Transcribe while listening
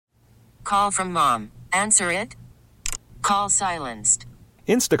Call from mom. Answer it. Call silenced.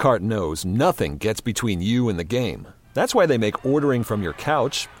 Instacart knows nothing gets between you and the game. That's why they make ordering from your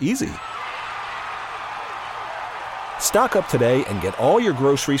couch easy. Stock up today and get all your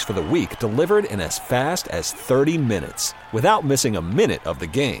groceries for the week delivered in as fast as 30 minutes without missing a minute of the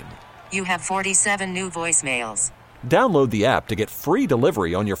game. You have 47 new voicemails. Download the app to get free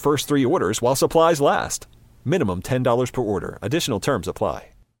delivery on your first 3 orders while supplies last. Minimum $10 per order. Additional terms apply.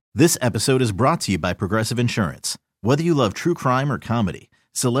 This episode is brought to you by Progressive Insurance. Whether you love true crime or comedy,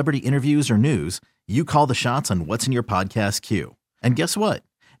 celebrity interviews or news, you call the shots on what's in your podcast queue. And guess what?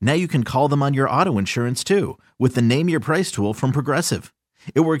 Now you can call them on your auto insurance too with the Name Your Price tool from Progressive.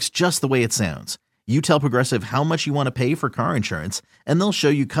 It works just the way it sounds. You tell Progressive how much you want to pay for car insurance, and they'll show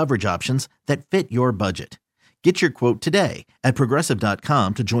you coverage options that fit your budget. Get your quote today at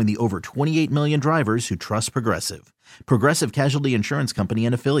Progressive.com to join the over 28 million drivers who trust Progressive. Progressive Casualty Insurance Company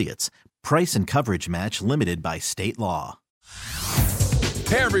and Affiliates. Price and coverage match limited by state law.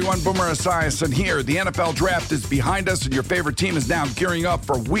 Hey everyone, Boomer Esiason here. The NFL Draft is behind us and your favorite team is now gearing up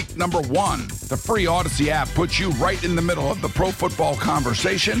for week number 1. The free Odyssey app puts you right in the middle of the pro football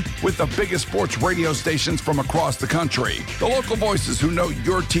conversation with the biggest sports radio stations from across the country. The local voices who know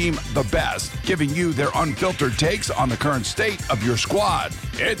your team the best, giving you their unfiltered takes on the current state of your squad.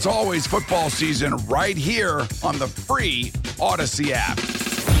 It's always football season right here on the free Odyssey app.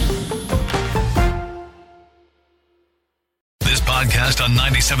 This podcast on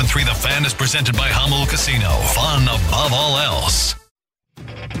 97.3 The Fan is presented by Hummel Casino. Fun above all else.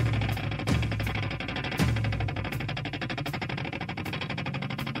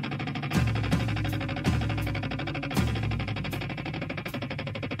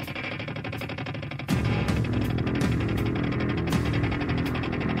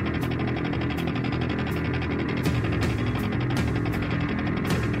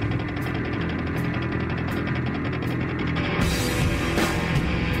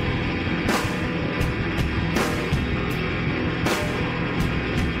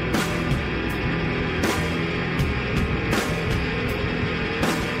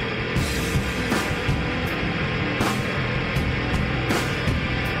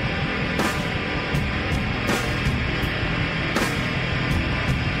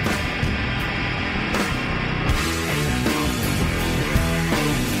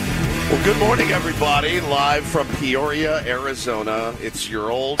 Good morning, everybody. Live from Peoria, Arizona. It's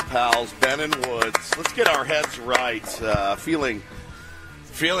your old pals, Ben and Woods. Let's get our heads right. Feeling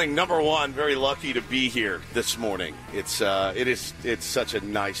number one, very lucky to be here this morning. It's such a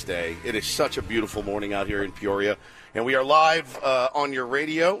nice day. It is such a beautiful morning out here in Peoria, and we are live on your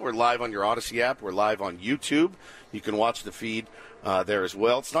radio. We're live on your Odyssey app. We're live on YouTube. You can watch the feed there as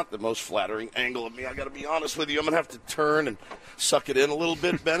well. It's not the most flattering angle of me. I got to be honest with you. I'm gonna have to turn and suck it in a little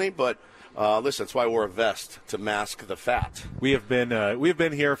bit, Benny, but. Listen, that's why I wore a vest, to mask the fat. We have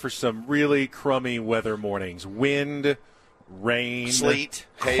been here for some really crummy weather mornings. Wind, rain, sleet,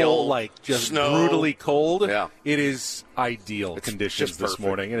 hail, hail, like just snow. Brutally cold. Yeah. It is ideal conditions this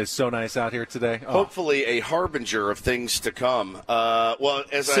morning. It is so nice out here today. Oh. Hopefully a harbinger of things to come.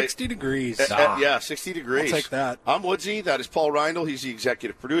 60 degrees. 60 degrees. I'll take that. I'm Woodsy. That is Paul Reindl. He's the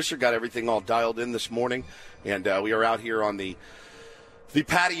executive producer. Got everything all dialed in this morning. And we are out here on the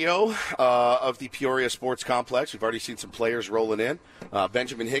patio of the Peoria Sports Complex. We've already seen some players rolling in.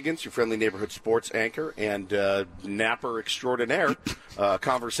 Benjamin Higgins, your friendly neighborhood sports anchor, and napper extraordinaire,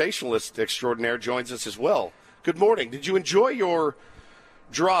 conversationalist extraordinaire, joins us as well. Good morning. Did you enjoy your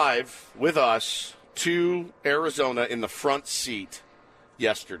drive with us to Arizona in the front seat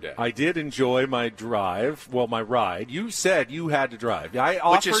yesterday? I did enjoy my drive. Well, my ride. You said you had to drive. I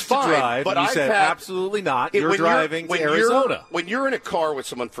offered Which is fine, to drive, but and you said absolutely not. You're driving to Arizona. When you're in a car with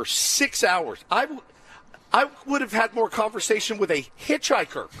someone for 6 hours, I would have had more conversation with a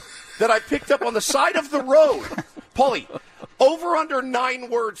hitchhiker that I picked up on the side of the road. Paulie, over under 9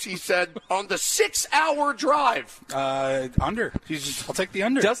 words, he said, on the 6-hour drive. Under. I'll take the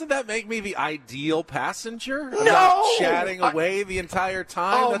under. Doesn't that make me the ideal passenger? No! Not chatting away the entire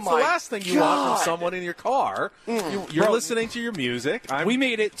time. Oh, That's the my last thing you want from God. someone in your car. You're listening to your music. We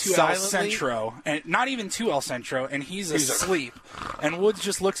made it to El silently- Centro, and not even to El Centro, and he's asleep. And Woods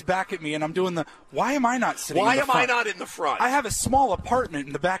just looks back at me, and I'm doing the, why am I not sitting in the front? Why am I not in the front? I have a small apartment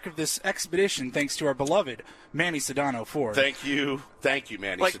in the back of this expedition, thanks to our beloved Manny Sedano Ford. Lord. Thank you,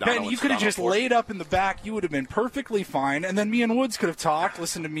 Manny. Like, Ben, you could have just laid up in the back. You would have been perfectly fine. And then me and Woods could have talked,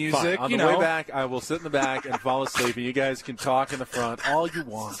 listened to music. Fine. On the way back, I will sit in the back and fall asleep, and you guys can talk in the front all you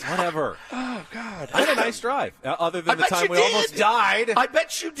want. Whatever. Oh, God. I had a nice drive, other than the time we almost died. I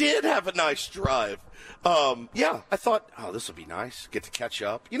bet you did have a nice drive. Yeah, I thought, this will be nice. Get to catch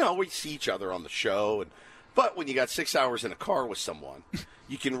up. We see each other on the show. But when you got 6 hours in a car with someone,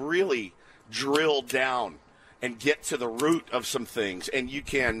 you can really drill down and get to the root of some things, and you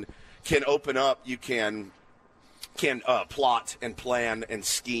can open up. You can plot and plan and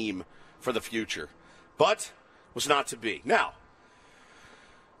scheme for the future. But was not to be. Now,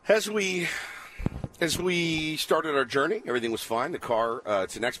 as we started our journey, everything was fine. The car,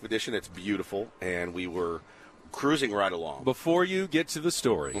 it's an Expedition. It's beautiful, and we were cruising right along. Before you get to the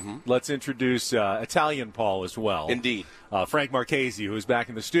story, let's introduce Italian Paul as well. Indeed. Frank Marchese, who is back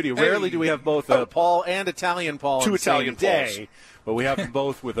in the studio. Hey. Rarely do we have both Paul and Italian Paul Two on the Italian same day, Pauls. but we have them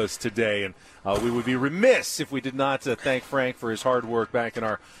both with us today. And we would be remiss if we did not thank Frank for his hard work back in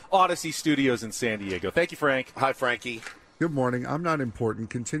our Odyssey studios in San Diego. Thank you, Frank. Hi, Frankie. Good morning. I'm not important.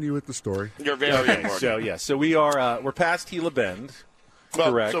 Continue with the story. You're very important. So we are we're past Gila Bend. Well,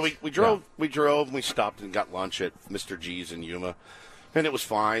 correct. So we drove. Yeah. We drove and we stopped and got lunch at Mr. G's in Yuma, and it was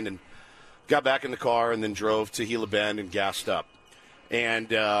fine. And got back in the car and then drove to Gila Bend and gassed up. And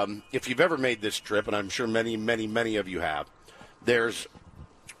if you've ever made this trip, and I'm sure many, many, many of you have, there's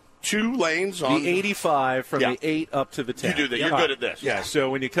 2 lanes on the 85 from the 8 up to the 10. You do that. You're good at this. Yeah. So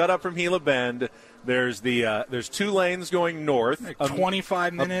when you cut up from Gila Bend, there's 2 lanes going north, like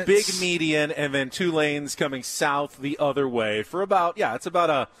 25 minutes, a big median, and then 2 lanes coming south the other way for about it's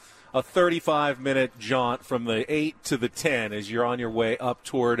about a 35-minute jaunt from the 8 to the 10 as you're on your way up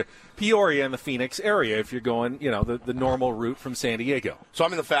toward Peoria in the Phoenix area. If you're going, the normal route from San Diego. So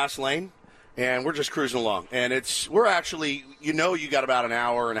I'm in the fast lane. And we're just cruising along. And we're actually, you got about an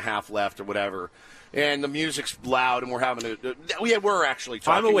hour and a half left or whatever. And the music's loud, and we're having we're actually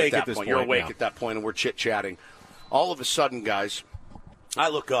talking. I'm awake at this point. point. You're awake now. at that point, and we're chit-chatting. All of a sudden, guys, I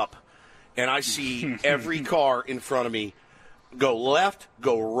look up, and I see every car in front of me go left,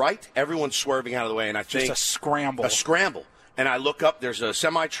 go right. Everyone's swerving out of the way, and I think just a scramble. A scramble. And I look up. There's a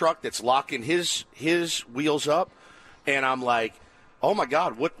semi-truck that's locking his wheels up, and I'm like, oh, my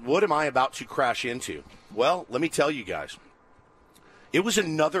God, what am I about to crash into? Well, let me tell you guys. It was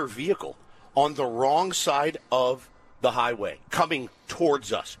another vehicle on the wrong side of the highway coming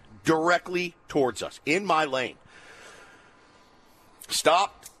towards us, directly towards us, in my lane.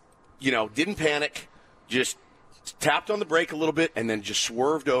 Stopped, didn't panic, just tapped on the brake a little bit and then just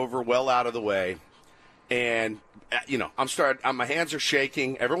swerved over well out of the way. And my hands are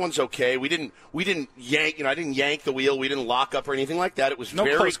shaking. Everyone's okay. We didn't yank. I didn't yank the wheel. We didn't lock up or anything like that. It was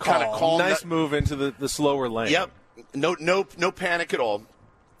very kind of calm. Nice move into the slower lane. Yep. No panic at all.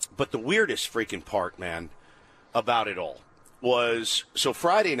 But the weirdest freaking part, man, about it all was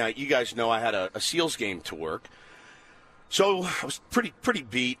Friday night. You guys know I had a Seals game to work. So I was pretty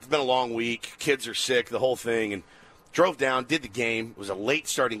beat. It's been a long week. Kids are sick. The whole thing and. Drove down, did the game. It was a late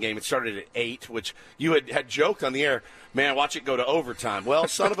starting game. It started at 8, which you had joked on the air, man, watch it go to overtime. Well,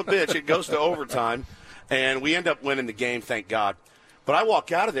 son of a bitch, it goes to overtime, and we end up winning the game, thank God. But I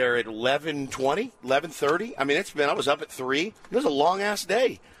walk out of there at 11:20, 11:30. I mean, I was up at 3. It was a long-ass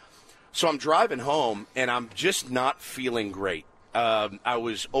day. So I'm driving home, and I'm just not feeling great. I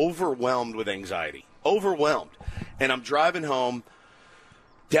was overwhelmed with anxiety, overwhelmed. And I'm driving home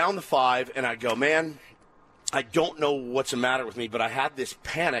down the 5, and I go, man, I don't know what's the matter with me, but I had this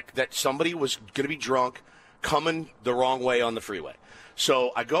panic that somebody was going to be drunk coming the wrong way on the freeway.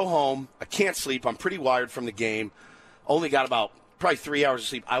 So I go home. I can't sleep. I'm pretty wired from the game. Only got about probably 3 hours of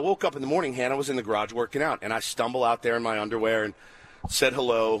sleep. I woke up in the morning. Hannah was in the garage working out, and I stumble out there in my underwear and said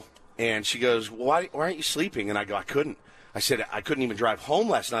hello. And she goes, why aren't you sleeping? And I go, I couldn't. I said, I couldn't even drive home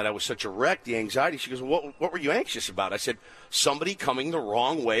last night. I was such a wreck, the anxiety. She goes, what were you anxious about? I said, somebody coming the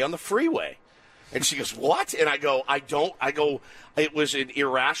wrong way on the freeway. And she goes, what? And I go, it was an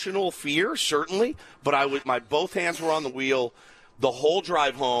irrational fear, certainly, but my both hands were on the wheel the whole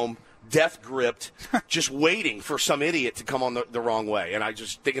drive home, death gripped, just waiting for some idiot to come on the wrong way. And I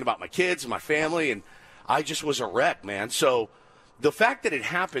just thinking about my kids and my family, and I just was a wreck, man. So the fact that it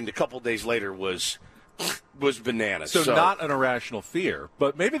happened a couple days later was bananas. So not an irrational fear,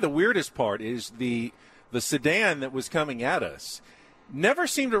 but maybe the weirdest part is the sedan that was coming at us never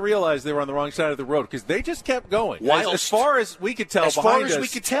seemed to realize they were on the wrong side of the road because they just kept going. As far as we could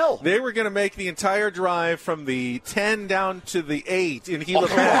tell, they were going to make the entire drive from the 10 down to the 8 in Gila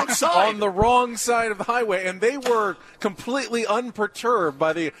Pass on the wrong side of the highway, and they were completely unperturbed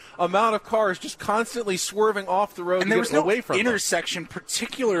by the amount of cars just constantly swerving off the road and there was no away from intersection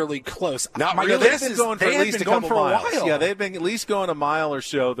particularly close. Not really. They've been going for at least a couple miles. Yeah, they'd been at least going a mile or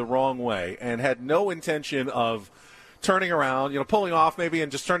so the wrong way and had no intention of turning around, pulling off maybe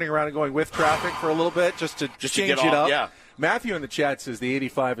and just turning around and going with traffic for a little bit just to change it up. Yeah. Matthew in the chat says the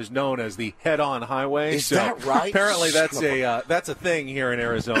 85 is known as the head-on highway. Is that right? Apparently that's a thing here in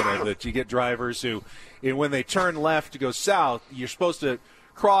Arizona that you get drivers who, when they turn left to go south, you're supposed to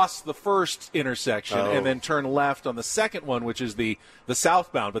cross the first intersection and then turn left on the second one, which is the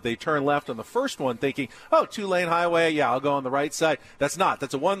southbound. But they turn left on the first one thinking, 2-lane highway, I'll go on the right side. That's not.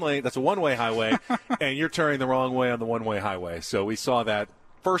 That's a one-way highway, and you're turning the wrong way on the one-way highway. So we saw that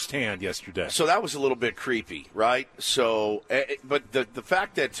firsthand yesterday. So that was a little bit creepy, right? So, but the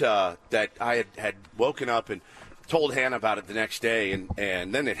fact that I had woken up and told Hannah about it the next day, and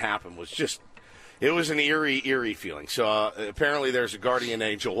then it happened was just. It was an eerie feeling. So apparently there's a guardian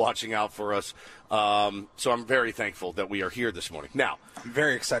angel watching out for us. So I'm very thankful that we are here this morning. Now, I'm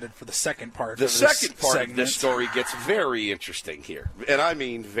very excited for the second part. The second part of this story gets very interesting here, and I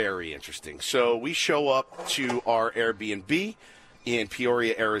mean very interesting. So we show up to our Airbnb in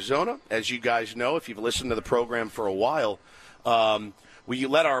Peoria, Arizona. As you guys know, if you've listened to the program for a while, we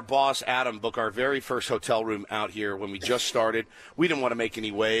let our boss, Adam, book our very first hotel room out here when we just started. We didn't want to make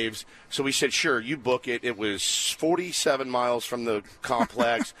any waves, so we said, sure, you book it. It was 47 miles from the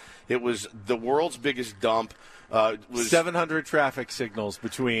complex. It was the world's biggest dump. It was 700 traffic signals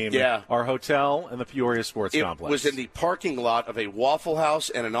between our hotel and the Peoria Sports Complex. It was in the parking lot of a Waffle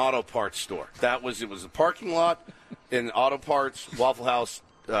House and an auto parts store. It was a parking lot, an auto parts, Waffle House,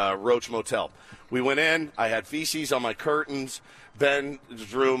 Roach Motel. We went in. I had feces on my curtains.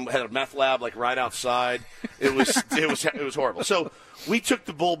 Ben's room had a meth lab right outside. It was horrible. So we took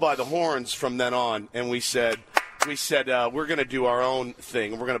the bull by the horns from then on, and we said we're going to do our own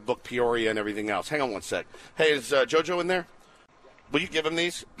thing. We're going to book Peoria and everything else. Hang on one sec. Hey, is JoJo in there? Will you give him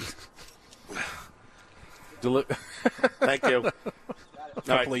these? Thank you. A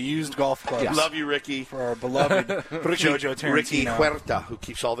couple of used golf clubs. Yes. Love you, Ricky. For our beloved JoJo Tarantino. Ricky Huerta, who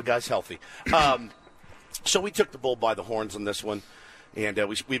keeps all the guys healthy. So we took the bull by the horns on this one, and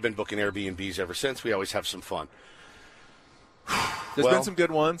we've been booking Airbnbs ever since. We always have some fun. There's been some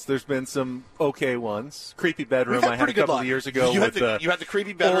good ones. There's been some okay ones. Creepy bedroom I had a couple of years ago. You had the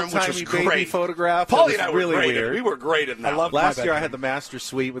creepy bedroom, which was great. Baby photograph. Paulie and I really were great. Weird. We were great at that. Last year I had the master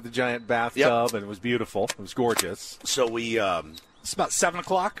suite with the giant bathtub, and it was beautiful. It was gorgeous. So we it's about 7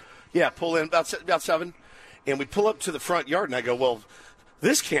 o'clock. Yeah, pull in about 7, and we pull up to the front yard, and I go, well,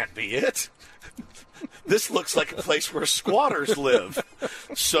 this can't be it. This looks like a place where squatters live.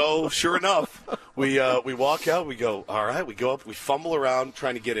 So, sure enough, we walk out. We go, all right. We go up. We fumble around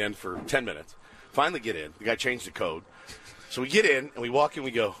trying to get in for 10 minutes. Finally get in. The guy changed the code. So we get in, and we walk in.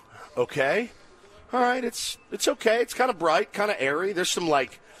 We go, okay. All right, it's okay. It's kind of bright, kind of airy. There's some,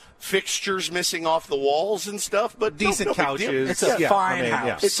 fixtures missing off the walls and stuff, but decent couches. It's a fine house.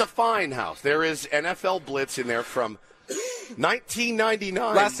 Yeah. It's a fine house. There is NFL Blitz in there from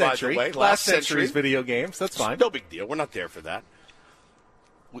 1999, last century. By the way. Last century's video games. That's fine. No big deal. We're not there for that.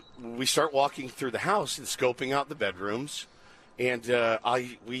 We start walking through the house and scoping out the bedrooms, and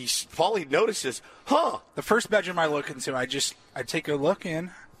Paulie notices, the first bedroom I look into, I take a look in,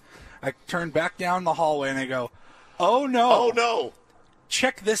 I turn back down the hallway, and I go, oh no.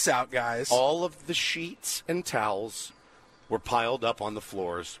 Check this out, guys. All of the sheets and towels were piled up on the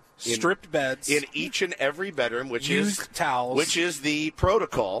floors. Stripped beds. In each and every bedroom, which towels. Which is the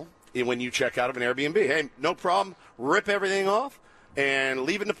protocol when you check out of an Airbnb. Hey, no problem. Rip everything off and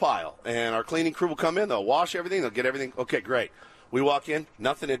leave it in the pile. And our cleaning crew will come in. They'll wash everything. They'll get everything. Okay, great. We walk in.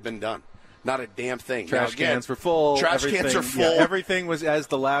 Nothing had been done. Not a damn thing. Trash cans were full. Trash cans are full. Yeah, everything was as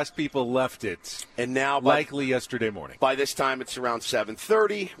the last people left it. And now, likely yesterday morning. By this time, it's around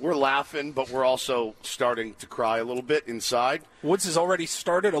 7:30. We're laughing, but we're also starting to cry a little bit inside. Woods has already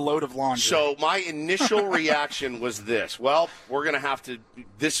started a load of laundry. So my initial reaction was this. Well, we're going to have to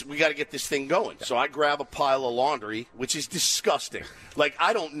we got to get this thing going. So I grab a pile of laundry, which is disgusting.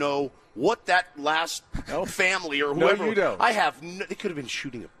 I don't know what that last family or whoever. No, you don't. They could have been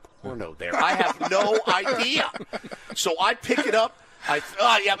shooting a porno there. I have no idea. So I pick it up.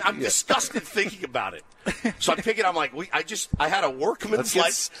 I'm disgusted thinking about it. So I pick it. I'm like, I had a workman's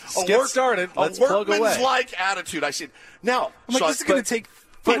Let's get started. Let's plug away. Attitude. I said, no. I'm like, this is going to take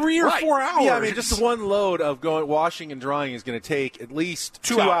 3 or 4 hours. Yeah, I mean, just one load of washing and drying is going to take at least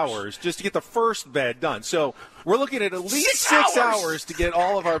 2 hours just to get the first bed done. So we're looking at least 6 hours to get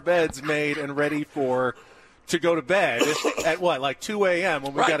all of our beds made and ready to go to bed at like 2 a.m.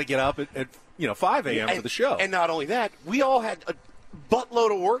 when we got to get up at 5 a.m. for the show. And not only that, we all had a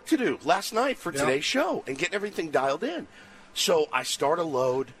buttload of work to do last night for today's show and getting everything dialed in. So I start a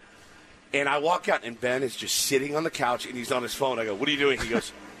load, and I walk out, and Ben is just sitting on the couch, and he's on his phone. I go, what are you doing? He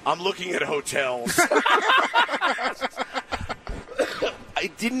goes, I'm looking at hotels.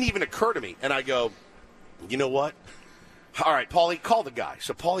 It didn't even occur to me. And I go, you know what? All right, Paulie, call the guy.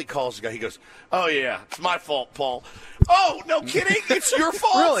 So Paulie calls the guy. He goes, oh, yeah, it's my fault, Paul. Oh, no kidding? It's your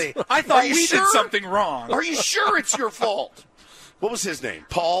fault? Really? I thought we did something wrong. Are you sure it's your fault? What was his name?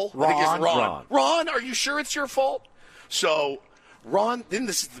 Paul? Ron. I think it's Ron. Ron, are you sure it's your fault? So Ron, then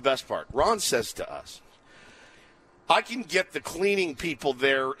this is the best part. Ron says to us, I can get the cleaning people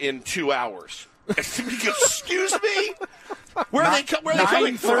there in 2 hours. He goes, excuse me? Where are they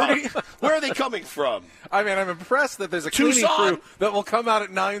coming from? Where are they coming from? I mean, I'm impressed that there's a cleaning crew that will come out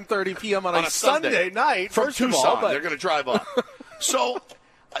at 9:30 p.m. on a Sunday night. From First Tucson. of all, They're going to drive up. So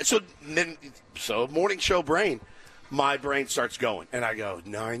morning show brain. My brain starts going, and I go,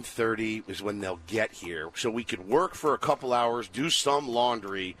 9:30 is when they'll get here, so we could work for a couple hours, do some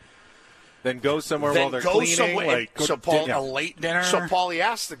laundry, then go somewhere while they're cleaning. A late dinner. So Paulie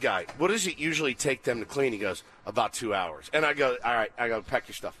asked the guy, what does it usually take them to clean? He goes, about 2 hours. And I go, all right, I go, pack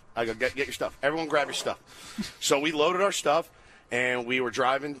your stuff. I go, get your stuff. Everyone grab your stuff. So we loaded our stuff, and we were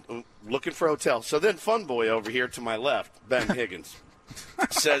driving, looking for a hotel. So then Fun Boy over here to my left, Ben Higgins,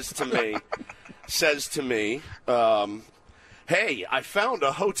 says to me, hey, I found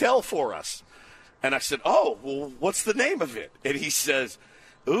a hotel for us. And I said, oh, well, what's the name of it? And he says,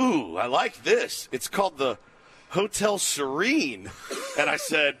 ooh, I like this. It's called the Hotel Serene. And I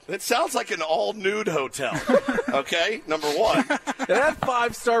said, it sounds like an all-nude hotel. Okay, number one. It had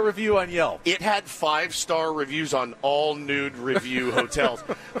 5-star review on Yelp. It had 5-star reviews on all-nude review hotels.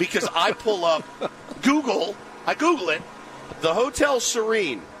 Because I pull up I Google it, the Hotel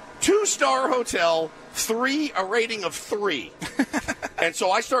Serene, 2-star hotel, a rating of 3. And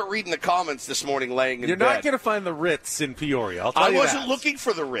so I start reading the comments this morning laying in You're bed. not going to find the Ritz in Peoria. I'll tell you I wasn't that. looking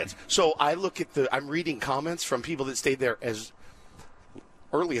for the Ritz. So I look at I'm reading comments from people that stayed there as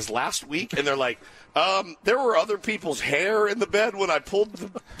early as last week, and they're like, there were other people's hair in the bed when I pulled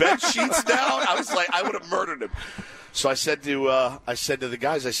the bed sheets down. I was like, I would have murdered him. So I said to the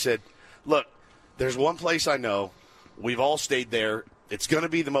guys, I said, look, there's one place I know. We've all stayed there. It's going to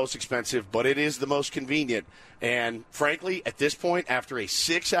be the most expensive, but it is the most convenient. And frankly, at this point, after a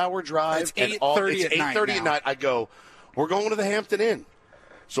 6-hour drive, it's 8:30 at night, I go, we're going to the Hampton Inn.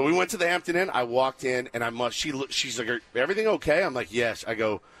 So we went to the Hampton Inn. I walked in, and she's like, everything okay? I'm like, yes. I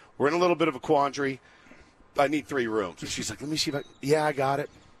go, we're in a little bit of a quandary. I need 3 rooms. And she's like, let me see yeah, I got it.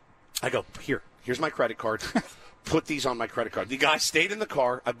 I go, here's my credit card. Put these on my credit card. The guy stayed in the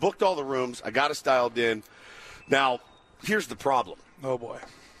car. I booked all the rooms. I got us dialed in. Now, here's the problem. Oh, boy.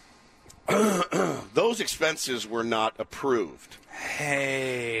 Those expenses were not approved.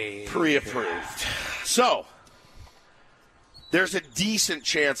 Hey. Pre-approved. So, there's a decent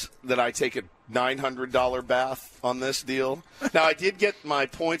chance that I take a $900 bath on this deal. Now, I did get my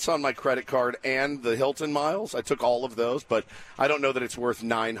points on my credit card and the Hilton miles. I took all of those, but I don't know that it's worth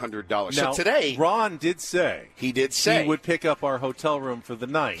 $900. Now, so today, Ron did say he would pick up our hotel room for the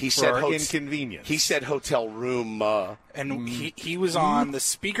night. He said our inconvenience. He said hotel room. And he was on the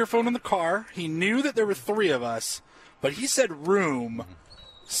speakerphone in the car. He knew that there were 3 of us, but he said room,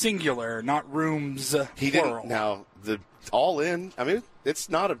 singular, not rooms, he plural. Didn't. Now, the all in, I mean, it's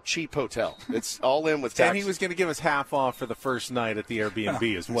not a cheap hotel. It's all in with tax. And he was going to give us half off for the first night at the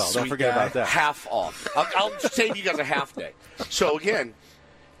Airbnb as well. Don't forget about that. Half off. I'll save you guys a half day. So, again,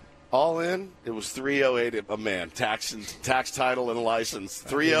 all in, it was $308 a man. Tax, title, and license.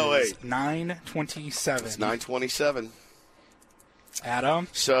 $308. $927. It's $927. Adam?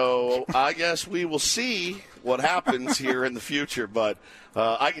 So, I guess we will see what happens here in the future. But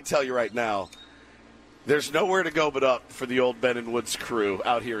I can tell you right now, there's nowhere to go but up for the old Ben and Woods crew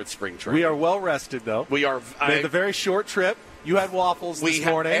out here at Spring Training. We are well rested, though. We are. We had a very short trip. You had waffles this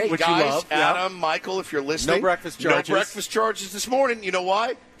morning, hey, which guys, you love. Adam, Michael, if you're listening. No breakfast charges. No breakfast charges this morning. You know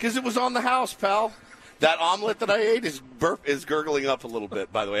why? Because it was on the house, pal. That omelet that I ate is gurgling up a little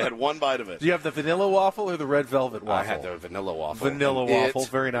bit, by the way. I had one bite of it. Do you have the vanilla waffle or the red velvet waffle? I had the vanilla waffle. Vanilla waffle,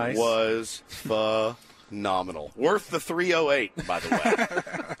 very nice. Was Phenomenal. Worth the $3.08, by the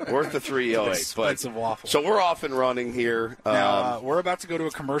way. Worth the $3.08. Expensive waffle. So we're off and running here. Now, we're about to go to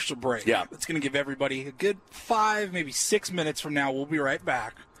a commercial break. Yeah. It's going to give everybody a good 5, maybe 6 minutes from now. We'll be right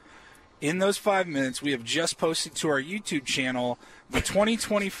back. In those 5 minutes, we have just posted to our YouTube channel the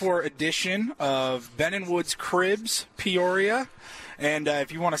 2024 edition of Ben and Woods Cribs, Peoria. And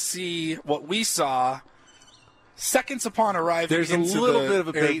if you want to see what we saw seconds upon arriving there's a into little the bit of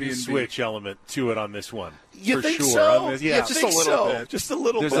a bait and Airbnb. switch element to it on this one. You for think sure. so? Yeah, just a little bit. Just a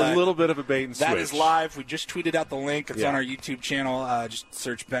little There's bit. a little bit of a bait and switch. That is live. We just tweeted out the link. It's Yeah. on our YouTube channel. Just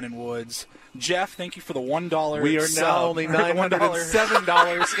search Ben and Woods. Jeff, thank you for the $1 We are sub. now only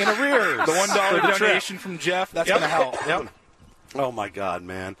 $907 in arrears. The $1 for the donation from Jeff, that's Yep. going to help. Yep. Oh, my God,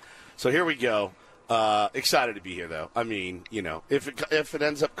 man. So here we go. Excited to be here, though. I mean, you know, if it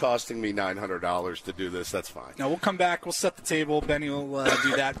ends up costing me $900 to do this, that's fine. Now, we'll come back. We'll set the table. Benny will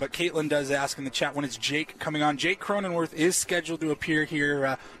do that. But Caitlin does ask in the chat, when is Jake coming on? Jake Cronenworth is scheduled to appear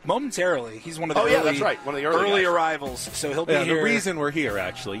here momentarily. He's one of the that's right. One of the early guys. arrivals. So he'll be here. The reason we're here,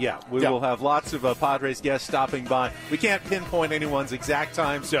 actually, we will have lots of Padres guests stopping by. We can't pinpoint anyone's exact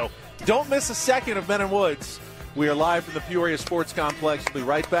time, so don't miss a second of Ben and Woods. We are live from the Peoria Sports Complex. We'll be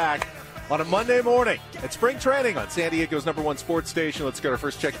right back on a Monday morning at Spring Training on San Diego's #1 sports station. Let's get our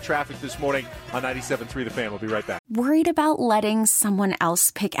first check of traffic this morning on 97.3 The Fan. We'll be right back. Worried about letting someone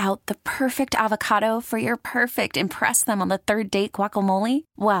else pick out the perfect avocado for your perfect impress them on the third date guacamole?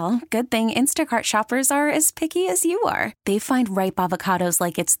 Well, good thing Instacart shoppers are as picky as you are. They find ripe avocados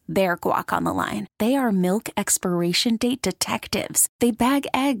like it's their guac on the line. They are milk expiration date detectives. They bag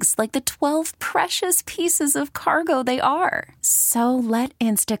eggs like the 12 precious pieces of cargo they are. So let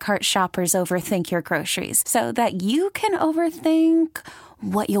Instacart shoppers overthink your groceries so that you can overthink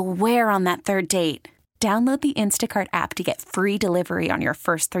what you'll wear on that third date. Download the Instacart app to get free delivery on your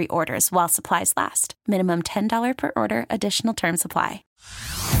first 3 orders while supplies last. Minimum $10 per order. Additional terms apply.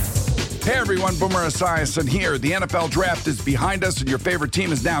 Hey everyone, Boomer Esiason here. The NFL Draft is behind us and your favorite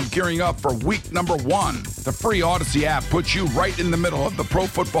team is now gearing up for week number 1. The free Odyssey app puts you right in the middle of the pro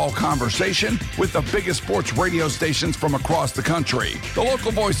football conversation with the biggest sports radio stations from across the country. The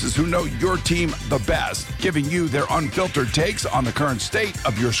local voices who know your team the best, giving you their unfiltered takes on the current state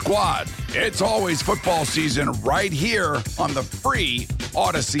of your squad. It's always football season right here on the free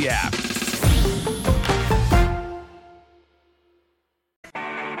Odyssey app.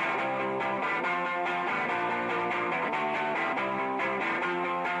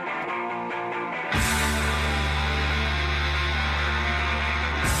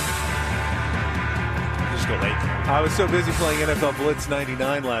 I was so busy playing NFL Blitz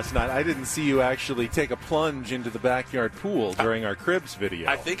 99 last night, I didn't see you actually take a plunge into the backyard pool during our Cribs video.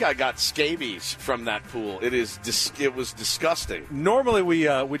 I think I got scabies from that pool. It was disgusting. Normally we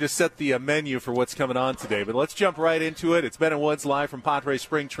just set the menu for what's coming on today, but let's jump right into it. It's Ben and Woods live from Padres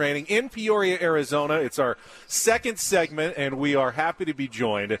Spring Training in Peoria, Arizona. It's our second segment, and we are happy to be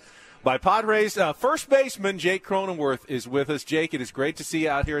joined by Padres first baseman Jake Cronenworth is with us. Jake, it is great to see you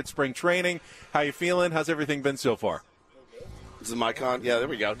out here at Spring Training. How you feeling? How's everything been so far? Is the mic on? Yeah, there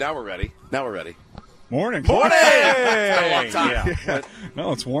we go. Now we're ready. Morning. It's been a long time. Yeah.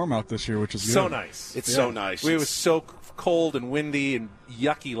 No, it's warm out this year, which is good. So nice. It's so nice. It was so cold and windy and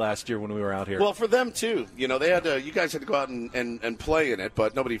yucky last year when we were out here. Well, for them too. You know, you guys had to go out and play in it,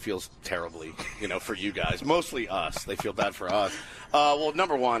 but nobody feels terribly, for you guys. Mostly us. They feel bad for us. Well,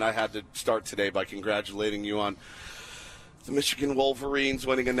 number one, I had to start today by congratulating you on the Michigan Wolverines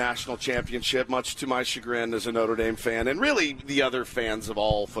winning a national championship, much to my chagrin as a Notre Dame fan, and really the other fans of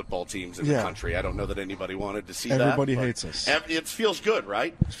all football teams in the country. I don't know that anybody wanted to see that. Everybody hates us. It feels good,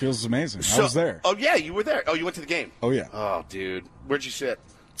 right? It feels amazing. I was there. Oh, yeah, you were there. Oh, you went to the game? Oh, yeah. Oh, dude. Where'd you sit?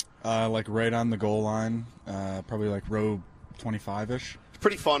 Like right on the goal line, probably like row 25-ish. It's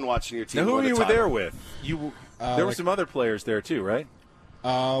pretty fun watching your team. Now, who win you a were title. there with? There were some other players there too, right?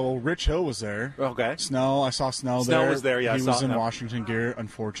 Well, Rich Hill was there. Okay. Snell, I saw Snell there. Snell was there, yeah. He I was saw in him. Washington gear,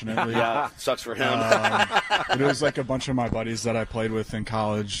 unfortunately. Yeah, sucks for him. But it was like a bunch of my buddies that I played with in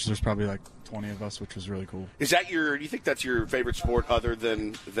college. There's probably like 20 of us, which was really cool. Is that do you think that's your favorite sport other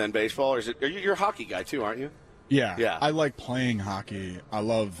than baseball? Or you're a hockey guy too, aren't you? Yeah. I like playing hockey. I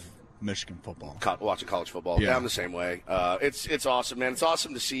love Michigan football. Watching college football. Yeah, I'm the same way. It's awesome, man. It's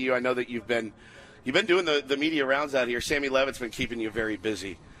awesome to see you. I know that you've been doing the media rounds out here. Sammy Levitt's been keeping you very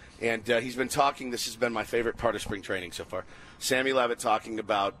busy. And he's been talking. This has been my favorite part of spring training so far. Sammy Levitt talking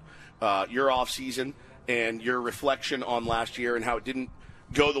about your off season and your reflection on last year and how it didn't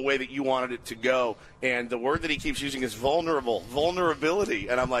go the way that you wanted it to go. And the word that he keeps using is vulnerability.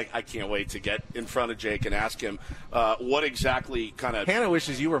 And I'm like, I can't wait to get in front of Jake and ask him what exactly kind of. Hannah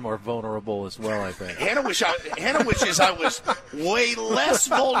wishes you were more vulnerable as well, I think. Hannah wishes I was way less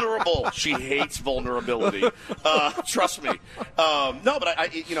vulnerable. She hates vulnerability. Trust me. No, but I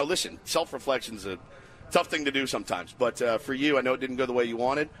listen, self-reflection's a tough thing to do sometimes. But for you, I know it didn't go the way you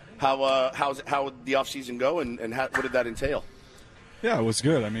wanted. How did the offseason go, and what did that entail? Yeah, it was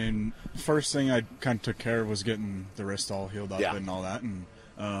good. I mean, first thing I kind of took care of was getting the wrist all healed up and all that. And,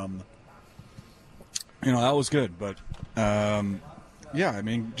 that was good. But, I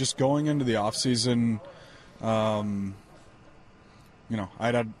mean, just going into the offseason,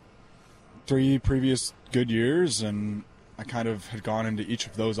 I'd had 3 previous good years, and I kind of had gone into each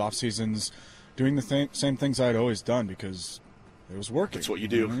of those off seasons doing the same things I had always done because it was working. That's what you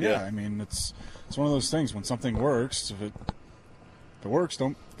do. I mean, it's one of those things. When something works, if it works,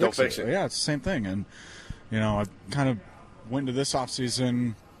 don't fix it. Yeah, it's the same thing. And I kind of went into this off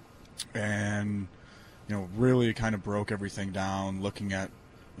season and really kind of broke everything down, looking at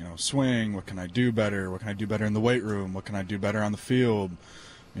swing. What can I do better? What can I do better in the weight room? What can I do better on the field?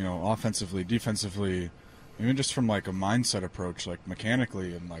 Offensively, defensively, even just from like a mindset approach, like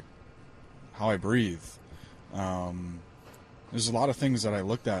mechanically and like how I breathe. There's a lot of things that I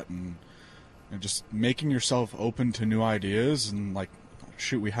looked at, and just making yourself open to new ideas. And like,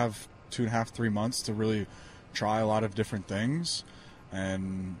 we have 2.5, 3 months to really try a lot of different things.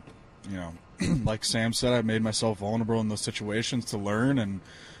 And like Sam said, I made myself vulnerable in those situations to learn and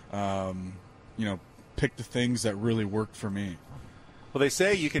pick the things that really worked for me. Well, they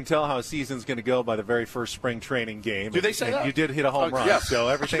say you can tell how a season's going to go by the very first spring training game. Do they say that? You did hit a home run, yes. So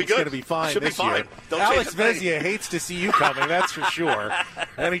everything's going to be fine this year. Alex Vezia hates to see you coming, that's for sure.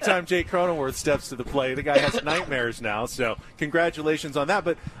 Anytime Jake Cronenworth steps to the plate, the guy has nightmares now, so congratulations on that.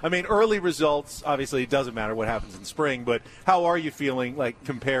 But, I mean, early results, obviously it doesn't matter what happens in spring, but how are you feeling, like,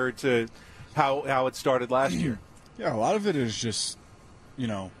 compared to how it started last year? Yeah, a lot of it is just,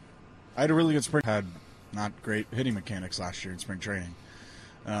 I had a really good spring. Had not great hitting mechanics last year in spring training.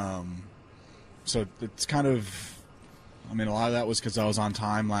 So it's kind of, a lot of that was because I was on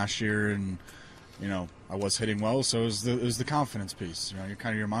time last year and, I was hitting well. So it was the confidence piece, your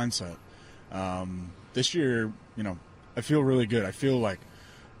kind of your mindset. This year, I feel really good. I feel like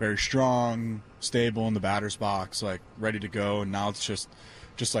very strong, stable in the batter's box, like ready to go. And now it's just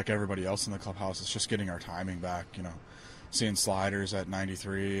like everybody else in the clubhouse. It's just getting our timing back, seeing sliders at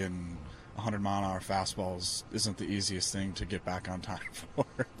 93 and 100-mile-an-hour fastballs isn't the easiest thing to get back on time for.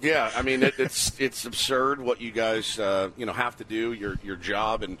 Yeah, I mean, it's absurd what you guys have to do, your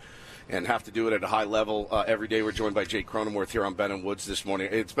job, and have to do it at a high level every day. We're joined by Jake Cronenworth here on Ben and Woods this morning.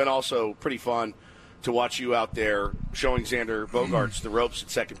 It's been also pretty fun to watch you out there showing Xander Bogaerts the ropes at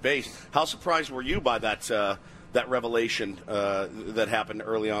second base. How surprised were you by that revelation that happened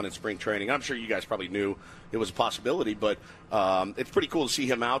early on in spring training? I'm sure you guys probably knew it was a possibility, but it's pretty cool to see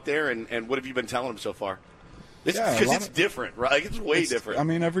him out there. And what have you been telling him so far? Because it's different, right? It's way different. I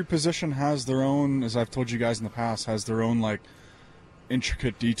mean, every position has their own, as I've told you guys in the past, has their own, like,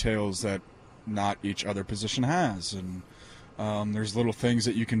 intricate details that not each other position has. And there's little things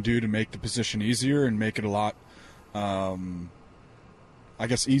that you can do to make the position easier and make it a lot,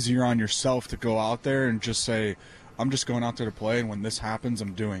 easier on yourself to go out there and just say, I'm just going out there to play, and when this happens,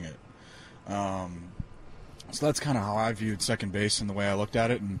 I'm doing it. So that's kind of how I viewed second base and the way I looked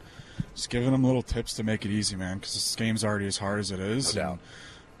at it, and just giving him little tips to make it easy, man, because this game's already as hard as it is. No doubt.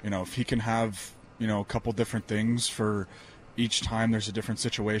 And, if he can have, a couple different things for each time there's a different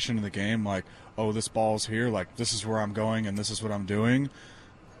situation in the game, like, oh, this ball's here, like, this is where I'm going and this is what I'm doing,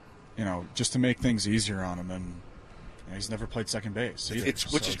 just to make things easier on him. And he's never played second base either.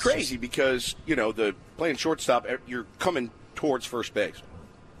 Which is crazy because, the playing shortstop, you're coming towards first base.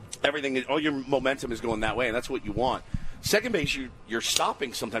 All your momentum is going that way, and that's what you want. Second base, you're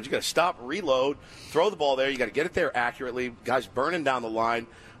stopping sometimes. You got to stop, reload, throw the ball there. You got to get it there accurately. Guys burning down the line.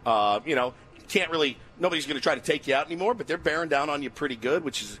 Can't really. Nobody's going to try to take you out anymore, but they're bearing down on you pretty good.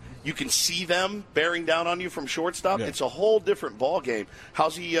 Which is, you can see them bearing down on you from shortstop. Yeah. It's a whole different ball game.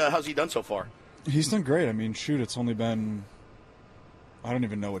 How's he done so far? He's done great. I mean, it's only been, I don't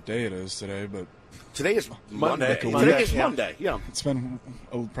even know what day it is today, but today is Monday. Today is Monday. Yeah, it's been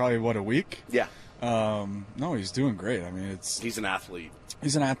probably a week. Yeah. No, he's doing great. I mean, he's an athlete.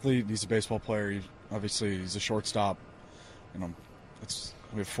 He's an athlete. He's a baseball player. He's a shortstop.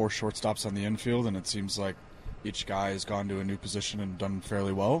 We have 4 shortstops on the infield, and it seems like each guy has gone to a new position and done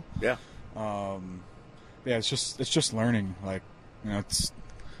fairly well. Yeah. It's just learning. Like,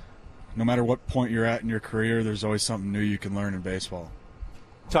 no matter what point you're at in your career, there's always something new you can learn in baseball.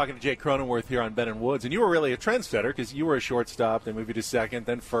 talking to Jake Cronenworth here on Ben and Woods, and you were really a trendsetter because you were a shortstop. They moved you to second,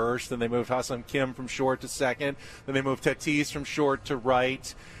 then first, then they moved Ha-Seong Kim from short to second, then they moved Tatis from short to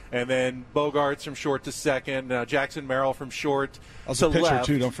right, and then Bogarts from short to second, Jackson Merrill from short I was to a pitcher left.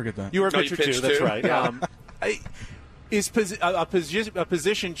 too, don't forget that. You were a pitcher too, that's too. right. Is a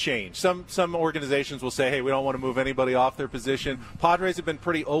position change. Some organizations will say, hey, we don't want to move anybody off their position. Padres have been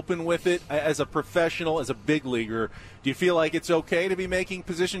pretty open with it. As a professional, as a big leaguer, do you feel like it's okay to be making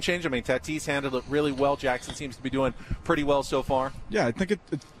position change? I mean, Tatis handled it really well. Jackson seems to be doing pretty well so far. Yeah, I think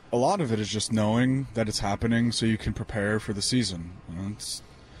a lot of it is just knowing that it's happening so you can prepare for the season. It's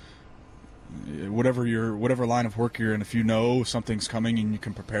whatever line of work you're in, if you know something's coming and you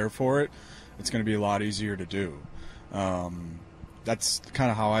can prepare for it, it's going to be a lot easier to do. That's kind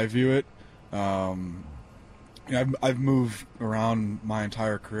of how I view it. I've moved around my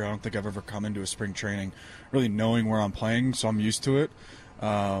entire career. I don't think I've ever come into a spring training really knowing where I'm playing, so I'm used to it.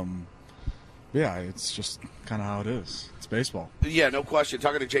 Yeah, it's just kind of how it is. It's baseball. Yeah, no question.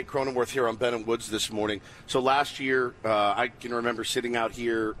 Talking to Jake Cronenworth here on Ben and Woods this morning. So last year, I can remember sitting out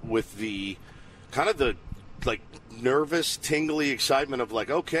here with the kind of the nervous, tingly excitement of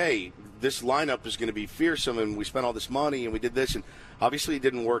okay, this lineup is going to be fearsome, and we spent all this money, and we did this, and obviously it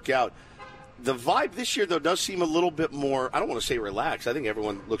didn't work out. The vibe this year, though, does seem a little bit more, I don't want to say relaxed. I think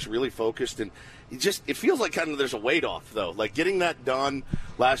everyone looks really focused, and it feels like kind of there's a weight off, though. Like getting that done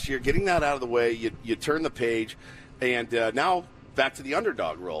last year, getting that out of the way, you turn the page, and now back to the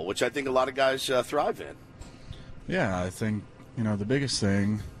underdog role, which I think a lot of guys thrive in. Yeah, I think, the biggest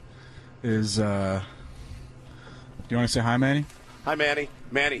thing is, do you want to say hi, Manny? Hi, Manny.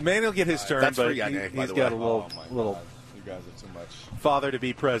 Manny will get his turn, that's but for Yanni, by he's the got way. a little You guys are too much. father to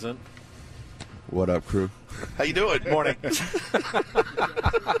be present. What up, crew? How you doing? Morning. Oh, you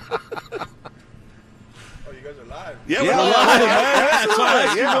guys are live. Yeah, we're live. That's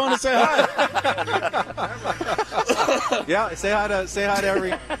why you're going to say hi. Yeah, say hi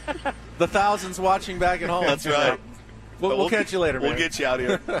to the thousands watching back at home. That's right. We'll catch you later, man. We'll get you out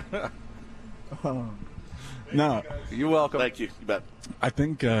here. No, you're welcome. Thank you. You bet. I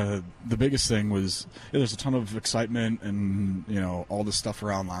think the biggest thing was there's a ton of excitement and all the stuff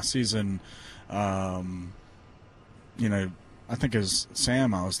around last season. I think as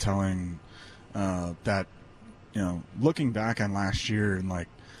Sam I was telling that looking back on last year and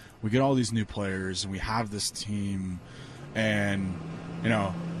we get all these new players and we have this team and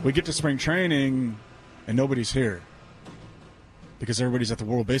we get to spring training and nobody's here because everybody's at the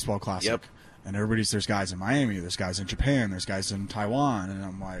World Baseball Classic. Yep. And there's guys in Miami, there's guys in Japan, there's guys in Taiwan, and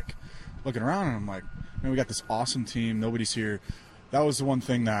I'm looking around and I'm man, we got this awesome team, nobody's here. That was the one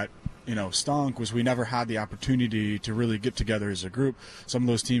thing that, stunk was we never had the opportunity to really get together as a group. Some of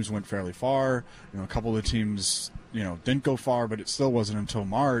those teams went fairly far, a couple of the teams, didn't go far, but it still wasn't until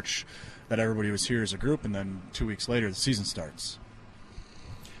March that everybody was here as a group, and then 2 weeks later the season starts.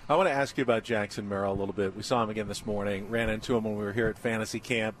 I want to ask you about Jackson Merrill a little bit. We saw him again this morning, ran into him when we were here at Fantasy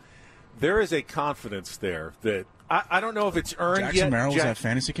Camp. There is a confidence there that I don't know if it's earned yet. Jackson Merrill was at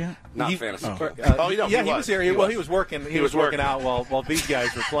Fantasy Camp? Not Fantasy Camp. He was here. He was working. He was working out while these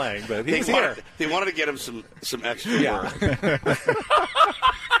guys were playing, but he was here. They wanted to get him some extra work.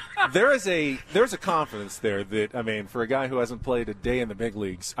 There's a confidence there that, for a guy who hasn't played a day in the big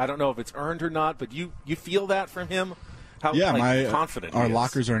leagues, I don't know if it's earned or not, but you feel that from him? How confident our he is.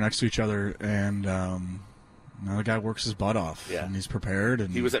 lockers are next to each other, and the guy works his butt off, and he's prepared.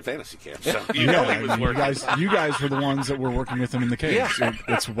 And he was at Fantasy Camp, so he was working. You guys were the ones that were working with him in the cage. Yeah.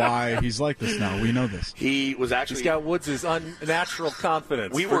 It's why he's like this now. We know this. He was actually. He's got Woods' unnatural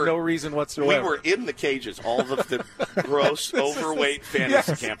confidence for no reason whatsoever. We were in the cages, all of the gross, overweight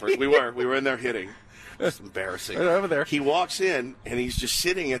fantasy campers. We were in there hitting. It's embarrassing. Right over there. He walks in, and he's just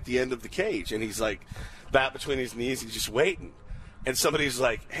sitting at the end of the cage, and he's bat between his knees, he's just waiting. And somebody's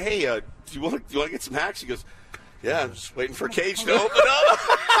like, hey, do you want to get some hacks? He goes, yeah, I'm just waiting for a cage to open up.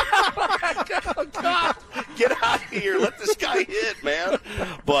 Oh, God. Get out of here. Let this guy hit, man.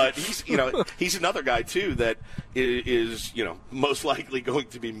 But he's another guy, too, that is most likely going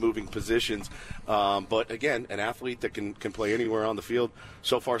to be moving positions. But, again, an athlete that can play anywhere on the field.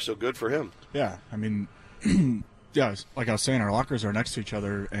 So far, so good for him. Yeah, yeah, like I was saying, our lockers are next to each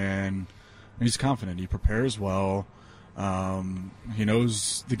other, and he's confident. He prepares well. He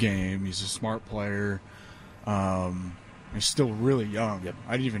knows the game. He's a smart player. He's still really young. Yep.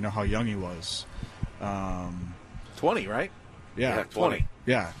 I didn't even know how young he was. 20, right? Yeah, 20.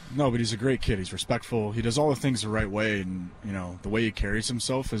 Yeah. No, but he's a great kid. He's respectful. He does all the things the right way, and the way he carries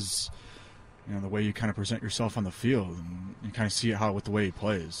himself is, the way you kind of present yourself on the field, and you kind of see it with the way he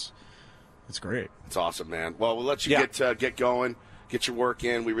plays. It's great. It's awesome, man. Well, we'll let you get going. get your work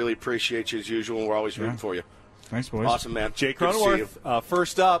in. We really appreciate you as usual, and we're always rooting for you. Thanks, boys. Awesome, man. Jake Cronenworth,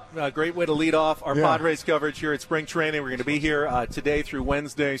 first up, a great way to lead off our Padres coverage here at Spring Training. We're going to be here today through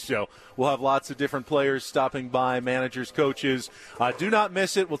Wednesday, so we'll have lots of different players stopping by, managers, coaches. Do not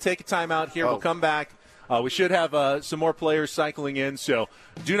miss it. We'll take a time out here. We'll come back. We should have some more players cycling in, so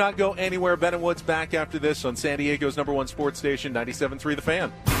do not go anywhere. Ben and Woods back after this on San Diego's #1 sports station, 97.3 The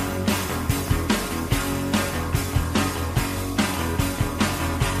Fan.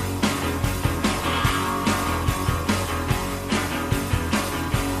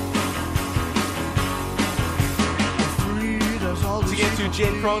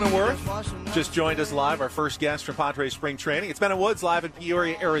 Jake Cronenworth just joined us live, our first guest from Padres Spring Training. It's Ben and Woods live in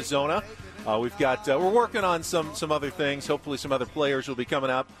Peoria, Arizona. We're working on some other things. Hopefully some other players will be coming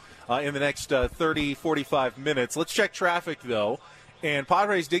up in the next 30, 45 minutes. Let's check traffic, though. And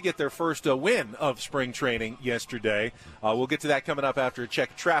Padres did get their first win of Spring Training yesterday. We'll get to that coming up after a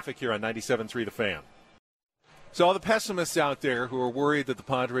check of traffic here on 97.3 The Fan. So all the pessimists out there who are worried that the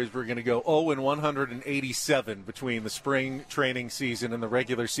Padres were going to go 0-187 between the spring training season and the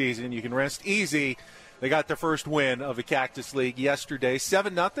regular season, you can rest easy. They got their first win of the Cactus League yesterday,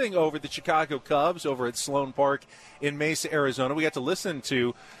 7-0 over the Chicago Cubs over at Sloan Park in Mesa, Arizona. We got to listen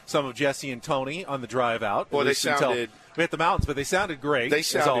to some of Jesse and Tony on the drive out. Well, they sounded... We hit the mountains, but they sounded great. They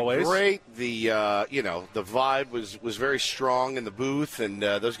sounded as always. Great. The the vibe was very strong in the booth, and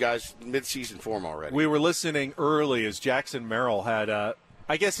those guys mid-season form already. We were listening early as Jackson Merrill had,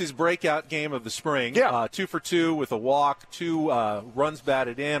 I guess, his breakout game of the spring. 2 for 2 with a walk, 2 runs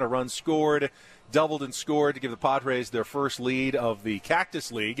batted in, a run scored, doubled and scored to give the Padres their first lead of the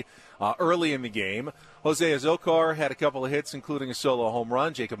Cactus League early in the game. Jose Azocar had a couple of hits, including a solo home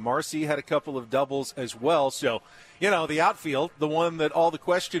run. Jacob Marcy had a couple of doubles as well. So, the outfield, the one that all the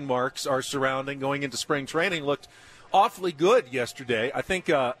question marks are surrounding going into spring training, looked awfully good yesterday. I think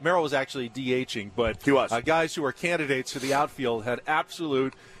Merrill was actually DHing, but he was. Guys who are candidates for the outfield had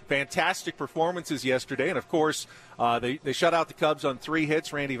absolute fantastic performances yesterday. And, of course, they shut out the Cubs on 3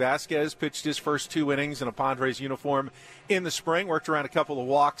 hits. Randy Vasquez pitched his first 2 innings in a Padres uniform in the spring, worked around a couple of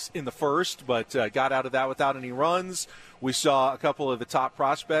walks in the first, but got out of that without any runs. We saw a couple of the top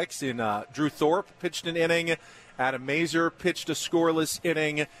prospects in Drew Thorpe pitched an inning. Adam Mazer pitched a scoreless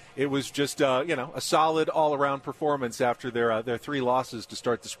inning. It was just, a solid all-around performance after their 3 losses to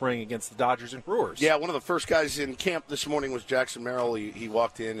start the spring against the Dodgers and Brewers. Yeah, one of the first guys in camp this morning was Jackson Merrill. He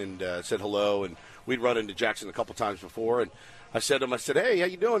walked in and said hello, and we'd run into Jackson a couple times before, and I said to him, hey, how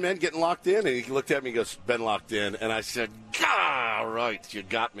you doing, man? Getting locked in? And he looked at me and goes, been locked in. And I said, all right, you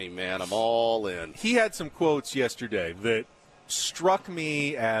got me, man. I'm all in. He had some quotes yesterday that struck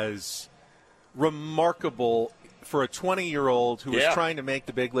me as remarkable for a 20-year-old who was trying to make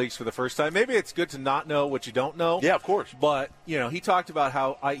the big leagues for the first time. Maybe it's good to not know what you don't know. Yeah, of course. But, he talked about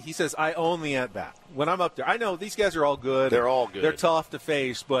how he says, I own the at-bat. When I'm up there, I know these guys are all good. They're all good. They're tough to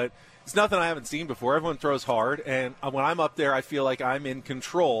face, but it's nothing I haven't seen before. Everyone throws hard, and when I'm up there, I feel like I'm in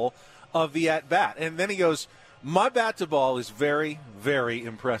control of the at-bat. And then he goes, my bat to ball is very, very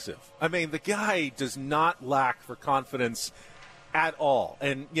impressive. I mean, the guy does not lack for confidence at all.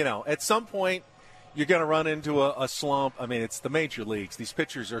 And, at some point, you're going to run into a slump. I mean, it's the major leagues. These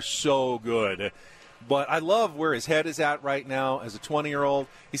pitchers are so good. But I love where his head is at right now as a 20-year-old.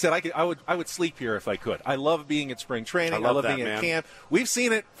 He said, I would sleep here if I could. I love being at spring training. I love being at camp. We've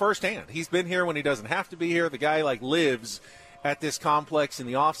seen it firsthand. He's been here when he doesn't have to be here. The guy, lives at this complex in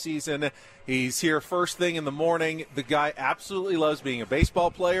the offseason. He's here first thing in the morning. The guy absolutely loves being a baseball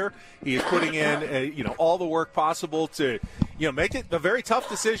player. He is putting in, all the work possible to, make it a very tough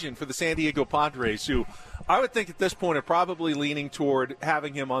decision for the San Diego Padres, who I would think at this point are probably leaning toward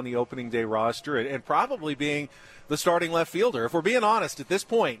having him on the opening day roster and probably being the starting left fielder. If we're being honest at this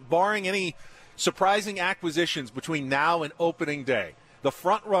point, barring any surprising acquisitions between now and opening day, the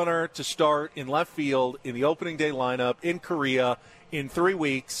front runner to start in left field in the opening day lineup in Korea in 3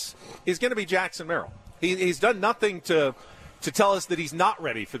 weeks is going to be Jackson Merrill. He's done nothing to tell us that he's not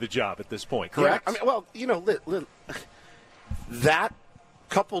ready for the job at this point, correct? Yeah, that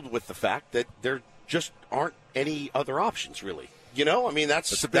coupled with the fact that there just aren't any other options, really.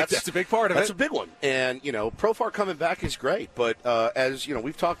 That's a big part of it. That's a big one. And, Profar coming back is great. But as,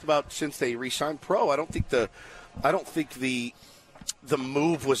 we've talked about since they re-signed Pro, I don't think the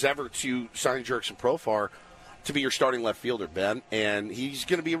move was ever to sign Jurickson Profar to be your starting left fielder, Ben. And he's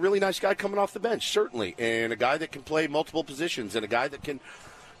going to be a really nice guy coming off the bench, certainly. And a guy that can play multiple positions and a guy that can,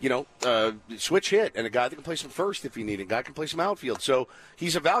 switch hit and a guy that can play some first if you need it. A guy can play some outfield. So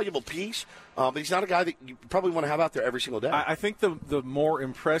he's a valuable piece, but he's not a guy that you probably want to have out there every single day. I think the more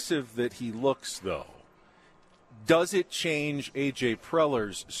impressive that he looks, though, Does it change A.J.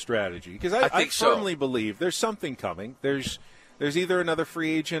 Preller's strategy? Because I firmly believe there's something coming. There's either another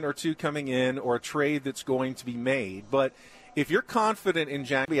free agent or two coming in or a trade that's going to be made. But if you're confident in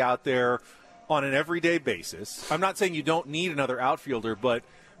Jack be out there on an everyday basis, I'm not saying you don't need another outfielder, but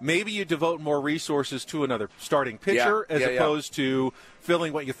maybe you devote more resources to another starting pitcher as opposed to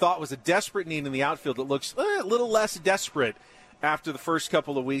filling what you thought was a desperate need in the outfield that looks a little less desperate after the first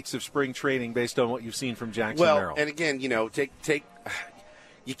couple of weeks of spring training based on what you've seen from Jackson Merrill. And again,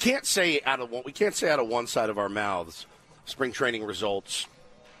 you can't say out of one side of our mouths spring training results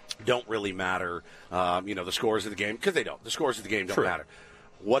don't really matter. The scores of the game, because they don't. The scores of the game don't matter.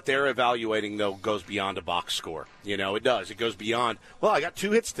 What they're evaluating, though, goes beyond a box score. It does. It goes beyond, well, I got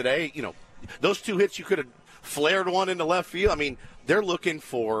 2 hits today. Those 2 hits, you could have flared one into left field. I mean, they're looking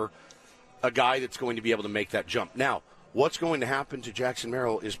for a guy that's going to be able to make that jump. Now, what's going to happen to Jackson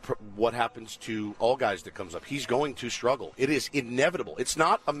Merrill is what happens to all guys that comes up. He's going to struggle. It is inevitable. It's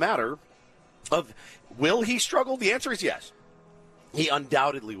not a matter of will he struggle? The answer is yes. He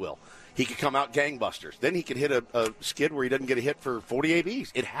undoubtedly will. He could come out gangbusters. Then he could hit a skid where he doesn't get a hit for 40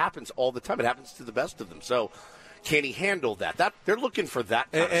 ABs. It happens all the time. It happens to the best of them. So can he handle that? They're looking for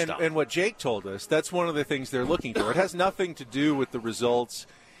that kind of stuff. And what Jake told us, that's one of the things they're looking for. It has nothing to do with the results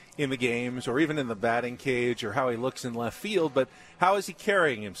in the games or even in the batting cage or how he looks in left field, but how is he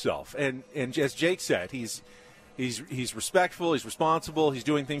carrying himself? And as Jake said, he's respectful, he's responsible, he's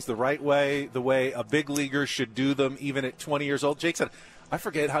doing things the right way, the way a big leaguer should do them even at 20 years old. Jake said, I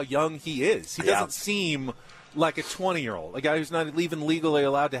forget how young he is. He doesn't seem like a 20-year-old, a guy who's not even legally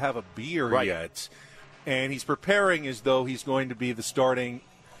allowed to have a beer yet. And he's preparing as though he's going to be the starting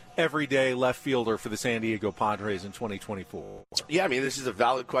everyday left fielder for the San Diego Padres in 2024. Yeah, I mean, this is a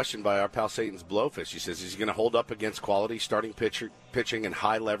valid question by our pal Satan's Blowfish. He says, is he going to hold up against quality starting pitching and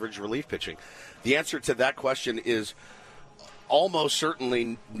high-leverage relief pitching? The answer to that question is almost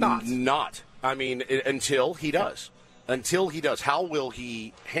certainly not. I mean, until he does. Until he does. How will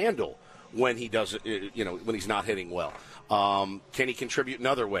he handle when he does, when he's not hitting well? Can he contribute in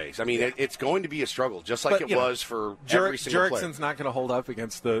other ways? I mean, it's going to be a struggle, just like it was for every single player. Jurickson's not going to hold up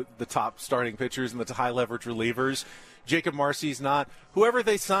against the top starting pitchers and the high-leverage relievers. Jacob Marcy's not. Whoever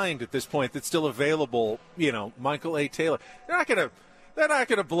they signed at this point that's still available, Michael A. Taylor, they're not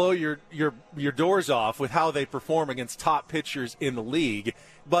going to blow your doors off with how they perform against top pitchers in the league.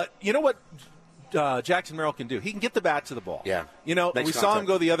 But you know what Jackson Merrill can do? He can get the bat to the ball. Yeah. We saw him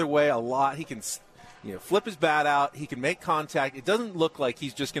go the other way a lot. He can flip his bat out. He can make contact. It doesn't look like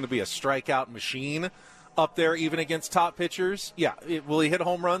he's just going to be a strikeout machine up there, even against top pitchers. Yeah. Will he hit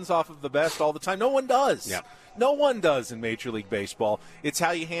home runs off of the best all the time? No one does. Yeah. No one does in Major League Baseball. It's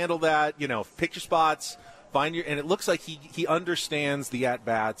how you handle that. Pick your spots. And it looks like he understands the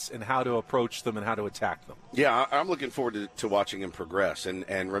at-bats and how to approach them and how to attack them. Yeah, I'm looking forward to watching him progress.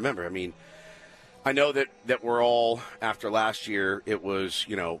 And remember, I mean, I know that we're all, after last year, it was,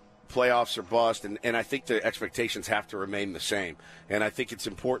 playoffs or bust, and I think the expectations have to remain the same. And I think it's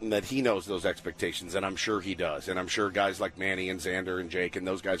important that he knows those expectations, and I'm sure he does. And I'm sure guys like Manny and Xander and Jake and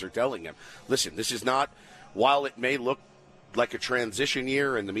those guys are telling him, listen, this is not, while it may look like a transition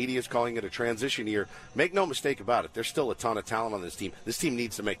year, and the media is calling it a transition year, make no mistake about it. There's still a ton of talent on this team. This team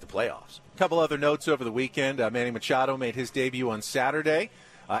needs to make the playoffs. A couple other notes over the weekend. Manny Machado made his debut on Saturday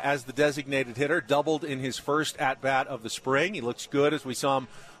as the designated hitter, doubled in his first at-bat of the spring. He looks good as we saw him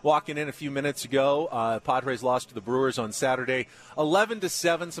walking in a few minutes ago. Padres lost to the Brewers on Saturday,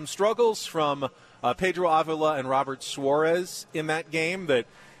 11-7. Some struggles from Pedro Avila and Robert Suarez in that game that,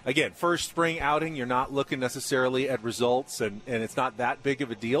 again, first spring outing, you're not looking necessarily at results, and it's not that big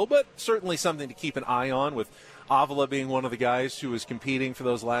of a deal, but certainly something to keep an eye on, with Avila being one of the guys who was competing for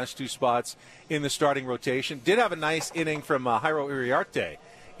those last 2 spots in the starting rotation. Did have a nice inning from Jairo Iriarte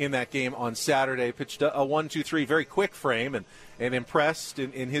in that game on Saturday. Pitched a 1-2-3, very quick frame, and impressed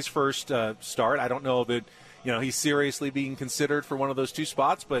in his first start. I don't know that he's seriously being considered for one of those 2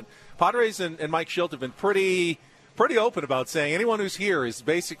 spots, but Padres and Mike Shildt have been pretty open about saying anyone who's here is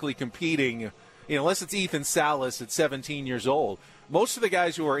basically competing, unless it's Ethan Salas at 17 years old. Most of the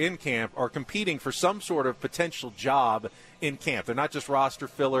guys who are in camp are competing for some sort of potential job in camp. They're not just roster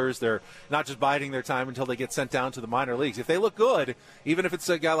fillers. They're not just biding their time until they get sent down to the minor leagues. If they look good, even if it's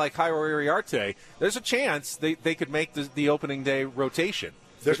a guy like Jairo Iriarte, there's a chance they could make the opening day rotation.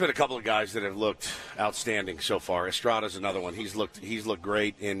 There's been a couple of guys that have looked outstanding so far. Estrada's another one. He's looked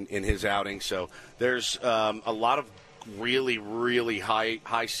great in his outing. So there's a lot of really, really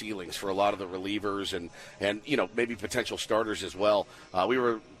high ceilings for a lot of the relievers and maybe potential starters as well. We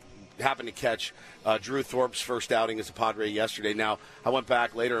were happened to catch Drew Thorpe's first outing as a Padre yesterday. Now, I went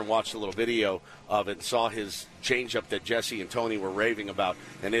back later and watched a little video of it and saw his changeup that Jesse and Tony were raving about,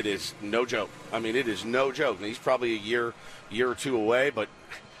 and it is no joke. I mean, it is no joke. And he's probably a year or two away, but,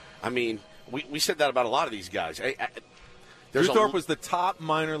 I mean, we said that about a lot of these guys. Drew Thorpe was the top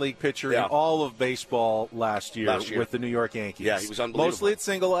minor league pitcher in all of baseball last year with the New York Yankees. Yeah, he was unbelievable. Mostly at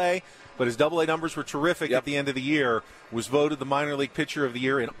single A, but his double A numbers were terrific at the end of the year. Was voted the minor league pitcher of the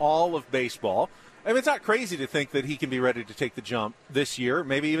year in all of baseball. I mean, it's not crazy to think that he can be ready to take the jump this year,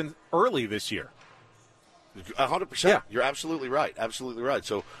 maybe even early this year. 100%. Yeah. You're absolutely right. Absolutely right.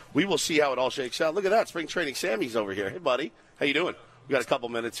 So we will see how it all shakes out. Look at that. Spring training Sammy's over here. Hey, buddy. How you doing? We got a couple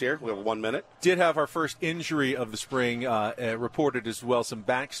minutes here. We have 1 minute. Did have our first injury of the spring reported as well, some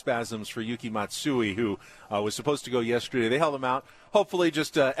back spasms for Yuki Matsui, who was supposed to go yesterday. They held him out. Hopefully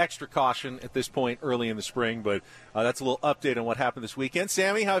just extra caution at this point early in the spring, but that's a little update on what happened this weekend.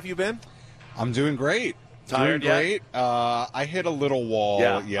 Sammy, how have you been? I'm doing great. Tired doing great. I hit a little wall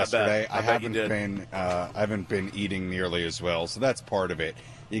yesterday. I haven't been eating nearly as well, so that's part of it.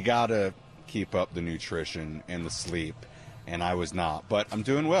 You got to keep up the nutrition and the sleep. And I was not, but I'm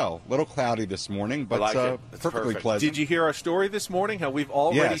doing well. A little cloudy this morning, but perfectly pleasant. Did you hear our story this morning? How we've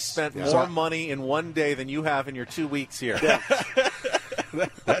already spent more money in one day than you have in your 2 weeks here. Yeah.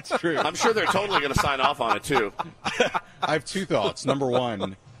 That's true. I'm sure they're totally going to sign off on it, too. I have two thoughts. Number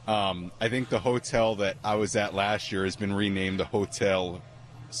one, I think the hotel that I was at last year has been renamed the Hotel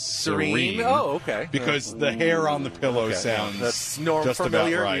Serene. Oh, okay. Because the hair on the pillow sounds that's just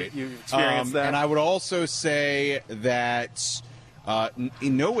familiar. about right. You experienced that? And I would also say that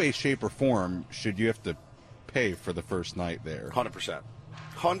in no way, shape, or form should you have to pay for the first night there. 100%.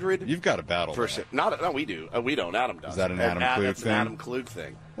 100. You've got a battle. No, we do. We don't. Adam does. Is that an Adam Klug That's thing? an Adam Klug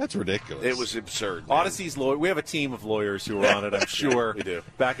thing. That's ridiculous. It was absurd. Man. Odyssey's lawyer. We have a team of lawyers who are on it, I'm sure. We do.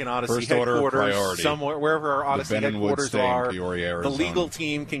 Back in Odyssey First order of headquarters, priority. somewhere, wherever our Odyssey Ben and Wood headquarters stay in are, Peoria, the Arizona. legal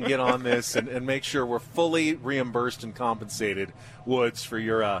team can get on this and make sure we're fully reimbursed and compensated, Woods, for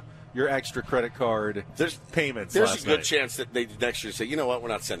your extra credit card payments. There's last a good night. chance that they next year say, you know what, we're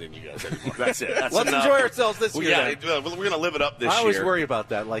not sending you guys anymore. That's it. That's Let's enough. enjoy ourselves this year. Yeah, we're going to live it up this year. I always worry about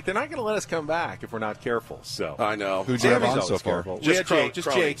that. Like, they're not going to let us come back if we're not careful. So I know. Who'd you have on so far? We had Crone.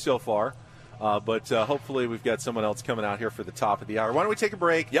 Jake so far. But hopefully we've got someone else coming out here for the top of the hour. Why don't we take a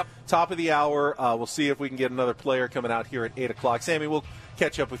break? Yep. Top of the hour. We'll see if we can get another player coming out here at 8 o'clock. Sammy, we'll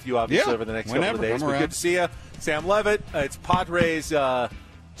catch up with you, obviously, over the next couple of days. But good to see you. Sam Levitt. It's Padres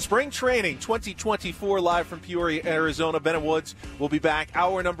Spring Training 2024 live from Peoria, Arizona. Ben and Woods will be back.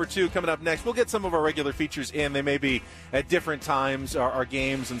 Hour number 2 coming up next. We'll get some of our regular features in. They may be at different times, our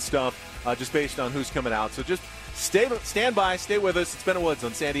games and stuff, just based on who's coming out. So just stand by, stay with us. It's Ben and Woods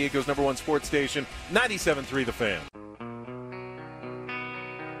on San Diego's #1 sports station, 97.3 The Fan.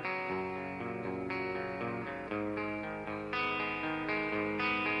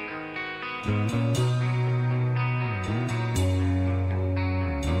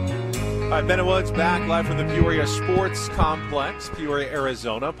 All right, Ben and Woods back live from the Peoria Sports Complex, Peoria,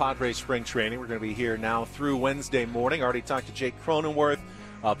 Arizona. Padres Spring Training. We're going to be here now through Wednesday morning. Already talked to Jake Cronenworth.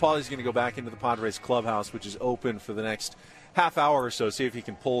 Paulie's going to go back into the Padres clubhouse, which is open for the next half hour or so, see if he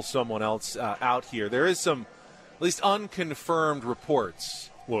can pull someone else out here. There is some, at least unconfirmed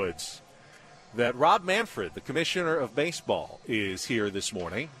reports, Woods, that Rob Manfred, the commissioner of baseball, is here this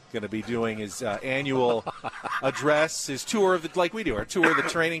morning. Going to be doing his annual address, his tour of our tour of the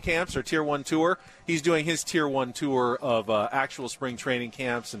training camps, our Tier 1 tour. He's doing his Tier 1 tour of actual spring training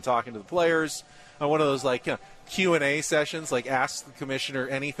camps and talking to the players. One of those Q&A sessions, like ask the commissioner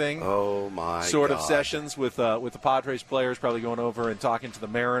anything. Oh my! Sort of sessions with the Padres players, probably going over and talking to the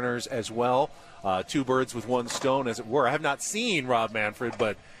Mariners as well. 2 birds with 1 stone, as it were. I have not seen Rob Manfred,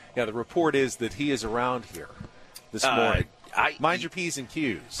 but yeah, the report is that he is around here this morning. Mind your P's and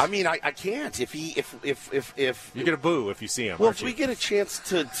Q's. I mean, I can't. If you're gonna boo if you see him. Well, if we get a chance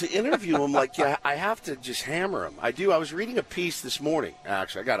to interview him, I have to just hammer him. I do. I was reading a piece this morning.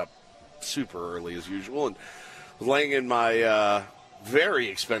 Actually, I got up super early as usual and was laying in my very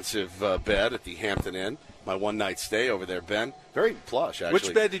expensive bed at the Hampton Inn. My one-night stay over there, Ben. Very plush, actually.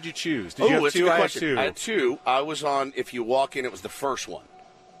 Which bed did you choose? Did you have 2? I had 2. I was on, if you walk in, it was the first one.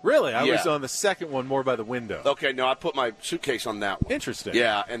 Really? I was on the second one, more by the window. Okay, no, I put my suitcase on that one. Interesting.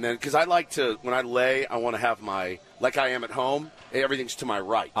 Yeah, and then, because I like to, when I lay, I want to have like I am at home, everything's to my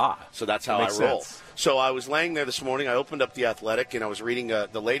right. So that's how I roll. Sense. So I was laying there this morning, I opened up The Athletic, and I was reading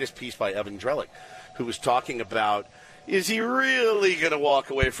the latest piece by Evan Drellick, who was talking about, is he really going to walk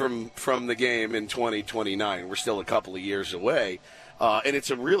away from the game in 2029? We're still a couple of years away. And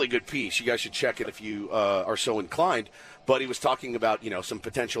it's a really good piece. You guys should check it if you are so inclined. but he was talking about, some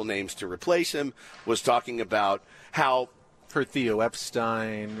potential names to replace him, was talking about how for Theo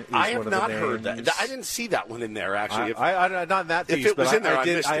Epstein is I have one of not the heard names. that. I didn't see that one in there, actually. I not in that piece, if it was but in there, I I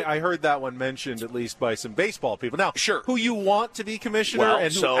missed it. I heard that one mentioned at least by some baseball people. Now, sure, who you want to be commissioner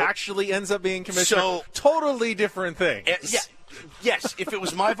and who actually ends up being commissioner, totally different thing. Yes, if it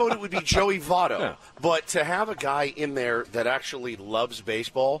was my vote, it would be Joey Votto. Yeah. But to have a guy in there that actually loves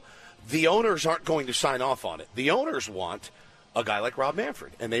baseball, the owners aren't going to sign off on it. The owners want a guy like Rob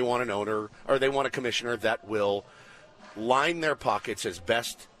Manfred, and they want they want a commissioner that will line their pockets as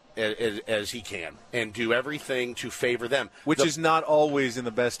best as he can and do everything to favor them. Which is not always in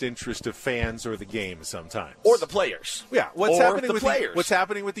the best interest of fans or the game sometimes. Or the players. Yeah, what's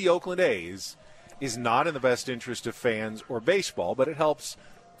happening with the Oakland A's is not in the best interest of fans or baseball, but it helps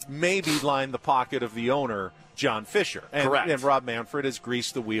maybe line the pocket of the owner, John Fisher. Correct. And Rob Manfred has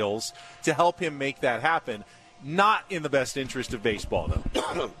greased the wheels to help him make that happen. Not in the best interest of baseball,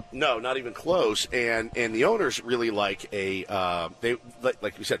 though. No, not even close. And the owners really like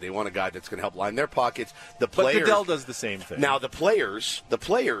like you said, they want a guy that's going to help line their pockets. But Goodell does the same thing. Now the players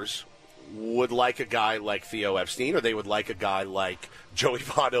would like a guy like Theo Epstein, or they would like a guy like Joey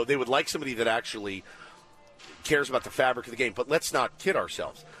Votto. They would like somebody that actually cares about the fabric of the game. But let's not kid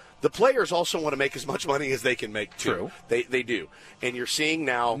ourselves. The players also want to make as much money as they can make, too. True. They do. And you're seeing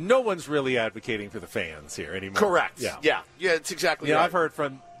now... No one's really advocating for the fans here anymore. Correct. Yeah, it's exactly right. I've heard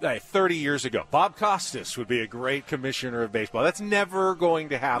from 30 years ago, Bob Costas would be a great commissioner of baseball. That's never going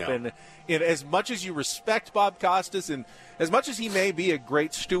to happen. No. And as much as you respect Bob Costas and as much as he may be a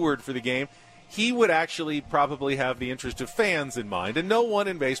great steward for the game, he would actually probably have the interest of fans in mind. And no one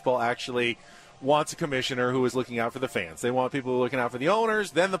in baseball actually wants a commissioner who is looking out for the fans. They want people who are looking out for the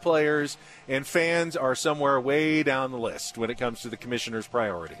owners, then the players, and fans are somewhere way down the list when it comes to the commissioner's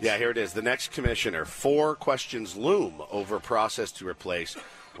priorities. Yeah, here it is. The next commissioner. 4 questions loom over process to replace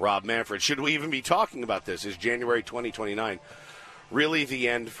Rob Manfred. Should we even be talking about this? Is January 2029 really the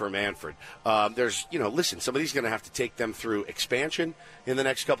end for Manfred? Listen, somebody's going to have to take them through expansion in the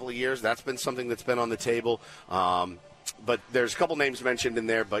next couple of years. That's been something that's been on the table. But there's a couple names mentioned in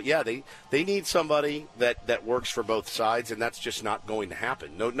there. But, yeah, they need somebody that works for both sides, and that's just not going to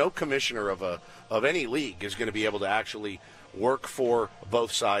happen. No commissioner of any league is going to be able to actually work for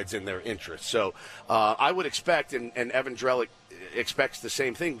both sides in their interests. So I would expect, and Evan Drellick expects the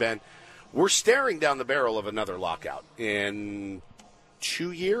same thing, Ben, we're staring down the barrel of another lockout in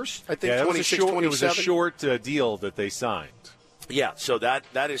 2 years, I think, 26, 27. It was a short deal that they signed. Yeah, so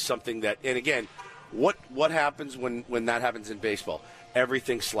that is something that, and again, what happens when that happens in baseball?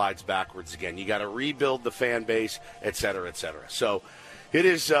 Everything slides backwards again. You got to rebuild the fan base, et cetera, et cetera. So it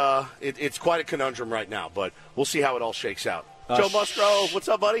is it's quite a conundrum right now, but we'll see how it all shakes out. Joe Musgrove, what's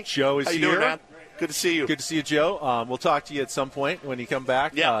up, buddy? Joe is how you here. Doing, man? Good to see you. Good to see you, Joe. We'll talk to you at some point when you come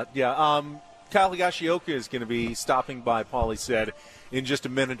back. Yeah. Kyle Higashioka is going to be stopping by, Paulie said, in just a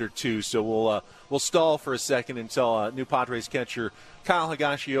minute or two. So we'll stall for a second until new Padres catcher Kyle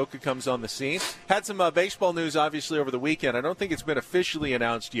Higashioka comes on the scene. Had some baseball news, obviously, over the weekend. I don't think it's been officially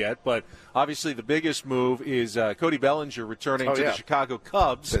announced yet, but obviously the biggest move is Cody Bellinger returning to the Chicago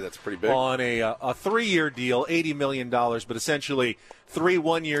Cubs. That's pretty big. On a 3-year deal, $80 million, but essentially 3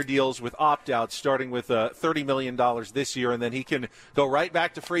 one-year deals with opt-outs, starting with $30 million this year, and then he can go right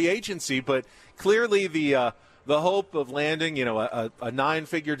back to free agency. But clearly the hope of landing, a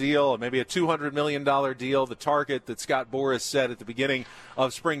 9-figure deal, or maybe a $200 million deal, the target that Scott Boras set at the beginning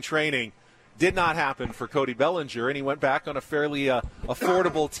of spring training, did not happen for Cody Bellinger, and he went back on a fairly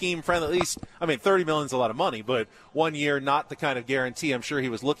affordable, team-friendly, at least, $30 million is a lot of money, but 1 year, not the kind of guarantee I'm sure he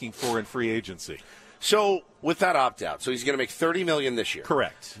was looking for in free agency. So with that opt-out, so he's going to make $30 million this year.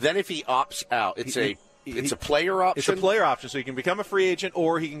 Correct. Then if he opts out, it's a player option? It's a player option, so he can become a free agent,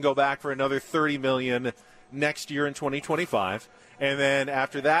 or he can go back for another $30 million next year in 2025, and then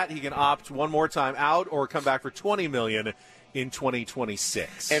after that he can opt one more time out or come back for $20 million in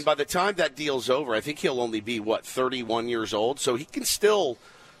 2026. And by the time that deal's over, I think he'll only be 31 years old, so he can still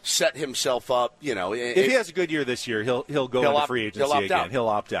set himself up. If he has a good year this year, he'll go into free agency again. He'll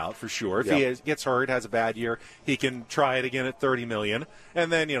opt out for sure. If he gets hurt, has a bad year, he can try it again at $30 million. And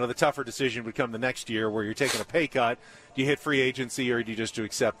then the tougher decision would come the next year where you're taking a pay cut. Do you hit free agency or do you just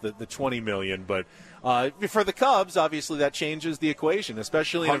accept the $20 million? But for the Cubs, obviously that changes the equation,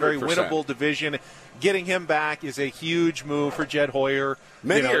 especially in a very 100%. winnable division. Getting him back is a huge move for Jed Hoyer.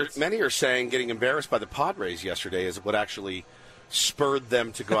 Many are saying getting embarrassed by the Padres yesterday is what actually spurred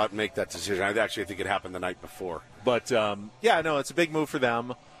them to go out and make that decision. I actually think it happened the night before. But, it's a big move for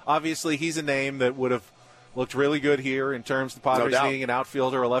them. Obviously, he's a name that would have looked really good here in terms of the Padres being an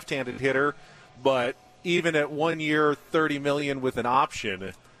outfielder, a left-handed hitter. But even at 1 year, $30 million with an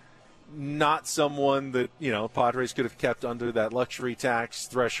option, not someone that, Padres could have kept under that luxury tax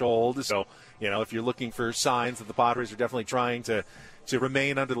threshold. So, if you're looking for signs that the Padres are definitely trying to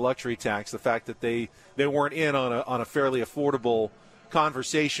remain under the luxury tax, the fact that they weren't in on a fairly affordable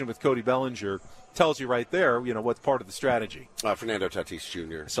conversation with Cody Bellinger tells you right there, what's part of the strategy. Fernando Tatis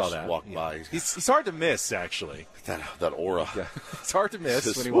Jr. saw that. Walked by. He's hard to miss, actually. That aura. Yeah. It's hard to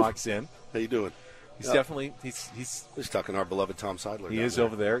miss when he walks in. How you doing? He's definitely he's talking our beloved Tom Seidler. He is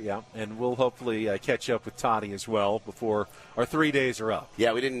over there, yeah. And we'll hopefully catch up with Toddy as well before our 3 days are up.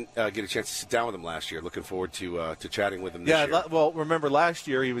 Yeah, we didn't get a chance to sit down with him last year. Looking forward to chatting with him this year. Well, remember last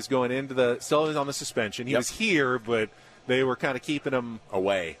year he was going into still on the suspension. He was here, but they were kind of keeping him a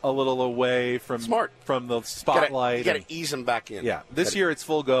little away from the spotlight. You got to ease him back in. Yeah, this year it's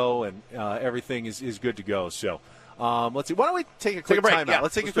full go and everything is good to go. So. Let's see. Why don't we take a quick timeout? Yeah,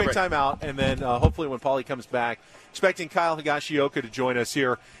 let's take a quick timeout, and then hopefully when Paulie comes back, expecting Kyle Higashioka to join us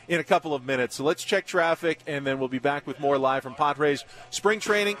here in a couple of minutes. So let's check traffic, and then we'll be back with more live from Padres Spring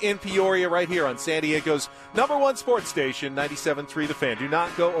Training in Peoria right here on San Diego's #1 sports station, 97.3 The Fan. Do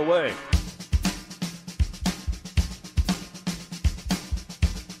not go away.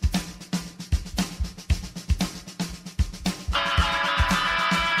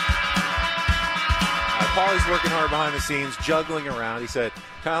 Paulie's working hard behind the scenes, juggling around. He said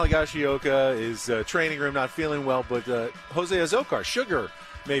Kyle Higashioka is training room, not feeling well, but Jose Azocar, Sugar,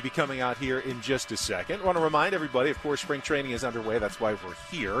 may be coming out here in just a second. I want to remind everybody, of course, spring training is underway. That's why we're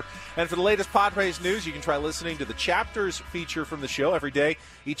here. And for the latest Padres news, you can try listening to the Chapters feature from the show every day.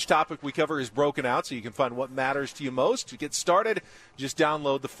 Each topic we cover is broken out so you can find what matters to you most. To get started, just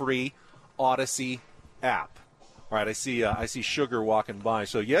download the free Odyssey app. All right, I see Sugar walking by.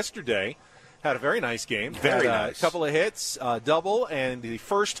 So yesterday, had a very nice game. Very nice. A couple of hits, double, and the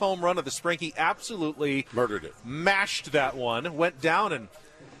first home run of the spring. He absolutely murdered it. Mashed that one. Went down and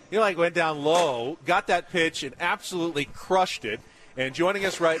went down low, got that pitch, and absolutely crushed it. And joining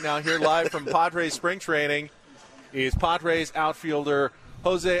us right now here live from Padres Spring Training is Padres outfielder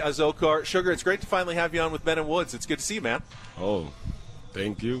Jose Azocar. Sugar, it's great to finally have you on with Ben and Woods. It's good to see you, man. Oh,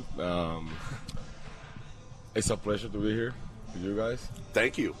 thank you. It's a pleasure to be here with you guys.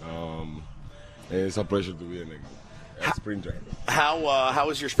 Thank you. It's a pleasure to be in a spring training. How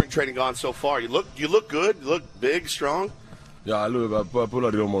has your spring training gone so far? You look good. You look big, strong. Yeah, I put a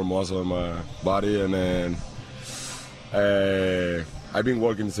little more muscle in my body, and then I've been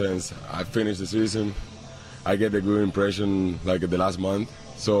working since I finished the season. I get a good impression like the last month,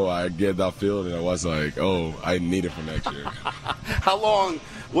 so I get that feel, and I was like, oh, I need it for next year. How long?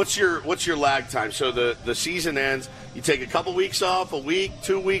 What's your lag time? So the season ends. You take a couple weeks off, a week,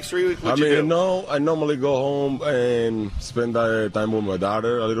 2 weeks, 3 weeks. What you do? No, I normally go home and spend time with my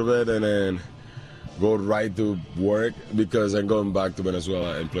daughter a little bit, and then go right to work because I'm going back to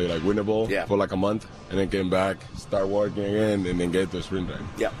Venezuela and play like winter ball for like a month, and then came back, start working again, and then get to spring training.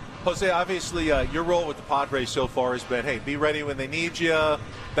 Yeah. Jose, obviously your role with the Padres so far has been, hey, be ready when they need you,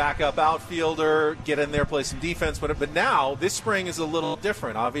 backup outfielder, get in there, play some defense. But now this spring is a little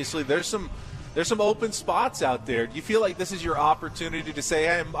different. Obviously, there's some open spots out there. Do you feel like this is your opportunity to say,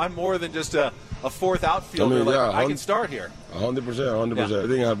 hey, I'm more than just a fourth outfielder? I can start here. 100%. I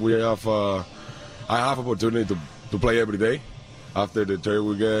think I have opportunity to play every day after the trade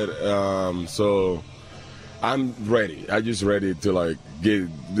we get. So I'm ready. I'm just ready to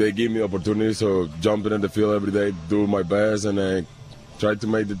they give me opportunity. So jumping in the field every day, do my best, and then try to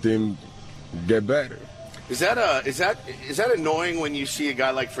make the team get better. Is that annoying when you see a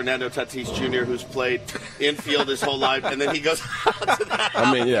guy like Fernando Tatis Jr. who's played infield his whole life, and then he goes out to that?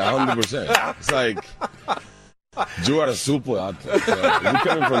 I mean, yeah, 100%. It's like you are a super athlete. You're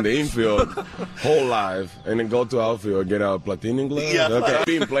coming from the infield whole life, and then go to outfield, get a platinum glove. Yeah. Okay, I've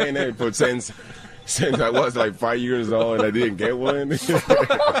been playing it since I was like 5 years old, and I didn't get one.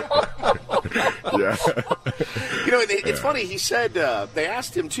 Yeah. It's funny. He said they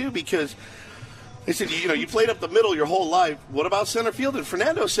asked him too because they said, you played up the middle your whole life. What about center field? And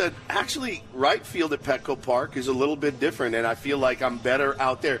Fernando said, actually, right field at Petco Park is a little bit different, and I feel like I'm better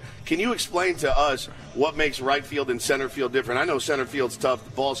out there. Can you explain to us what makes right field and center field different? I know center field's tough.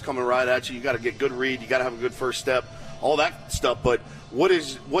 The ball's coming right at you. You got to get good read. You got to have a good first step, all that stuff. But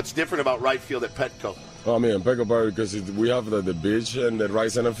what's different about right field at Petco? Well, I mean, Petco Park, because we have the beach and the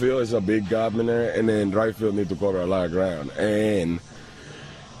right center field is a big gap in there, and then right field need to cover a lot of ground. And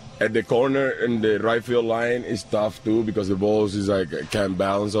at the corner and the right field line is tough too because the balls is can't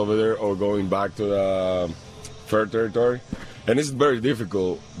balance over there or going back to the fair territory. And it's very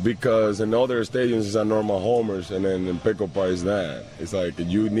difficult because in other stadiums it's a normal homers, and then in Petco Park is that. It's like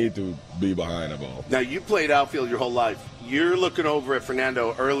you need to be behind the ball. Now, you played outfield your whole life. You're looking over at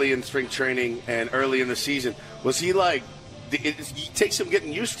Fernando early in spring training and early in the season. Was he like, it takes some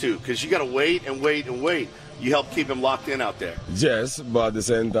getting used to because you got to wait and wait and wait. You help keep him locked in out there. Yes, but at the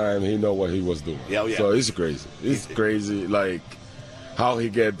same time, he know what he was doing. Yeah, yeah. So it's crazy. It's crazy, like, how he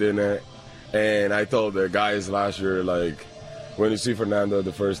get in there. And I told the guys last year, like, when you see Fernando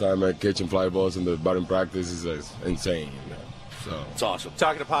the first time at catching fly balls in the batting practice, it's insane. So it's awesome.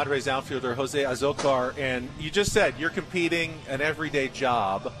 Talking to Padres outfielder Jose Azocar, and you just said you're competing an everyday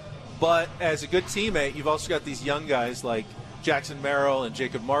job, but as a good teammate, you've also got these young guys like Jackson Merrill and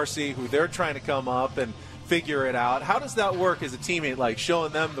Jacob Marcy, who they're trying to come up and figure it out. How does that work as a teammate, like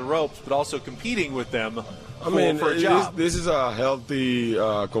showing them the ropes, but also competing with them for a job? This is a healthy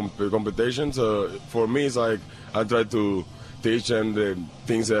competition. So for me, it's like I try to teach them the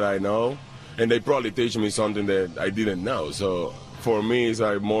things that I know, and they probably teach me something that I didn't know. So for me, it's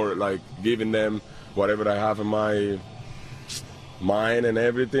like more like giving them whatever I have in my mind and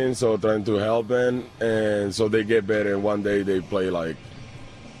everything. So trying to help them, and so they get better. And one day they play like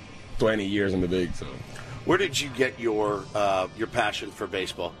 20 years in the big. So where did you get your passion for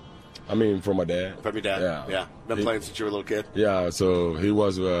baseball? I mean, from my dad. From your dad? Yeah. Been playing since you were a little kid? Yeah, so he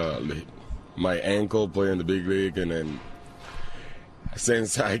was my uncle playing the big league, and then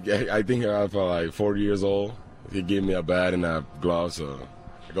since I think I was like 4 years old, he gave me a bat and a glove, so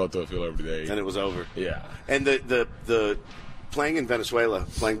I go to the field every day. And it was over. Yeah. And the playing in Venezuela,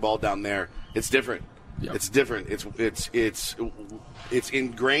 playing ball down there, it's different. Yep. It's different. It's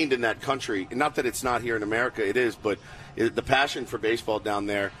ingrained in that country. Not that it's not here in America, it is, but the passion for baseball down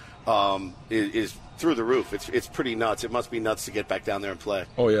there is through the roof. It's pretty nuts. It must be nuts to get back down there and play.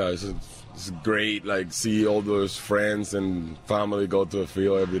 Oh yeah, it's great. Like see all those friends and family go to the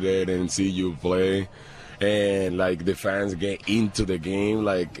field every day and see you play, and like the fans get into the game.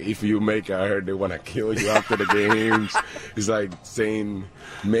 Like if you make a hurt, they want to kill you after the games. It's like saying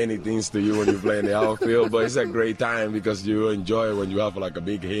many things to you when you play in the outfield, but it's a great time because you enjoy when you have like a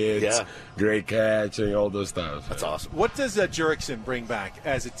big hit, great catch, and all those stuff. That's awesome. What does Jurickson bring back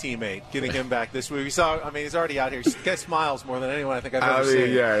as a teammate? Getting him back this week, we saw. I mean, he's already out here. He smiles more than anyone I think I've ever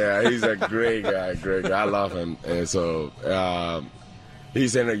seen. Yeah, he's a great guy. Great guy. I love him, and so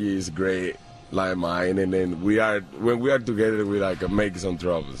his energy is great. Like mine, and then when we are together, we like make some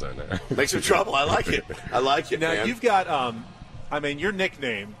troubles. Make some trouble. I like it. Now man. You've got, I mean, your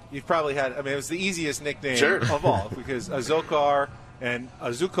nickname. You've probably had. I mean, it was the easiest nickname of all because Azocar and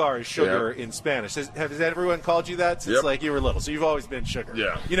Azocar is sugar in Spanish. Has everyone called you that since like you were little? So you've always been sugar.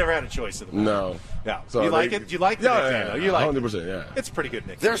 Yeah. You never had a choice in the matter. No. Yeah. So you like it? Do you like the nickname? Yeah, You like 100%. Yeah. It's a pretty good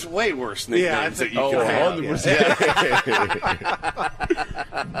nickname. There's way worse nicknames that you can have.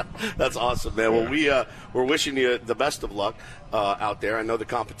 100%. That's awesome, man. Well, we're wishing you the best of luck out there. I know the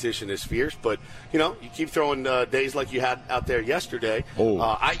competition is fierce, but you keep throwing days like you had out there yesterday.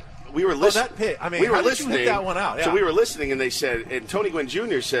 We were listening. That pit. I mean, we were how listening. Did you hit that one out? Yeah. So we were listening, and they said, and Tony Gwynn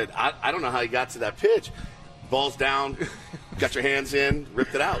Jr. said, I don't know how you got to that pitch. Ball's down, got your hands in,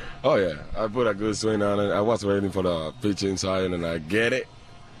 ripped it out. Oh, yeah. I put a good swing on it. I was waiting for the pitch inside, and I get it,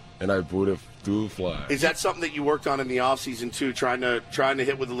 and I put it to fly. Is that something that you worked on in the offseason, too, trying to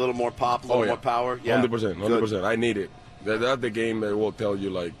hit with a little more pop, a little more power? Yeah. 100%. I need it. That's the game that will tell you,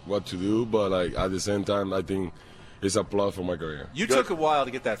 like, what to do, but, like, at the same time, I think it's a plus for my career. You took a while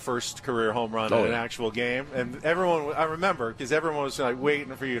to get that first career home run in an actual game, and I remember, because everyone was like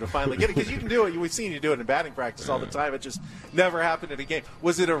waiting for you to finally get it, because you can do it. We've seen you do it in batting practice all the time. It just never happened in a game.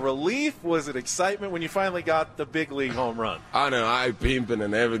 Was it a relief? Was it excitement when you finally got the big league home run? I know. I pimping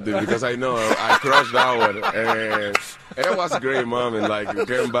and everything because I know I crushed that one, and it was a great moment, like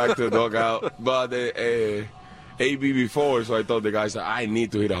getting back to the dugout. But the AB before, so I told the guys that I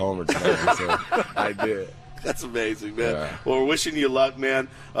need to hit a homer tonight, so I did. That's amazing, man. Yeah. Well, we're wishing you luck, man.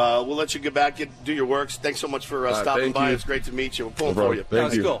 We'll let you get back, do your works. Thanks so much for stopping by. It's great to meet you. We're pulling for you. That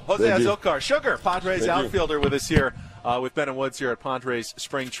was cool. Jose Azocar, Sugar, Padres outfielder with us here with Ben and Woods here at Padres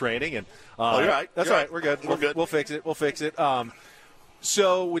Spring Training. And you're right. That's all right. We're good. We'll fix it.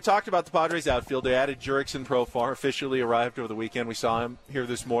 So we talked about the Padres outfield. They added Jurickson Profar, officially arrived over the weekend. We saw him here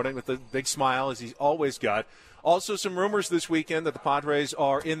this morning with a big smile, as he's always got. Also, some rumors this weekend that the Padres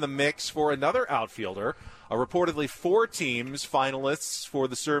are in the mix for another outfielder. Reportedly 4 teams finalists for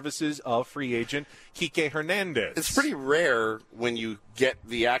the services of free agent Kike Hernandez. It's pretty rare when you get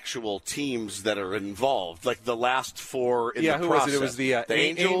the actual teams that are involved, like the last 4 in the process. Yeah, who was it? It was the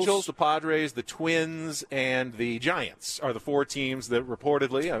Angels, the Padres, the Twins, and the Giants are the 4 teams that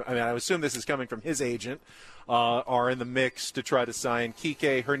reportedly, I mean, I assume this is coming from his agent, are in the mix to try to sign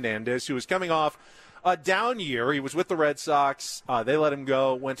Kike Hernandez, who is coming off a down year. He was with the Red Sox. They let him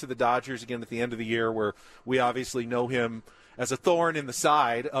go, went to the Dodgers again at the end of the year, where we obviously know him as a thorn in the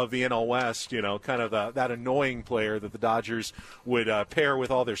side of the NL West, kind of that annoying player that the Dodgers would pair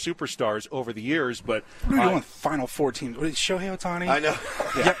with all their superstars over the years. But what are we doing? Final 4 teams. What is Shohei Ohtani? I know.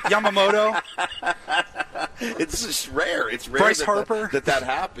 Yamamoto. It's just rare. It's rare Bryce Harper. that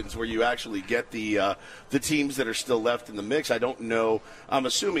happens, where you actually get the teams that are still left in the mix. I don't know. I'm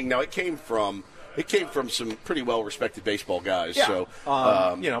assuming now it came from some pretty well-respected baseball guys. Yeah.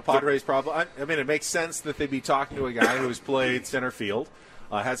 So, Padres probably. I mean, it makes sense that they'd be talking to a guy who has played center field,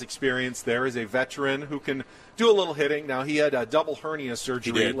 has experience there, is a veteran who can do a little hitting. Now, he had a double hernia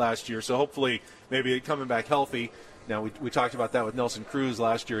surgery last year, so hopefully maybe coming back healthy. Now, we talked about that with Nelson Cruz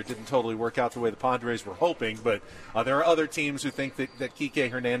last year. It didn't totally work out the way the Padres were hoping, but there are other teams who think that Kike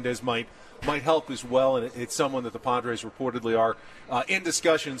Hernandez might help as well, and it's someone that the Padres reportedly are in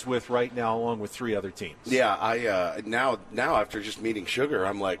discussions with right now, along with 3 other teams. Yeah, I now after just meeting Sugar,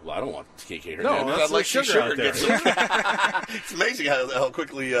 I'm like, well, I don't want Kike Hernandez. No, I'd like Sugar out there. It's amazing how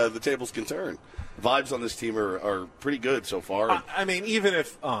quickly the tables can turn. Vibes on this team are pretty good so far. I mean, even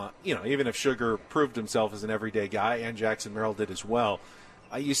if Sugar proved himself as an everyday guy, and Jackson Merrill did as well,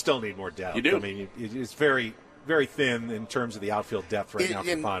 you still need more depth. You do. I mean, it's very, very thin in terms of the outfield depth right now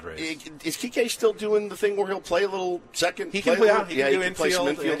for the Padres. Is Kike still doing the thing where he'll play a little second? He can play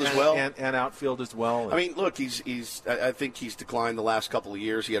infield as well, and outfield as well. I mean, look, I think he's declined the last couple of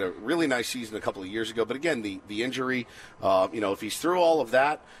years. He had a really nice season a couple of years ago, but again, the injury. If he's through all of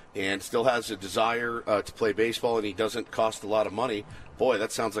that and still has a desire to play baseball, and he doesn't cost a lot of money, boy, that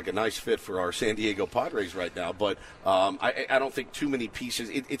sounds like a nice fit for our San Diego Padres right now. But I don't think too many pieces.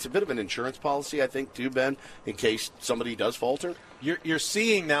 It's a bit of an insurance policy, I think, too, Ben, in case somebody does falter. You're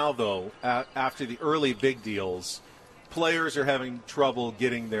seeing now, though, after the early big deals, players are having trouble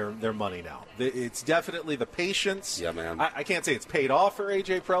getting their money now. It's definitely the patience. Yeah, man. I can't say it's paid off for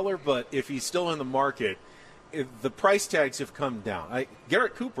A.J. Preller, but if he's still in the market, the price tags have come down.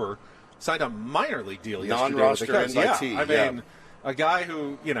 Garrett Cooper signed a minor league deal yesterday. Non-roster invitee. Yeah, I mean, a guy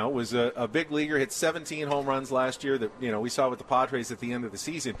who, was a big leaguer, hit 17 home runs last year that, we saw with the Padres at the end of the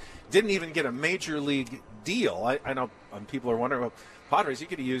season, didn't even get a major league deal. I know people are wondering, well, Padres, you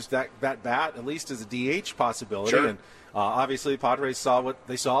could have used that bat at least as a DH possibility. Sure. And obviously, Padres saw what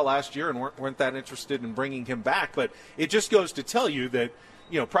they saw last year and weren't that interested in bringing him back. But it just goes to tell you that,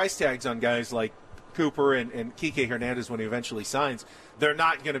 price tags on guys like Cooper and Kike Hernandez, when he eventually signs, they're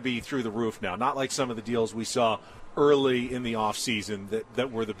not going to be through the roof now. Not like some of the deals we saw early in the offseason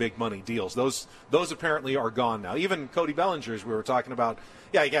that were the big money deals. Those apparently are gone now. Even Cody Bellinger's, we were talking about,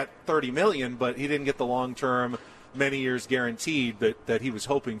 he got $30 million, but he didn't get the long-term, many years guaranteed that he was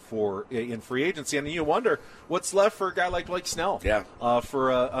hoping for in free agency. And you wonder what's left for a guy like Blake Snell,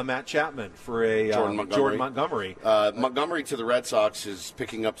 for a Matt Chapman, for a Jordan Montgomery. Montgomery to the Red Sox is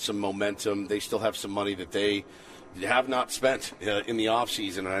picking up some momentum. They still have some money that they have not spent in the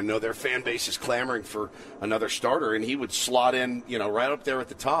offseason, and I know their fan base is clamoring for another starter, and he would slot in, right up there at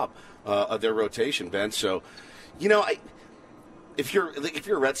the top of their rotation, Ben. So, if you're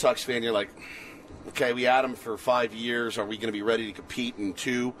a Red Sox fan, you're like, okay, we had him for 5 years. Are we going to be ready to compete in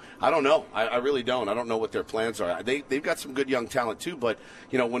 2? I don't know. I really don't. I don't know what their plans are. They've got some good young talent, too. But,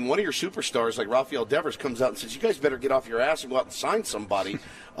 when one of your superstars like Rafael Devers comes out and says, you guys better get off your ass and go out and sign somebody,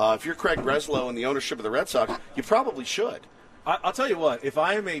 if you're Craig Breslow and the ownership of the Red Sox, you probably should. I'll tell you what. If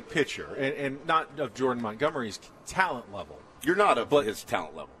I am a pitcher, and not of Jordan Montgomery's talent level. You're not of his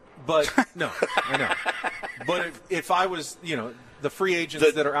talent level. But, no, I know. But if I was, the free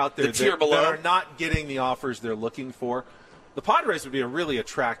agents that are out there that are not getting the offers they're looking for, the Padres would be a really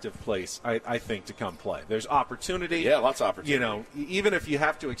attractive place, I think, to come play. There's opportunity. Yeah, lots of opportunity. Even if you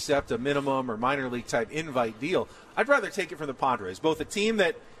have to accept a minimum or minor league type invite deal, I'd rather take it from the Padres. Both a team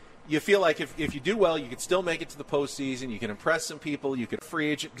that you feel like if you do well, you could still make it to the postseason, you can impress some people, you could free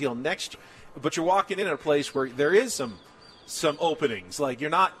agent deal next year, but you're walking in at a place where there is some openings. Like you're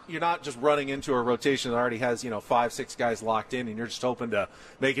not just running into a rotation that already has 5-6 guys locked in, and you're just hoping to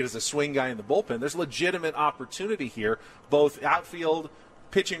make it as a swing guy in the bullpen. There's legitimate opportunity here, both outfield,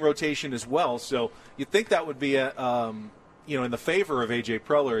 pitching rotation as well. So you'd think that would be a in the favor of A.J.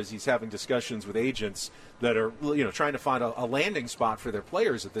 Preller as he's having discussions with agents that are, trying to find a landing spot for their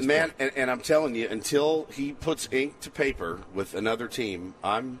players at this point. Man, and I'm telling you, until he puts ink to paper with another team,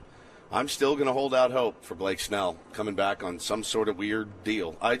 I'm still going to hold out hope for Blake Snell coming back on some sort of weird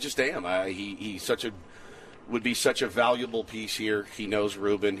deal. I just am. He's would be such a valuable piece here. He knows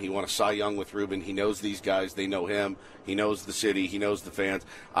Ruben. He won a Cy Young with Ruben. He knows these guys. They know him. He knows the city. He knows the fans.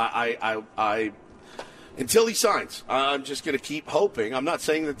 Until he signs, I'm just going to keep hoping. I'm not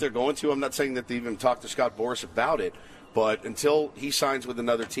saying that they're going to. I'm not saying that they even talked to Scott Boras about it. But until he signs with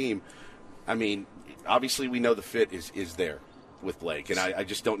another team, I mean, obviously we know the fit is there with Blake. And I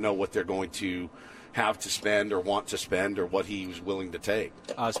just don't know what they're going to have to spend or want to spend or what he was willing to take.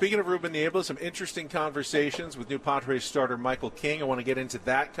 Speaking of Ruben Niebla, some interesting conversations with new Padres starter Michael King. I want to get into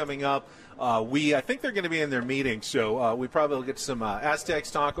that coming up. I think they're going to be in their meeting, so we probably will get some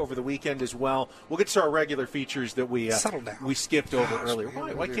Aztecs talk over the weekend as well. We'll get to our regular features that we skipped over earlier.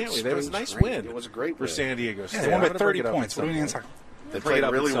 Why can't we? There was a nice win. It was a great for win. San Diego State. Yeah, they won by 30 points. What do we need to talk about? They played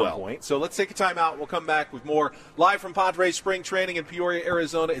really well. Point. So let's take a timeout. We'll come back with more live from Padres Spring Training in Peoria,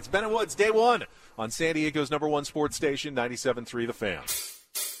 Arizona. It's Ben and Woods, day one on San Diego's #1 sports station, 97.3 The Fan.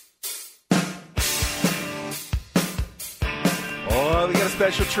 Oh, we got a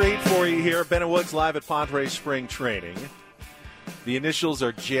special treat for you here. Ben and Woods live at Padres Spring Training. The initials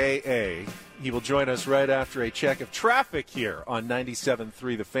are J.A. He will join us right after a check of traffic here on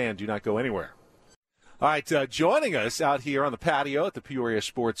 97.3 The Fan. Do not go anywhere. All right, joining us out here on the patio at the Peoria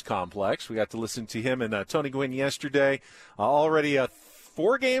Sports Complex. We got to listen to him and Tony Gwynn yesterday. Already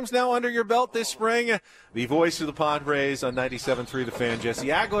 4 games now under your belt this spring. The voice of the Padres on 97.3 The Fan, Jesse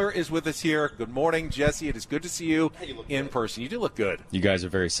Agler, is with us here. Good morning, Jesse. It is good to see you in person. You do look good. You guys are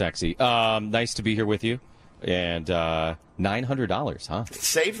very sexy. Nice to be here with you. And $900, huh?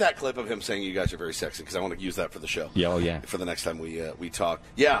 Save that clip of him saying you guys are very sexy because I want to use that for the show. Yeah, oh, yeah. For the next time we talk.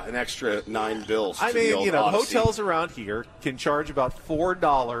 Yeah, an extra $9. I mean, the Odyssey. hotels around here can charge about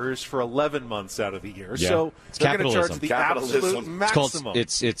 $4 for 11 months out of the year. Yeah. So it's they're going to charge the absolute maximum.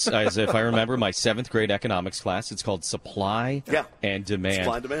 It's as if I remember my 7th grade economics class, it's called supply and demand.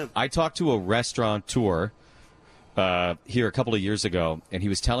 Supply and demand. I talked to a restaurateur here a couple of years ago, and he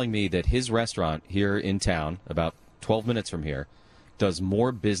was telling me that his restaurant here in town, about 12 minutes from here, does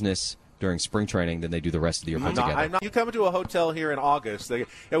more business during spring training than they do the rest of the year put together. You come to a hotel here in August,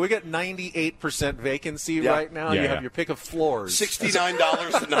 we get 98% vacancy right now. You have your pick of floors.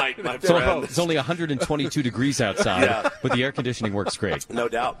 $69 a night, my friend. It's only 122 degrees outside, but the air conditioning works great. No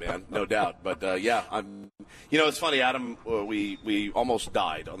doubt, man. No doubt. But, it's funny, Adam, we almost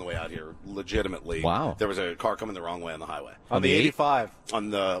died on the way out here, legitimately. Wow. There was a car coming the wrong way on the highway. On the 85. On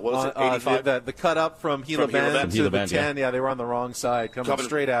the, what was it, 85? The cut up from Gila Bend to the 10. Yeah, they were on the wrong side, coming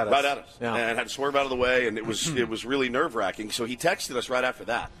straight at us. Right at us. Yeah. And had to swerve out of the way, and it was really nerve-wracking. So he texted us right after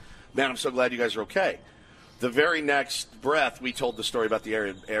that. Man, I'm so glad you guys are okay. The very next breath, we told the story about the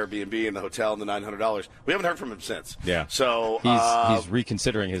Airbnb and the hotel and the $900. We haven't heard from him since. Yeah. So he's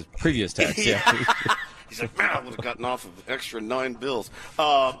reconsidering his previous text. Yeah. He's like, man, I would have gotten off of extra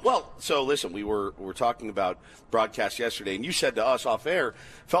 $9. So listen, we were talking about broadcast yesterday, and you said to us off air,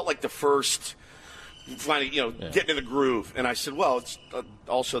 felt like the first. Finally, getting in the groove. And I said, well, it's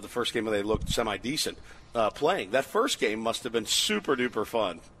also the first game where they looked semi-decent playing. That first game must have been super-duper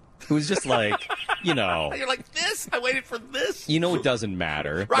fun. It was just like, You're like, this? I waited for this? It doesn't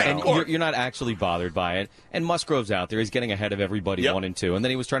matter. Right, and you're not actually bothered by it. And Musgrove's out there. He's getting ahead of everybody 1 and 2. And then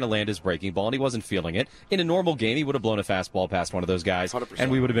he was trying to land his breaking ball, and he wasn't feeling it. In a normal game, he would have blown a fastball past one of those guys, 100%.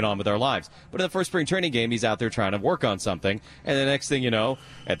 and we would have been on with our lives. But in the first spring training game, he's out there trying to work on something. And the next thing you know,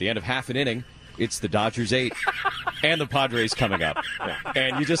 at the end of half an inning, it's the Dodgers 8 and the Padres coming up.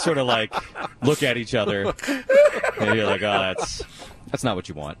 And you just sort of look at each other and you're like, oh, that's not what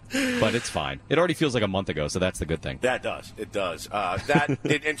you want. But it's fine. It already feels like a month ago, so that's the good thing. That does. It does.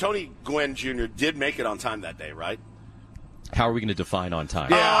 And Tony Gwynn Jr. did make it on time that day, right? How are we going to define on time?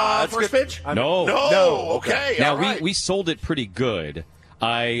 Yeah, first pitch? No. Okay. Now, we sold it pretty good.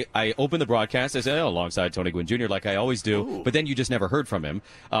 I opened the broadcast. I said, alongside Tony Gwynn Jr., like I always do. Ooh. But then you just never heard from him.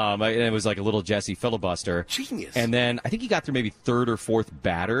 And it was like a little Jesse filibuster. Genius. And then I think he got through maybe 3rd or 4th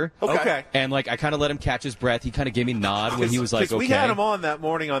batter. Okay. And I kind of let him catch his breath. He kind of gave me a nod when he was like, okay. We had him on that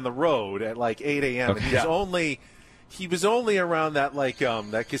morning on the road at 8 a.m. Okay. And he was only around that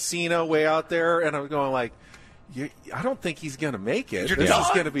that casino way out there. And I was going I don't think he's going to make it. This is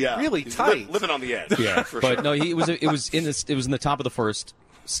going to be really tight. Living on the edge. Yeah, for but sure. no, it was in the top of the first.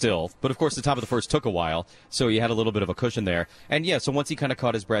 still. But, of course, the top of the first took a while, so he had a little bit of a cushion there. And, yeah, so once he kind of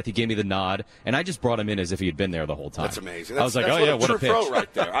caught his breath, he gave me the nod, and I just brought him in as if he had been there the whole time. That's amazing. I was like, what a pitch. Pro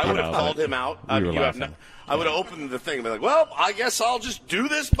right there. I would have called him out. We were laughing. I would have opened the thing and been like, well, I guess I'll just do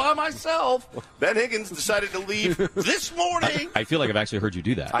this by myself. Ben Higgins decided to leave this morning. I feel like I've actually heard you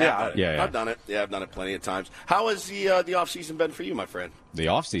do that. Yeah. I've done it. Yeah, I've done it plenty of times. How has the offseason been for you, my friend? The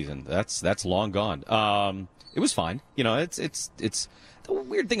offseason, that's long gone. It was fine. It's the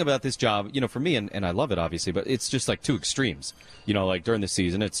weird thing about this job, for me, and I love it, obviously, but it's just like two extremes. Like during the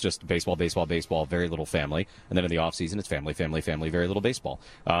season, it's just baseball, very little family. And then in the off season, it's family, very little baseball.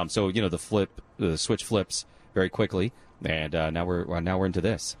 So, the switch flips very quickly. And now we're into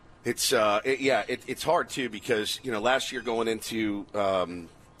this. It's hard, too, because, last year going into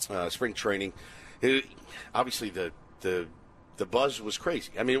spring training, obviously the buzz was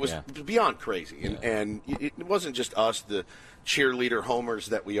crazy. I mean, it was beyond crazy. And it wasn't just us, the cheerleader homers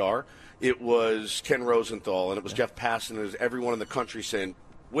that we are. It was Ken Rosenthal, and it was Jeff Passan, and it was everyone in the country saying,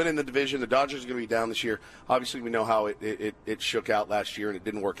 winning the division, the Dodgers are going to be down this year. Obviously, we know how it shook out last year, and it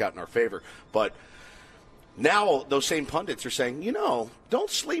didn't work out in our favor. But now those same pundits are saying, don't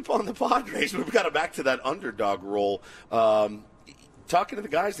sleep on the Padres. We've got back to that underdog role. Talking to the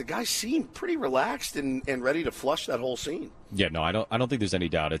guys seem pretty relaxed and ready to flush that whole scene. Yeah, no, I don't think there's any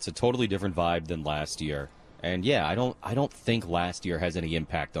doubt. It's a totally different vibe than last year. And yeah, I don't think last year has any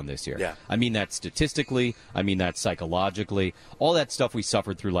impact on this year. Yeah. I mean that statistically, I mean that psychologically. All that stuff we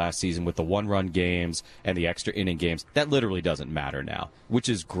suffered through last season with the one-run games and the extra inning games, that literally doesn't matter now, which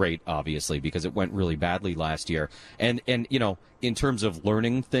is great, obviously, because it went really badly last year. And in terms of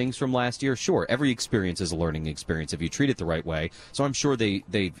learning things from last year, sure, every experience is a learning experience if you treat it the right way. So I'm sure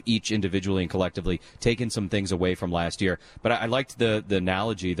they've each individually and collectively taken some things away from last year. But I liked the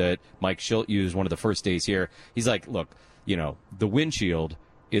analogy that Mike Shildt used one of the first days here. He's like, look, the windshield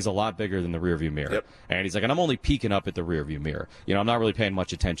is a lot bigger than the rearview mirror. Yep. And he's like, and I'm only peeking up at the rearview mirror. I'm not really paying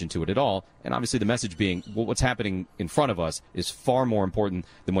much attention to it at all. And obviously the message being, what's happening in front of us is far more important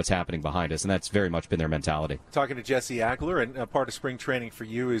than what's happening behind us. And that's very much been their mentality. Talking to Jesse Agler, and part of spring training for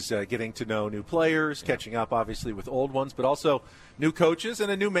you is getting to know new players, catching up obviously with old ones, but also new coaches and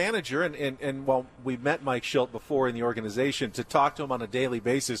a new manager. And while we met Mike Shildt before in the organization to talk to him on a daily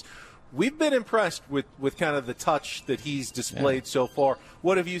basis, we've been impressed with kind of the touch that he's displayed so far.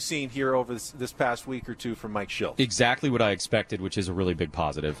 What have you seen here over this past week or two from Mike Shildt? Exactly what I expected, which is a really big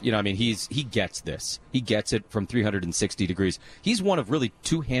positive. He gets this. He gets it from 360 degrees. He's one of really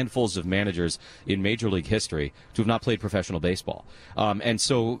two handfuls of managers in Major League history to have not played professional baseball. And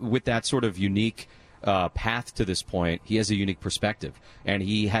so with that sort of unique path to this point, he has a unique perspective, and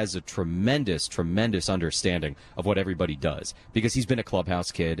he has a tremendous understanding of what everybody does, because he's been a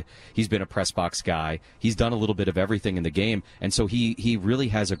clubhouse kid, he's been a press box guy, he's done a little bit of everything in the game, and so he really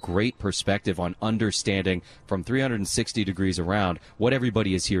has a great perspective on understanding from 360 degrees around what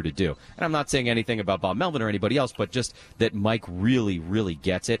everybody is here to do. And I'm not saying anything about Bob Melvin or anybody else, but just that Mike really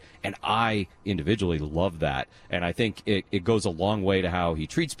gets it, and I individually love that, and I think it goes a long way to how he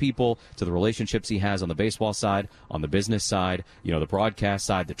treats people, to the relationships he has on the baseball side, on the business side, the broadcast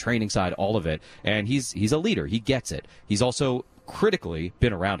side, the training side, all of it. And he's a leader. He gets it. He's also critically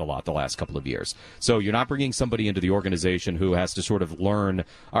been around a lot the last couple of years. So you're not bringing somebody into the organization who has to sort of learn,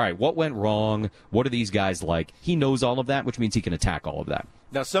 all right, what went wrong? What are these guys like? He knows all of that, which means he can attack all of that.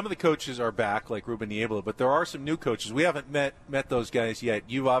 Now, some of the coaches are back, like Ruben Niebla, but there are some new coaches. We haven't met those guys yet.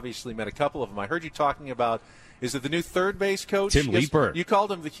 You've obviously met a couple of them. I heard you talking about, is it the new third base coach? Tim Leeper. You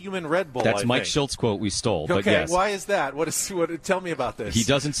called him the human Red Bull. That's I Mike think. Shilt's quote we stole. Okay, but yes. Why is that? Tell me about this. He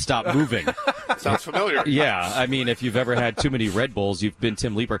doesn't stop moving. Sounds familiar. Yeah, I mean, if you've ever had too many Red Bulls, you've been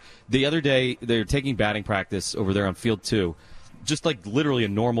Tim Leeper. The other day, they're taking batting practice over there on field 2, just like literally a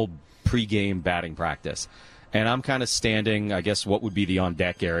normal pregame batting practice. And I'm kind of standing, I guess, what would be the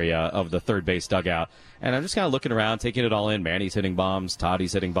on-deck area of the third base dugout. And I'm just kind of looking around, taking it all in. Manny's hitting bombs,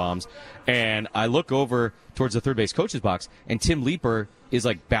 Toddy's hitting bombs. And I look over towards the third base coach's box, and Tim Leeper is,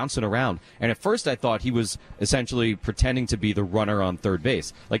 like, bouncing around. And at first I thought he was essentially pretending to be the runner on third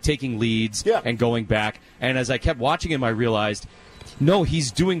base, like taking leads and going back. And as I kept watching him, I realized, no,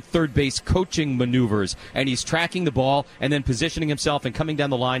 he's doing third base coaching maneuvers, and he's tracking the ball and then positioning himself and coming down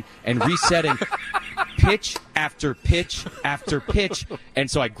the line and resetting pitch after pitch after pitch. And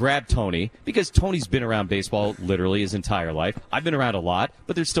so I grabbed Tony, because Tony's been around baseball literally his entire life. I've been around a lot,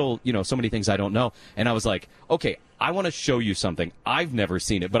 but there's still, so many things I don't know. And I was like, okay, I want to show you something. I've never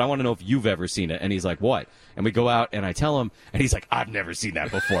seen it, but I want to know if you've ever seen it. And he's like, what? And we go out, and I tell him, and he's like, I've never seen that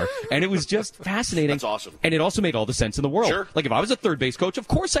before. And it was just fascinating. That's awesome. And it also made all the sense in the world. Sure. Like, if I was a third base coach, of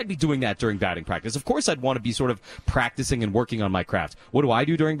course I'd be doing that during batting practice. Of course I'd want to be sort of practicing and working on my craft. What do I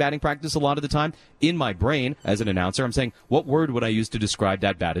do during batting practice a lot of the time? In my brain, as an announcer, I'm saying, what word would I use to describe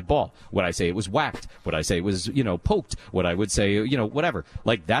that batted ball? Would I say it was whacked? Would I say it was, poked? Would I would say, whatever.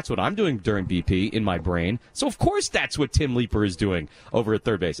 Like, that's what I'm doing during BP in my brain. So, of course, that's what Tim Leeper is doing over at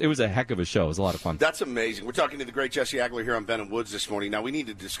third base. It was a heck of a show. It was a lot of fun. That's amazing. We're talking to the great Jesse Agler here on Ben and Woods this morning. Now, we need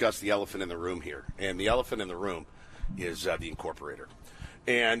to discuss the elephant in the room here. And the elephant in the room is the incorporator.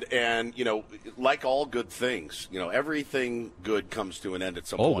 And like all good things, everything good comes to an end at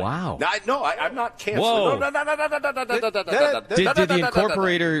some point. Oh, wow. I'm not canceling. Whoa. Did the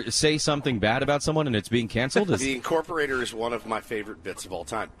incorporator say something bad about someone and it's being canceled? The incorporator is one of my favorite bits of all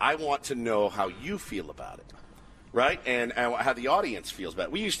time. I want to know how you feel about it, right? And how the audience feels about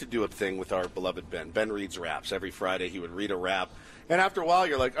it. We used to do a thing with our beloved Ben. Ben reads raps. Every Friday he would read a rap. And after a while,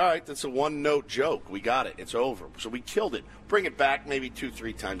 you're like, all right, that's a one-note joke. We got it. It's over. So we killed it. Bring it back maybe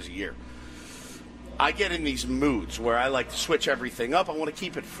 2-3 times a year. I get in these moods where I like to switch everything up. I want to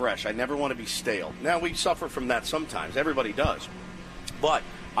keep it fresh. I never want to be stale. Now, we suffer from that sometimes. Everybody does. But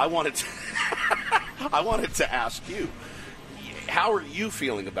I wanted to ask you, how are you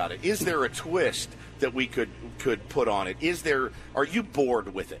feeling about it? Is there a twist that we could put on it? Are you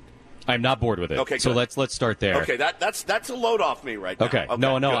bored with it? I'm not bored with it. Okay, so good. let's start there. Okay, that's a load off me right now. Okay.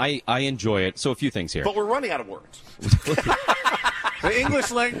 No, I enjoy it. So a few things here. But we're running out of words. The English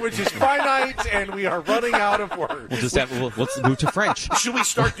language is finite, and we are running out of words. Let's move to French. Should we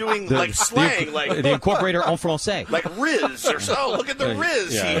start doing slang, the incorporator en français, like Riz or so? Look at the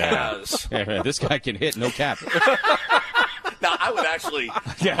Riz he has. Yeah, this guy can hit, no cap. Now, I would actually,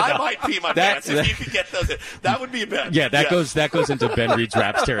 I might pee my pants if you could get those. That would be a bet. Yeah, that goes into Ben Reed's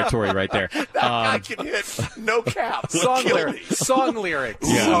raps territory right there. That guy can hit no cap. Song lyrics are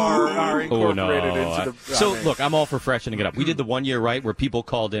incorporated into the. So look, I'm all for freshening it up. We did the 1 year right where people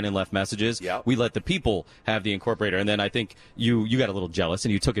called in and left messages. Yep. We let the people have the incorporator, and then I think you got a little jealous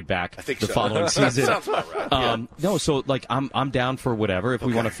and you took it back the so. following season. Sounds about right. No, so like I'm down for whatever. If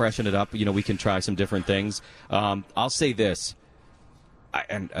we want to freshen it up, we can try some different things. I'll say this.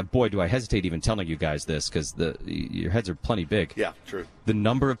 Boy, do I hesitate even telling you guys this because your heads are plenty big. Yeah, true. The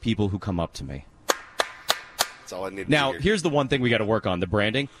number of people who come up to me. That's all I need. Now, here's the one thing we got to work on: the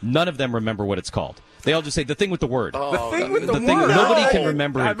branding. None of them remember what it's called. They all just say the thing with the word. The thing with the word. Nobody can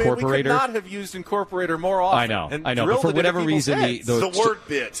remember incorporator. We could not have used incorporator more often. I know. But for whatever reason, the word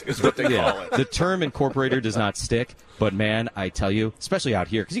bit is what they call it. The term incorporator does not stick. But, man, I tell you, especially out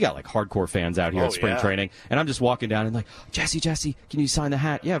here, because you got, like, hardcore fans out here at spring training, and I'm just walking down and like, Jesse, can you sign the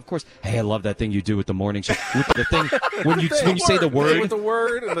hat? Yeah, of course. Hey, I love that thing you do with the morning show. With the thing, when you say the word. With the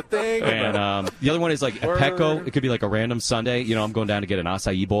word and the thing. And the other one is, like, Pecco. It could be, like, a random Sunday. I'm going down to get an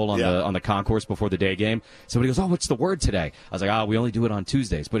acai bowl on the concourse before the day game. Somebody goes, what's the word today? I was like, we only do it on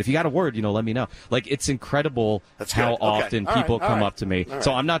Tuesdays. But if you got a word, let me know. Like, it's incredible how often people come up to me. Right.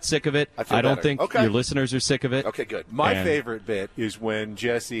 So I'm not sick of it. I don't think your listeners are sick of it. Okay, good. My favorite bit is when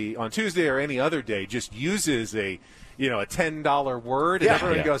Jesse, on Tuesday or any other day, just uses a $10 word, and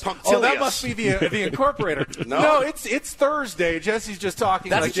everyone goes, that must be the incorporator. No, it's Thursday. Jesse's just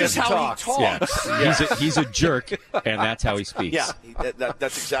talking like Jesse talks. He talks. Yeah. He's a jerk, and that's how he speaks. Yeah,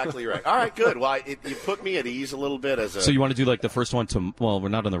 that's exactly right. All right, good. Well, you put me at ease a little bit as a. So you want to do like the first one we're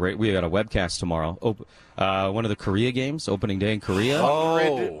not on the radio. We got a webcast tomorrow. One of the Korea games, opening day in Korea.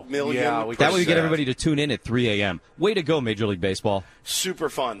 100 million. That way we get everybody to tune in at 3 a.m. Way to go, Major League Baseball. Super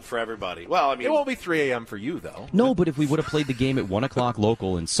fun for everybody. Well, I mean, it won't be 3 a.m. for you though. No, but if we would have played the game at 1 o'clock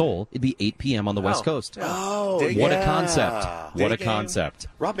local in Seoul, it'd be 8 p.m. on the West Coast. What a concept! What a concept!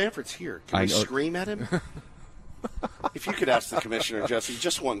 Rob Manfred's here. Can we scream at him? If you could ask the commissioner, Jesse,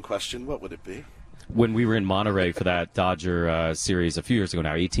 just one question, what would it be? When we were in Monterey for that Dodger series a few years ago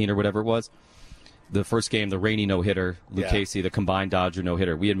now, 18 or whatever it was, the first game, the rainy no-hitter, Luke Casey, the combined Dodger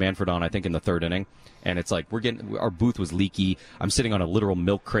no-hitter, we had Manfred on, I think, in the third inning. And it's like our booth was leaky. I'm sitting on a literal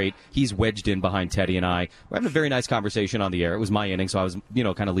milk crate. He's wedged in behind Teddy and I. We're having a very nice conversation on the air. It was my inning, so I was,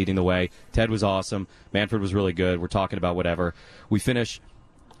 kind of leading the way. Ted was awesome. Manfred was really good. We're talking about whatever. We finish,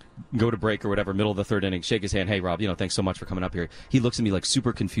 go to break or whatever, middle of the third inning, shake his hand. Hey, Rob, thanks so much for coming up here. He looks at me like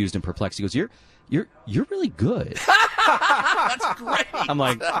super confused and perplexed. He goes, You're really good. That's great. I'm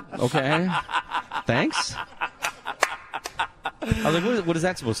like, okay, thanks. I was like, what is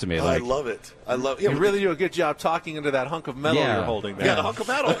that supposed to mean? I love it. You really do a good job talking into that hunk of metal you're holding there. Yeah, the hunk of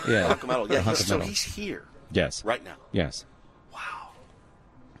metal. Yeah. The hunk of metal. Yeah, so he's here. Yes. Right now. Yes. Wow.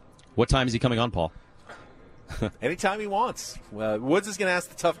 What time is he coming on, Paul? Anytime he wants. Woods is going to ask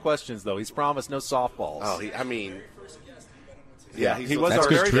the tough questions, though. He's promised no softballs. Oh, he he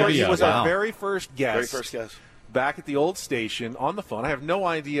was our very first guest. Very first guest. Back at the old station on the phone. I have no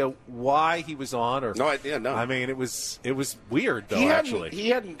idea why he was on. Or no idea, no. I mean, it was weird, though, actually. He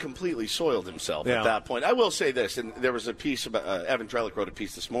hadn't completely soiled himself at that point. I will say this, and there was a piece about Evan Trellick wrote a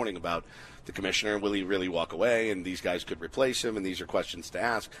piece this morning about the commissioner, will he really walk away, and these guys could replace him, and these are questions to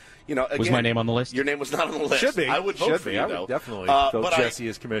ask. You know, again, was my name on the list? Your name was not on the list. Should be. I would vote for you, I though. would definitely vote Jesse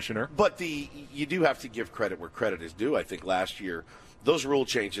as commissioner. But you do have to give credit where credit is due. I think last year, those rule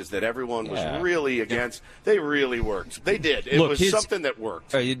changes that everyone was really against, they really worked. They did. It was something that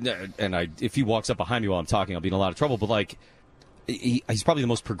worked. If he walks up behind me while I'm talking, I'll be in a lot of trouble. But, he's probably the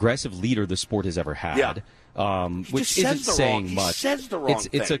most progressive leader the sport has ever had. Yeah. Which isn't saying much. He says the wrong thing.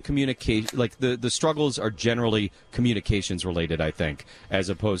 It's a communication. Like the struggles are generally communications related, I think, as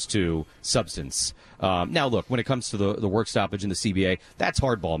opposed to substance. Now, look, when it comes to the work stoppage and the CBA, that's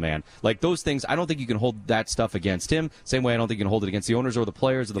hardball, man. Like those things, I don't think you can hold that stuff against him. Same way, I don't think you can hold it against the owners or the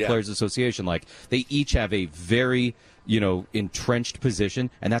players or the Players Association. Like they each have a very entrenched position,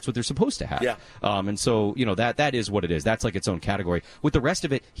 and that's what they're supposed to have. Yeah. And so, that is what it is. That's like its own category. With the rest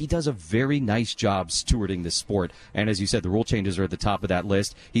of it, he does a very nice job stewarding this sport. And as you said, the rule changes are at the top of that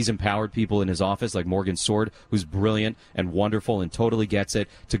list. He's empowered people in his office, like Morgan Sword, who's brilliant and wonderful and totally gets it,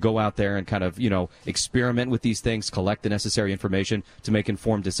 to go out there and kind of, experiment with these things, collect the necessary information to make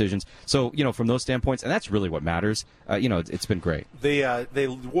informed decisions. So, from those standpoints, and that's really what matters, it's been great. They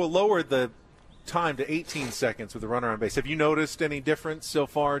lowered the time to 18 seconds with the runner on base. Have you noticed any difference so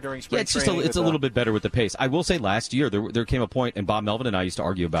far during spring training? It's a little bit better with the pace. I will say last year there came a point, and Bob Melvin and I used to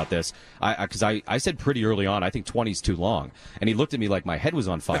argue about this, because I said pretty early on, I think 20 is too long. And he looked at me like my head was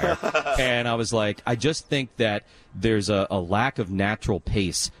on fire. And I was like, I just think that there's a lack of natural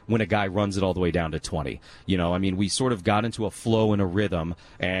pace when a guy runs it all the way down to 20. We sort of got into a flow and a rhythm,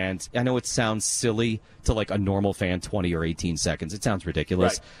 and I know it sounds silly to like a normal fan, 20 or 18 seconds. It sounds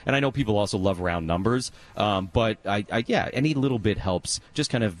ridiculous. Right. And I know people also love round numbers, but any little bit helps,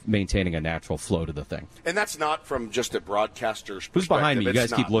 just kind of maintaining a natural flow to the thing. And that's not from just a broadcaster's perspective. Who's behind me? You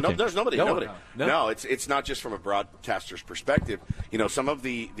guys keep looking. No, there's nobody. No, it's not just from a broadcaster's perspective. Some of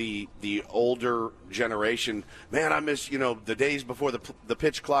the older generation, man, I miss, the days before the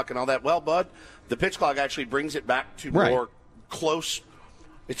pitch clock and all that. Well, Bud, the pitch clock actually brings it back to more close.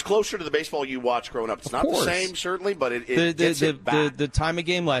 It's closer to the baseball you watched growing up. It's not the same, certainly, but it gets it back. The time of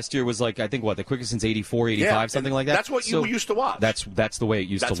game last year was like, I think, the quickest since 84, 85, something like that. That's what you used to watch. That's the way it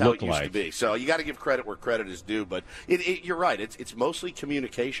used to look like. That's how it used to be. So you got to give credit where credit is due. But you're right. It's mostly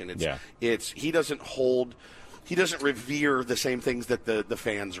communication. He doesn't revere the same things that the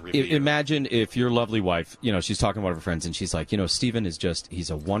fans revere. Imagine if your lovely wife, she's talking to one of her friends, and she's like, Steven is he's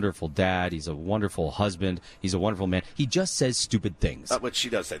a wonderful dad, he's a wonderful husband, he's a wonderful man. He just says stupid things. But she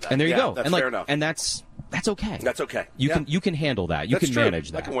does say that. And there you go. That's and fair enough. And that's okay. That's okay. You can handle that. You can manage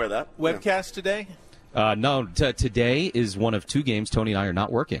that. I can wear that. Webcast today? No, today is one of two games Tony and I are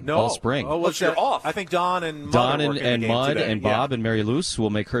not working all spring. Oh, you're off. I think Don and Mud and Bob and Mary Luce will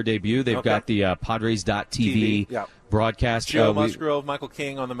make her debut. They've got the Padres.tv broadcast. Joe Musgrove, Michael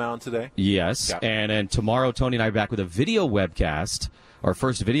King on the mound today. Yes, Yep. And then tomorrow Tony and I are back with a video webcast. Our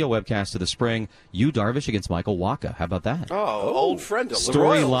first video webcast of the spring, Yu Darvish against Michael Wacha. How about that? Oh, old friend of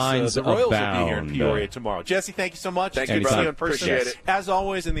Storylines the Royals abound. will be here in Peoria tomorrow. Jesse, thank you so much. Thank you, brother. See you in person. Appreciate it. As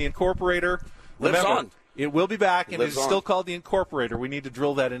always, in the Incorporator. Lives on. It will be back, and Lives it's on. still called the Incorporator. We need to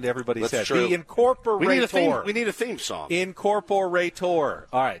drill that into everybody's That's head. true. The Incorporator. We need a theme song. Incorporator.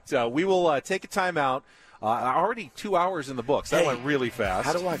 All right, we will take a timeout. Already 2 hours in the books. That went really fast.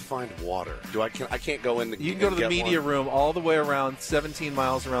 How do I find water? I can't go in. You can go to the media room all the way around 17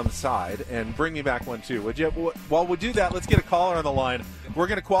 miles around the side and bring me back one too. Would you? While we do that, let's get a caller on the line. We're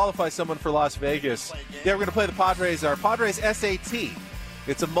going to qualify someone for Las Vegas. Yeah, we're going to play the Padres. Our Padres SAT.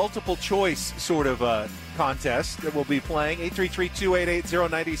 It's a multiple choice sort of contest that we'll be playing.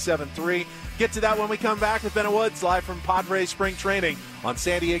 833-288-0973. Get to that when we come back with Ben and Woods live from Padres Spring Training on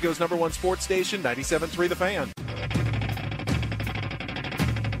San Diego's #1 sports station, 97.3 The Fan.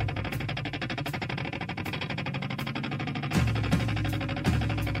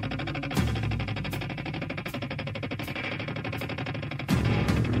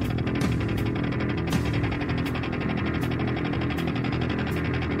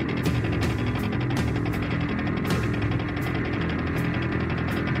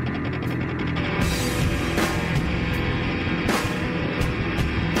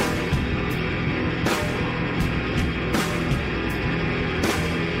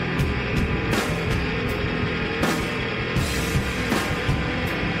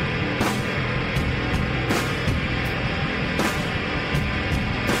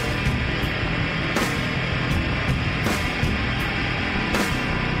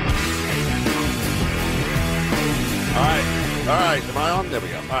 right. Am I on? There we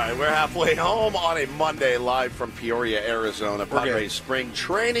go. All right, we're halfway home on a Monday, live from Peoria, Arizona. Padres Spring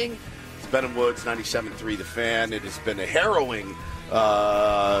Training. It's Ben and Woods, 97.3 The Fan. It has been a harrowing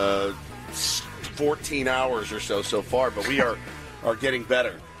 14 hours or so far, but we are getting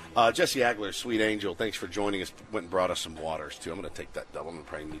better. Jesse Agler, Sweet Angel, thanks for joining us. Went and brought us some waters, too. I'm going to take that double. I'm going to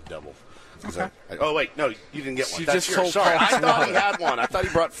probably need double. Okay. Oh, wait. No, you didn't get one. She That's just yours. told Sorry. Paul I thought he water. had one. I thought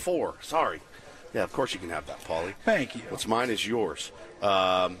he brought 4. Sorry. Yeah, of course you can have that, Paulie. Thank you. What's mine is yours.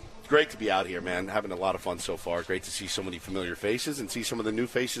 Great to be out here, man. Having a lot of fun so far. Great to see so many familiar faces and see some of the new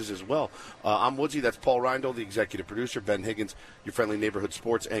faces as well. I'm Woodsy. That's Paul Reindl, the executive producer. Ben Higgins, your friendly neighborhood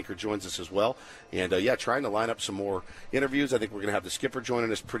sports anchor, joins us as well. And, trying to line up some more interviews. I think we're going to have the skipper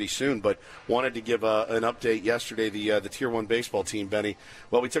joining us pretty soon. But wanted to give an update yesterday. The Tier 1 baseball team, Benny,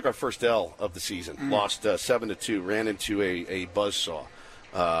 well, we took our first L of the season. Lost 7-2. Ran into a buzzsaw.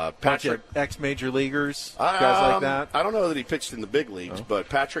 Patrick, ex-major leaguers, guys like that. I don't know that he pitched in the big leagues, but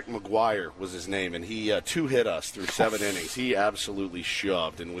Patrick McGuire was his name, and he two-hit us through 7 innings. He absolutely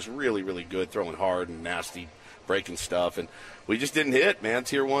shoved and was really, really good, throwing hard and nasty, breaking stuff, and we just didn't hit, man.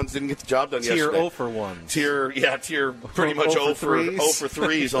 Tier 1s didn't get the job done yesterday. Tier 0 for 1s. Tier pretty much 0 for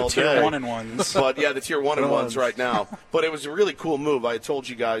 3s all day. Tier 1 and 1s. But, yeah, the Tier 1 and 1s right now. But it was a really cool move. I had told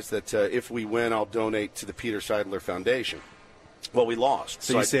you guys that if we win, I'll donate to the Peter Seidler Foundation. Well, we lost.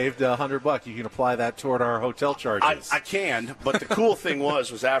 So you saved $100. You can apply that toward our hotel charges. I can, but the cool thing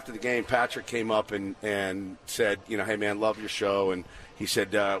was after the game, Patrick came up and said, hey, man, love your show. And he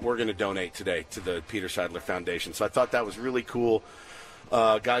said, we're going to donate today to the Peter Seidler Foundation. So I thought that was really cool.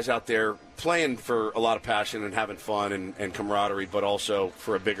 Guys out there playing for a lot of passion and having fun and camaraderie, but also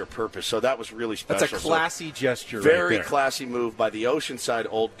for a bigger purpose. So that was really special. That's a classy gesture Very right there. classy move by the Oceanside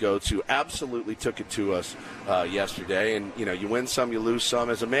Old Goats, who absolutely took it to us yesterday. And, you win some, you lose some.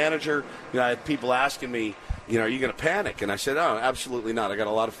 As a manager, I had people asking me, are you going to panic? And I said, oh, absolutely not. I got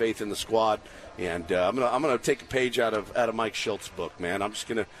a lot of faith in the squad. And I'm gonna take a page out of Mike Shilt's book, man. I'm just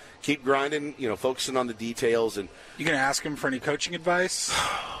gonna keep grinding, focusing on the details. And you gonna ask him for any coaching advice?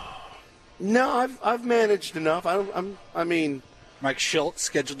 No, I've managed enough. I mean, Mike Shildt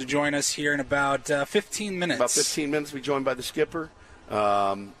scheduled to join us here in about 15 minutes. About 15 minutes, we joined by the skipper.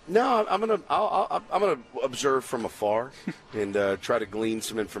 No, I'm gonna observe from afar and try to glean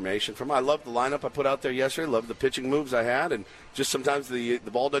some information from. I love the lineup I put out there yesterday. Love the pitching moves I had, and just sometimes the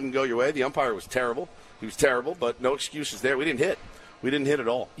ball doesn't go your way. The umpire was terrible. He was terrible, but no excuses there. We didn't hit. We didn't hit at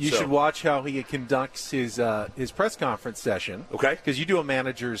all. You should watch how he conducts his press conference session. Okay. Because you do a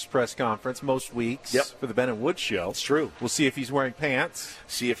manager's press conference most weeks for the Ben and Woods show. It's true. We'll see if he's wearing pants.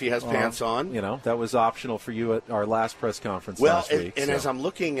 See if he has pants on. That was optional for you at our last press conference last week. And as I'm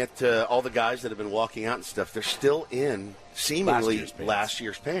looking at all the guys that have been walking out and stuff, they're still in seemingly last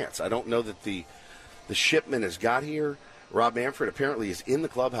year's pants. I don't know that the shipment has got here. Rob Manfred apparently is in the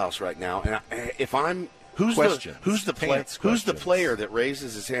clubhouse right now. And if I'm Who's the player that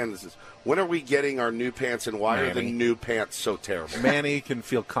raises his hand and says, when are we getting our new pants, and why are the new pants so terrible? Manny can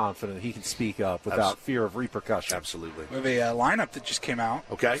feel confident. He can speak up without fear of repercussion. Absolutely. We have a lineup that just came out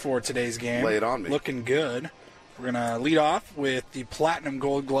for today's game. Lay it on me. Looking good. We're going to lead off with the Platinum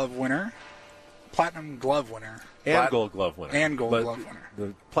Gold Glove winner. And Gold Glove winner.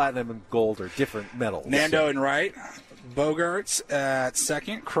 The Platinum and Gold are different medals. Nando in right. Bogarts at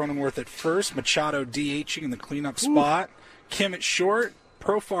second, Cronenworth at first, Machado DHing in the cleanup spot, Kim at short,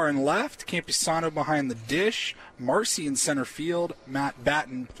 Profar in left, Campisano behind the dish, Marcy in center field, Matt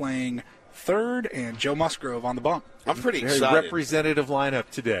Batten playing third, and Joe Musgrove on the bump. I'm pretty Very excited. representative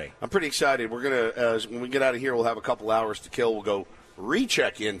lineup today. I'm pretty excited. We're gonna when we get out of here, we'll have a couple hours to kill. We'll go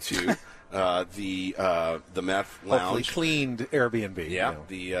recheck into the meth lounge, hopefully cleaned Airbnb. Yeah,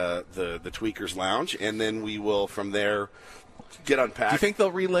 the Tweakers Lounge, and then we will from there get unpacked. Do you think they'll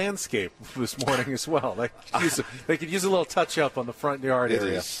re-landscape this morning as well? They could use a little touch-up on the front yard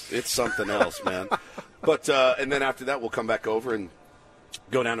area. It's something else, man. But and then after that, we'll come back over and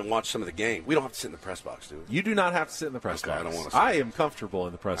go down and watch some of the game. We don't have to sit in the press box, do we? You do not have to sit in the press box. I don't want to. I am comfortable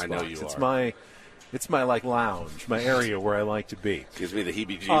in the press box. I know you are. It's my lounge, my area where I like to be. Gives me the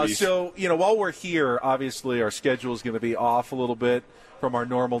heebie-jeebies. So, while we're here, obviously our schedule is going to be off a little bit from our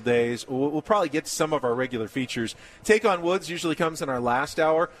normal days. We'll probably get to some of our regular features. Take on Woods usually comes in our last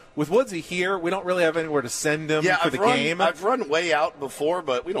hour. With Woodsy here, we don't really have anywhere to send him for the game. I've run way out before,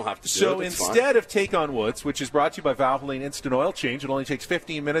 but we don't have to do it. So instead of Take on Woods, which is brought to you by Valvoline Instant Oil Change, it only takes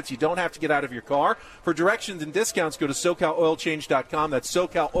 15 minutes. You don't have to get out of your car. For directions and discounts, go to SoCalOilChange.com. That's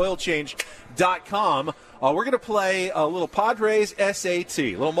SoCalOilChange.com. We're going to play a little Padres SAT,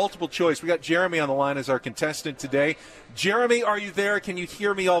 a little multiple choice. We got Jeremy on the line as our contestant today. Jeremy, are you there? Can you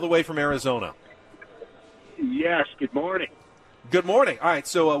hear me all the way from Arizona? Yes, good morning. Good morning. All right,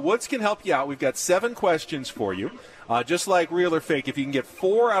 so Woods can help you out. We've got 7 questions for you. Just like real or fake, if you can get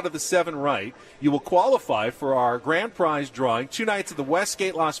 4 out of the 7 right, you will qualify for our grand prize drawing, 2 nights at the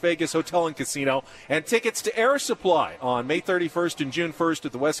Westgate Las Vegas Hotel and Casino, and tickets to Air Supply on May 31st and June 1st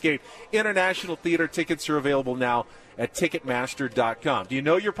at the Westgate International Theater. Tickets are available now at Ticketmaster.com. Do you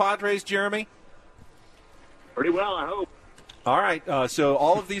know your Padres, Jeremy? Pretty well, I hope. All right, so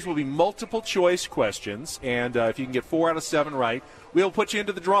all of these will be multiple choice questions, and if you can get 4 out of 7 right, we'll put you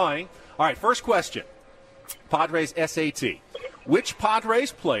into the drawing. All right, first question. Padres SAT. Which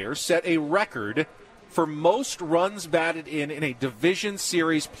Padres player set a record for most runs batted in a division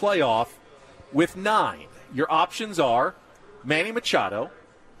series playoff with 9? Your options are Manny Machado,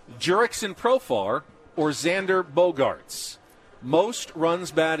 Jurickson Profar, or Xander Bogaerts. Most runs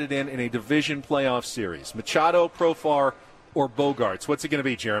batted in a division playoff series. Machado, Profar, or Bogaerts. What's it going to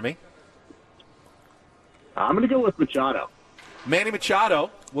be, Jeremy? I'm going to go with Machado. Manny Machado.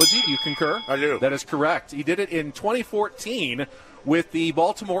 Woodsy, do you concur? I do. That is correct. He did it in 2014 with the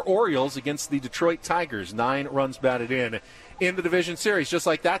Baltimore Orioles against the Detroit Tigers. 9 runs batted in the division series. Just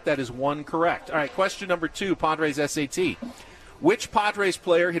like that, that is 1 correct. All right, question number 2, Padres SAT. Which Padres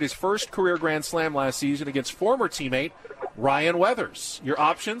player hit his first career grand slam last season against former teammate Ryan Weathers? Your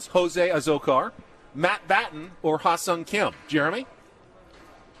options, Jose Azocar, Matt Batten, or Ha-Seong Kim. Jeremy?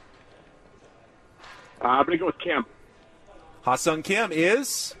 I'm going to go with Kim. Ha-Seong Kim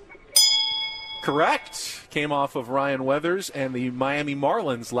is correct. Came off of Ryan Weathers and the Miami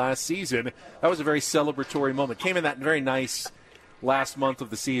Marlins last season. That was a very celebratory moment. Came in that very nice last month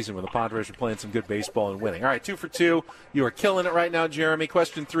of the season when the Padres were playing some good baseball and winning. All right, 2 for 2. You are killing it right now, Jeremy.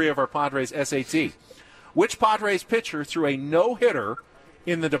 Question 3 of our Padres SAT. Which Padres pitcher threw a no-hitter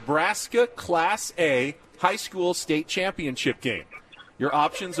in the Nebraska Class A high school state championship game? Your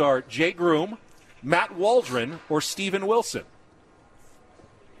options are Jay Groom, Matt Waldron, or Steven Wilson.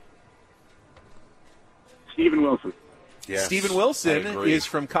 Steven Wilson. Yes, Steven Wilson is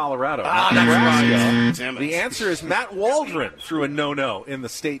from Colorado. That's right. Damn it. The answer is Matt Waldron threw a no-no in the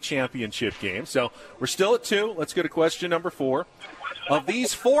state championship game. So we're still at 2. Let's go to question number 4. Of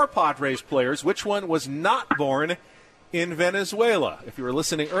these 4 Padres players, which one was not born in Venezuela? If you were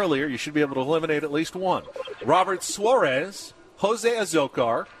listening earlier, you should be able to eliminate at least one. Robert Suarez, Jose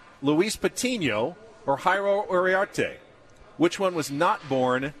Azocar, Luis Patino, or Jairo Uriarte. Which one was not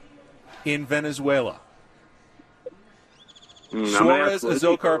born in Venezuela? Suarez,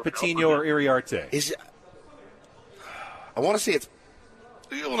 Azocar, Patino, or Iriarte? I want to say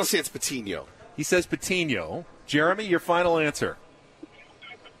it's Patino. He says Patino. Jeremy, your final answer.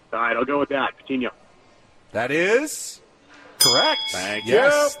 All right, I'll go with that. Patino. That is correct. Thank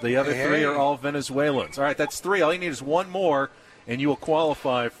yes, you. The other 3 are all Venezuelans. All right, that's 3. All you need is 1 more, and you will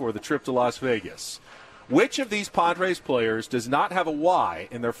qualify for the trip to Las Vegas. Which of these Padres players does not have a Y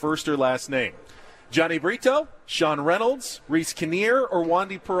in their first or last name? Johnny Brito, Sean Reynolds, Reese Kinnear, or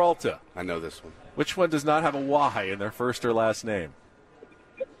Wandy Peralta? I know this one. Which one does not have a Y in their first or last name?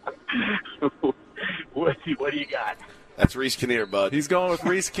 What do you got? That's Reese Kinnear, bud. He's going with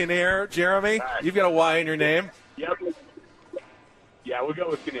Reese Kinnear. Jeremy, you've got a Y in your name? Yep. Yeah, we'll go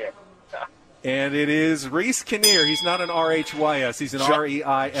with Kinnear. And it is Reese Kinnear. He's not an R-H-Y-S. He's an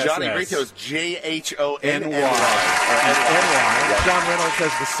R-E-I-S-S. Johnny Brito's J-H-O-N-N-Y. John Reynolds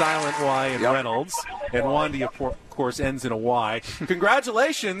has the silent Y in Reynolds. And Wandy, of course, ends in a Y.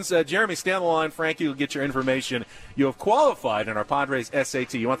 Congratulations, Jeremy. Stay on the line. Frankie will get your information. You have qualified in our Padres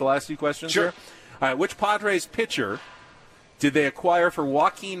SAT. You want the last 2 questions? Sure. Here? All right, which Padres pitcher did they acquire for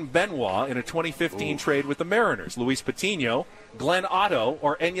Joaquin Benoit in a 2015 trade with the Mariners? Luis Patino, Glenn Otto,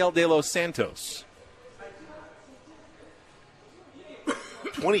 or Enyel De Los Santos?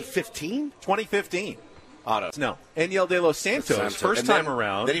 2015? 2015. Otto. No. Enyel De Los Santos, first time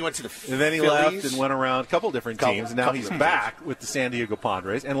around. Then he went to the Phillies. And then he left and went around a couple different teams, and now he's back with the San Diego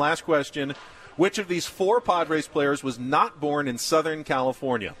Padres. And last question, which of these 4 Padres players was not born in Southern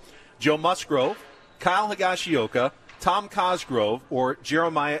California? Joe Musgrove, Kyle Higashioka, Tom Cosgrove, or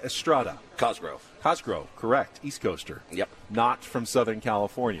Jeremiah Estrada? Cosgrove, correct. East Coaster. Yep. Not from Southern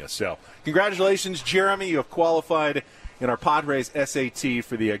California. So, congratulations, Jeremy. You have qualified in our Padres SAT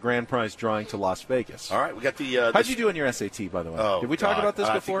for the grand prize drawing to Las Vegas. All right, we got the... How'd you do in your SAT, by the way? Oh, Did we talk about this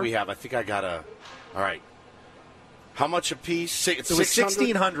before? I think we have. I think I got a... All right. How much a piece? It was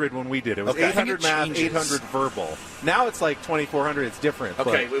 1,600 when we did. It was okay, 800 math, changes. 800 verbal. Now it's like 2,400. It's different.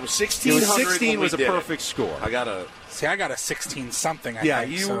 Okay, it was 1,600. 16 was a did perfect score. I got a 16-something, I think. Yeah,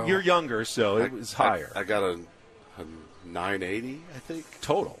 you're younger, so it was higher. I got a 980, I think.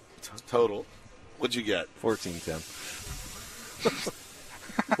 Total. What'd you get? 1410.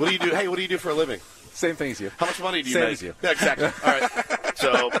 What do you do? Hey, what do you do for a living? Same thing as you. How much money do you Same make? as you. Yeah, exactly. All right.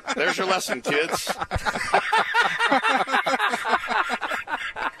 So there's your lesson, kids.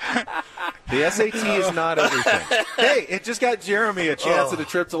 The SAT is not everything. Hey, it just got Jeremy a chance at a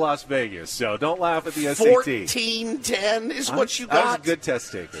trip to Las Vegas, so don't laugh at the SAT. 1410 is what you got? I was a good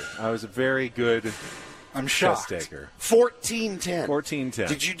test taker. I was a very good shocked. test taker. 1410. 1410.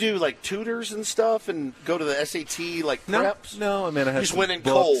 Did you do like tutors and stuff and go to the SAT like preps? No, I mean I had just some went in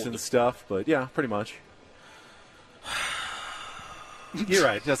books cold and stuff, but yeah, pretty much. You're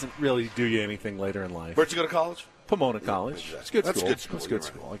right. It doesn't really do you anything later in life. Where'd you go to college? Pomona College. It's a good That's school. good school. It's a good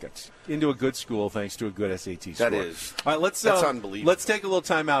school. I got into a good school thanks to a good SAT score. That is. All right, That's unbelievable. Let's take a little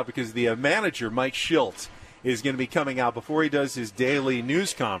time out because the manager, Mike Shildt, is going to be coming out before he does his daily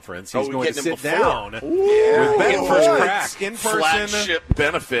news conference. He's going to sit down with Ben Woods in person. Flagship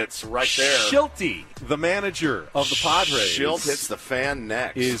benefits right there. Shildt, the manager of the Padres. Shildt hits the fan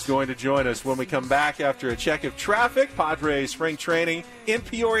next. Is going to join us when we come back after a check of traffic. Padres Spring Training in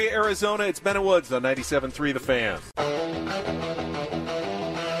Peoria, Arizona. It's Ben Woods on 97.3 The Fan.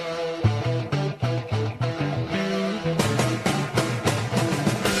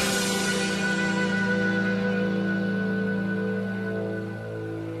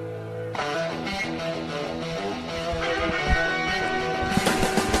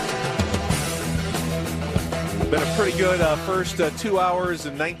 Been a pretty good first 2 hours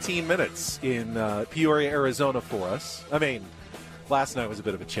and 19 minutes in Peoria, Arizona for us. I mean, last night was a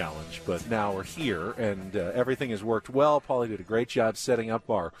bit of a challenge, but now we're here, and everything has worked well. Paulie did a great job setting up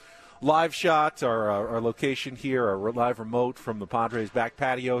our live shot, our location here, our live remote from the Padres back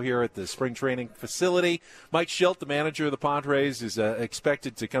patio here at the spring training facility. Mike Shildt, the manager of the Padres, is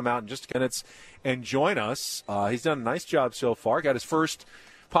expected to come out in just minutes and join us. He's done a nice job so far. Got his first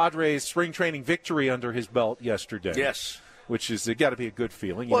Padres spring training victory under his belt yesterday. Yes. Which is got to be a good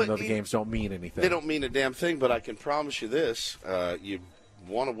feeling, even though the games don't mean anything. They don't mean a damn thing, but I can promise you this. You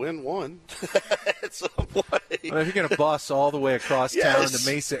want to win one at some point. If you're going to bus all the way across town to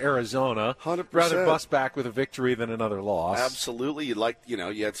Mesa, Arizona, 100%. Rather bus back with a victory than another loss. Absolutely.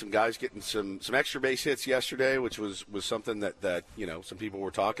 You had some guys getting some extra base hits yesterday, which was something that some people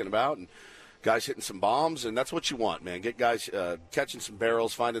were talking about, and guys hitting some bombs, and that's what you want, man. Get guys catching some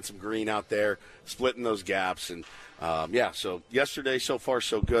barrels, finding some green out there, splitting those gaps, and so yesterday so far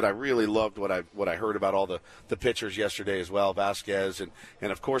so good. I really loved what I heard about all the pitchers yesterday as well, Vasquez, and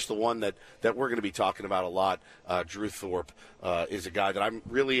of course the one that we're going to be talking about a lot, Drew Thorpe, is a guy that I'm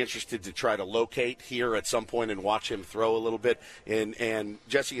really interested to try to locate here at some point and watch him throw a little bit. And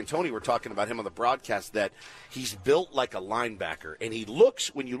Jesse and Tony were talking about him on the broadcast, that he's built like a linebacker, and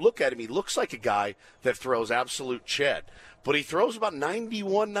when you look at him, he looks like a guy that throws absolute ched, but he throws about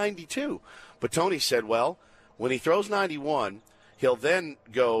 91, 92. But Tony said, well, when he throws 91, he'll then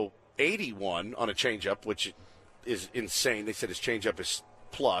go 81 on a changeup, which is insane. They said his changeup is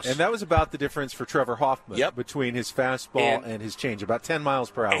plus. And that was about the difference for Trevor Hoffman between his fastball and his change, about 10 miles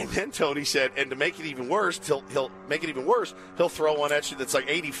per hour. And then Tony said, and to make it even worse, he'll throw one at you that's like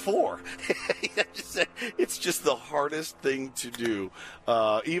 84. It's just the hardest thing to do,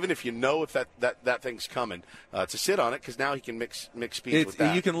 even if you know if that thing's coming, to sit on it, because now he can mix speeds with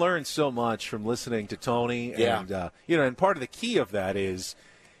that. You can learn so much from listening to Tony, and and part of the key of that is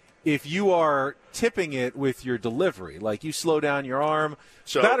if you are tipping it with your delivery, like you slow down your arm,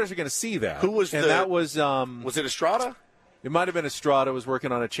 so batters are going to see that. Who was that was it Estrada? It might have been Estrada was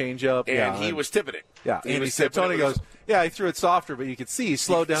working on a changeup. And he was tipping it. Yeah, and he said, Tony goes, he threw it softer, but you could see he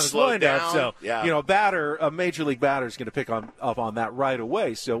slowed down his windup. So, a major league batter is going to pick up on that right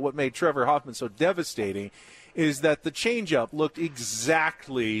away. So what made Trevor Hoffman so devastating is that the changeup looked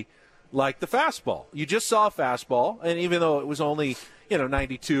exactly like the fastball. You just saw a fastball, and even though it was only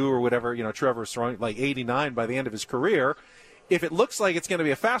 92 or whatever, Trevor was throwing like 89 by the end of his career. If it looks like it's going to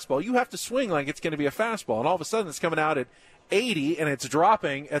be a fastball, you have to swing like it's going to be a fastball. And all of a sudden it's coming out at 80 and it's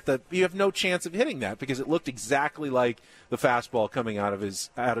dropping you have no chance of hitting that because it looked exactly like the fastball coming out of his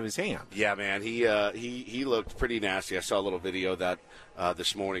hand. Yeah, man, he looked pretty nasty. I saw a little video of that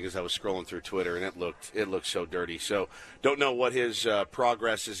this morning as I was scrolling through Twitter, and it looked so dirty. So don't know what his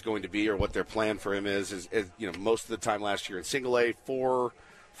progress is going to be or what their plan for him is. Most of the time last year in Single A, four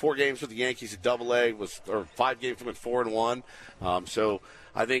games with the Yankees at Double A or 5 games from at 4-1. So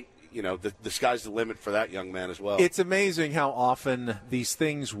I think the sky's the limit for that young man as well. It's amazing how often these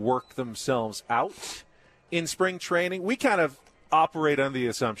things work themselves out in spring training. We kind of operate under the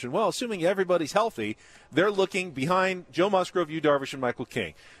assumption, well, assuming everybody's healthy, they're looking behind Joe Musgrove, Yu Darvish, and Michael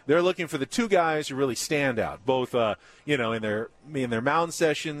King. They're looking for the 2 guys who really stand out, both in their mound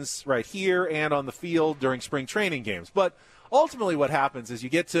sessions right here and on the field during spring training games. But ultimately what happens is you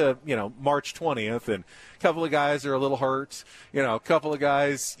get to, March 20th, and a couple of guys are a little hurt, a couple of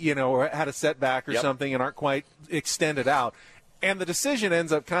guys, had a setback or something and aren't quite extended out. And the decision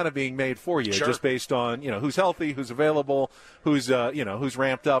ends up kind of being made for you, just based on, who's healthy, who's available, who's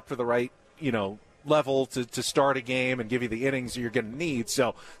ramped up for the right, level to start a game and give you the innings you're going to need.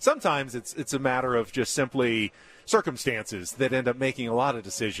 So sometimes it's a matter of just simply circumstances that end up making a lot of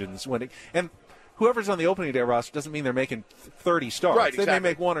decisions. And whoever's on the opening day roster doesn't mean they're making 30 starts. Right, exactly. They may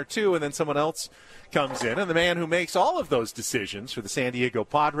make one or two, and then someone else comes in. And the man who makes all of those decisions for the San Diego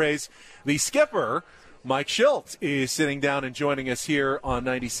Padres, the skipper, Mike Shildt, is sitting down and joining us here on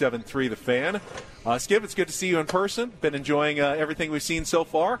 97.3 The Fan. Skip, it's good to see you in person. Been enjoying everything we've seen so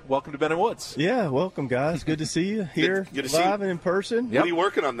far. Welcome to Ben & Woods. Yeah, welcome, guys. Good to see you here good to see live you. and in person. What are you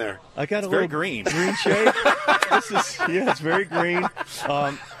working on there? I got it's a very little green shade. It's very green.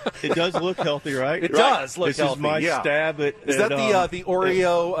 It does look healthy, right? It does look this healthy. This is my stab at. Is that the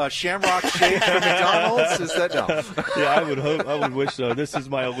Oreo Shamrock shake from McDonald's? Is that no? Yeah, I would hope. I would wish so. This is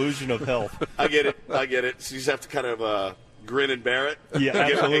my illusion of health. I get it. So you just have to kind of grin and bear it. Yeah,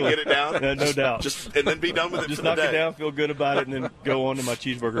 absolutely. Get it down. No doubt. And then be done with it. Just for the knock day. it down, feel good about it, and then go on to my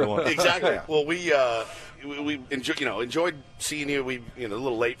cheeseburger lunch. Exactly. Well, we enjoyed seeing you. A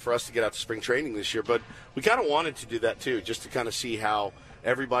little late for us to get out to spring training this year, but we kind of wanted to do that too, just to kind of see how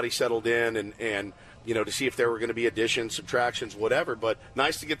everybody settled in and to see if there were going to be additions, subtractions, whatever. But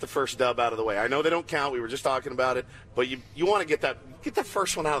nice to get the first dub out of the way. I know they don't count. We were just talking about it, but you want to get that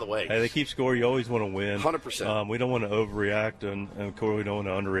first one out of the way. Hey, they keep score. You always want to win. 100%. We don't want to overreact, and of course we don't want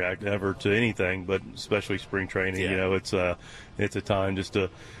to underreact ever to anything, but especially spring training. Yeah. It's a time just to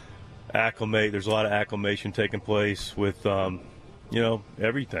acclimate. There's a lot of acclimation taking place with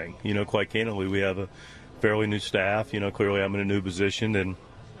everything. Quite candidly, we have a fairly new staff. Clearly I'm in a new position, and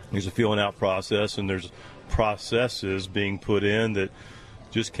there's a feeling out process, and there's processes being put in that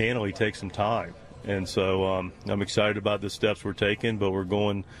just candidly take some time. And so I'm excited about the steps we're taking, but we're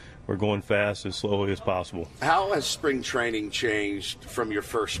going fast as slowly as possible. How has spring training changed from your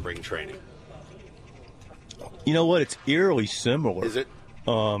first spring training? You know what? It's eerily similar. Is it?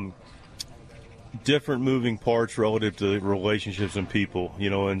 Different moving parts relative to relationships and people.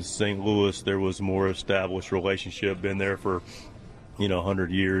 In St. Louis, there was more established relationship, been there for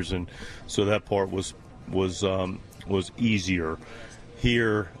 100 years, and so that part was easier.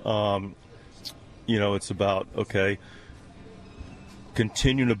 Here, it's about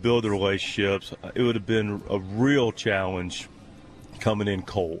continuing to build the relationships. It would have been a real challenge coming in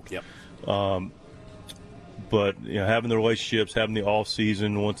cold. Yep. But having the relationships, having the off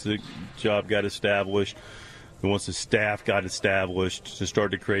season, once the job got established, and once the staff got established, to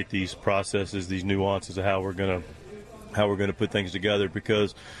start to create these processes, these nuances of how we're going to put things together.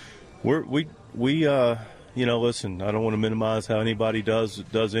 Because we listen, I don't want to minimize how anybody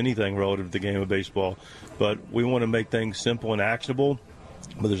does anything relative to the game of baseball, but we want to make things simple and actionable.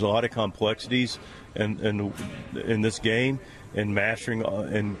 But there's a lot of complexities in this game, and mastering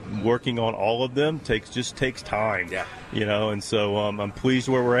and working on all of them takes time. Yeah. And so I'm pleased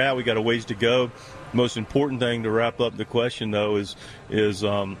where we're at. We got a ways to go. Most important thing to wrap up the question, though, is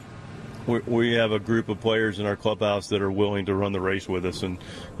we have a group of players in our clubhouse that are willing to run the race with us, and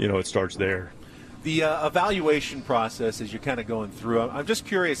it starts there. The evaluation process, as you're kind of going through, I'm just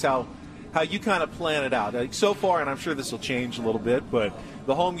curious how you kind of plan it out. Like so far, and I'm sure this will change a little bit, but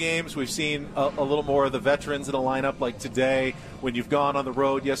the home games, we've seen a little more of the veterans in a lineup like today. When you've gone on the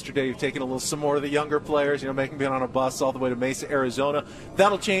road yesterday, you've taken some more of the younger players, making being on a bus all the way to Mesa, Arizona.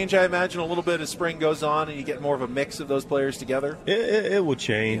 That'll change, I imagine, a little bit as spring goes on and you get more of a mix of those players together. It will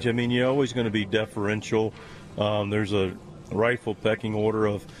change. I mean, you're always going to be deferential. There's a rightful pecking order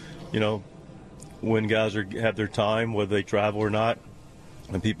of, when guys have their time, whether they travel or not.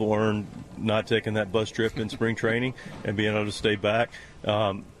 And people earn not taking that bus trip in spring training and being able to stay back.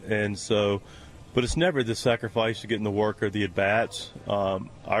 But it's never the sacrifice of getting the work or the at-bats.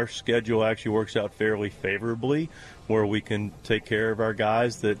 Our schedule actually works out fairly favorably, where we can take care of our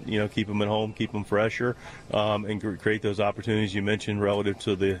guys that, keep them at home, keep them fresher, and create those opportunities you mentioned relative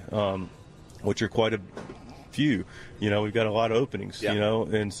to the, which are quite a few. We've got a lot of openings,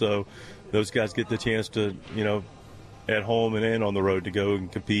 and so those guys get the chance to, at home and on the road to go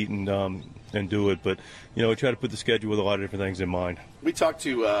and compete and do it. But, we try to put the schedule with a lot of different things in mind. We talked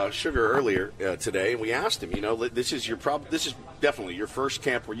to Sugar earlier today, and we asked him, this is definitely your first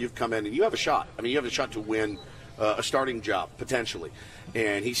camp where you've come in and you have a shot. I mean, you have a shot to win a starting job, potentially.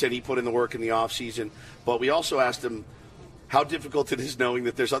 And he said he put in the work in the off season. But we also asked him, how difficult it is knowing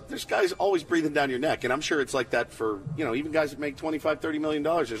that there's guys always breathing down your neck. And I'm sure it's like that for, even guys that make $25, $30 million.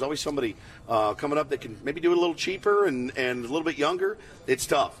 There's always somebody coming up that can maybe do it a little cheaper and a little bit younger. It's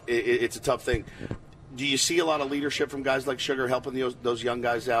tough. It's a tough thing. Do you see a lot of leadership from guys like Sugar helping those young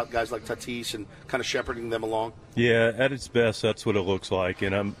guys out, guys like Tatis, and kind of shepherding them along? Yeah, at its best, that's what it looks like,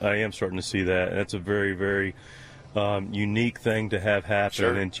 and I am starting to see that. That's a very, very unique thing to have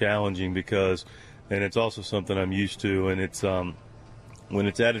happen and challenging because, and it's also something I'm used to, and it's when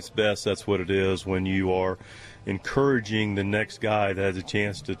it's at its best, that's what it is. When you are encouraging the next guy that has a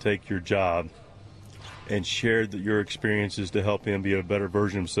chance to take your job and share your experiences to help him be a better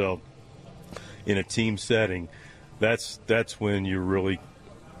version of himself in a team setting, that's when you're really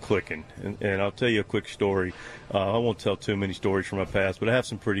clicking. And I'll tell you a quick story. I won't tell too many stories from my past, but I have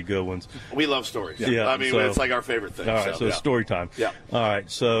some pretty good ones. We love stories. Yeah. I mean, it's like our favorite thing. All right, so story time. Yeah. All right,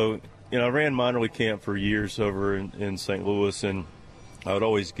 so I ran minor league camp for years over in St. Louis, and I would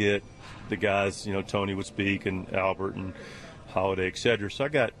always get the guys, Tony would speak and Albert and Holiday, et cetera. So I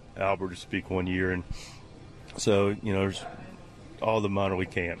got Albert to speak one year, and so, there's all the minor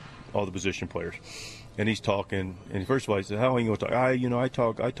league camp, all the position players. And he's talking, and first of all, he said, how long are you going to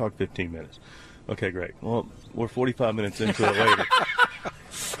talk? I talk 15 minutes. Okay, great. Well, we're 45 minutes into it later.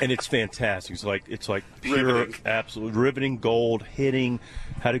 And it's fantastic. It's like pure, riveting. Absolute riveting gold, hitting,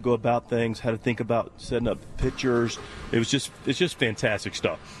 how to go about things, how to think about setting up pitchers. It's just fantastic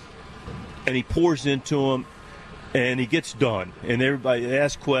stuff. And he pours into them, and he gets done. And everybody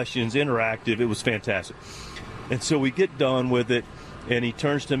asks questions, interactive. It was fantastic. And so we get done with it, and he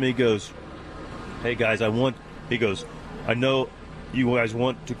turns to me and goes, hey, guys, I know you guys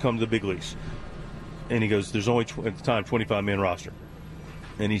want to come to the big leagues. And he goes, there's only, at the time, 25-man roster.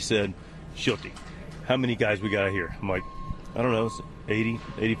 And he said, Shildt, how many guys we got here? I'm like, I don't know, 80,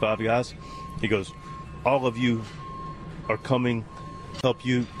 85 guys. He goes, all of you are coming to help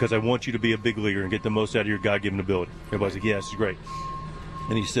you because I want you to be a big leaguer and get the most out of your God-given ability. Everybody's like, yeah, this is great.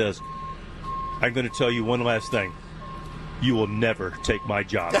 And he says, I'm going to tell you one last thing. You will never take my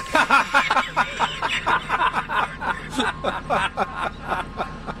job.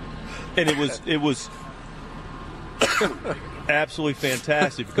 And it was absolutely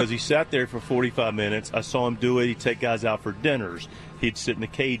fantastic because he sat there for 45 minutes. I saw him do it. He'd take guys out for dinners. He'd sit in the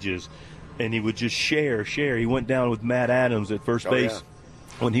cages, and he would just share. He went down with Matt Adams at first base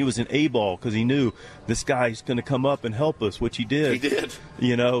when he was in A-ball because he knew this guy's going to come up and help us, which he did. He did.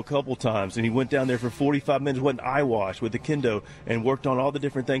 A couple times. And he went down there for 45 minutes, went eye wash with the kendo, and worked on all the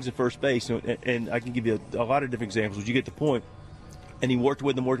different things at first base. And I can give you a lot of different examples, but you get the point. And he worked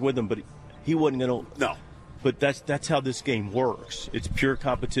with them, but he wasn't going to. No. But that's how this game works. It's pure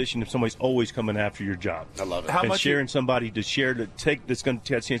competition if somebody's always coming after your job. I love it. And sharing somebody to share to take that's going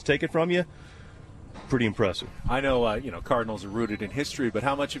to have a chance to take it from you, pretty impressive. I know, Cardinals are rooted in history, but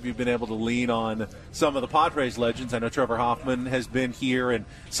how much have you been able to lean on some of the Padres legends? I know Trevor Hoffman has been here, and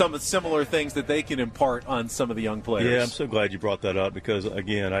some of the similar things that they can impart on some of the young players. Yeah, I'm so glad you brought that up because,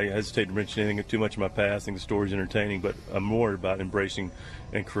 again, I hesitate to mention anything too much of my past. I think the story's entertaining, but I'm more about embracing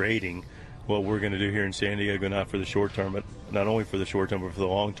and creating what we're going to do here in San Diego, not for the short term, but not only for the short term, but for the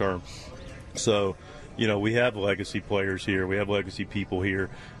long term. So, we have legacy players here. We have legacy people here,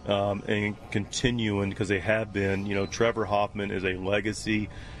 and continuing because they have been. Trevor Hoffman is a legacy.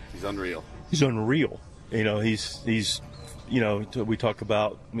 He's unreal. He's unreal. He's we talk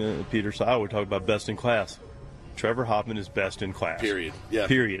about Peter Sile. We talk about best in class. Trevor Hoffman is best in class. Period. Yeah.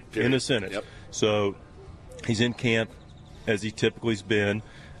 Period. In a sentence. Yep. So he's in camp as he typically has been.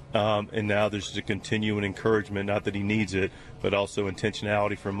 And now there's just a continuing encouragement, not that he needs it, but also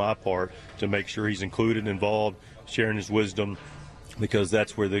intentionality from my part to make sure he's included, involved, sharing his wisdom, because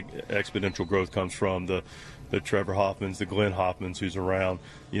that's where the exponential growth comes from. The Trevor Hoffmans, the Glenn Hoffmans who's around,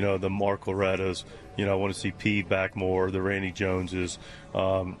 the Mark Lorettas, I want to see P back more, the Randy Joneses,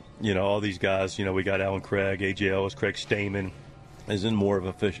 all these guys. We got Alan Craig, A.J. Ellis, Craig Stamen is in more of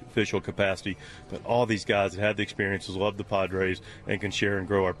an official capacity. But all these guys that have the experiences, love the Padres, and can share and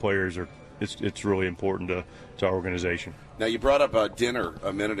grow our players, it's really important to our organization. Now, you brought up dinner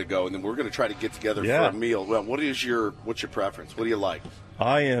a minute ago, and then we're going to try to get together for a meal. Well, what's your preference? What do you like?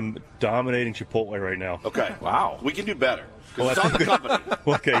 I am dominating Chipotle right now. Okay. Wow. We can do better. Because it's on the company.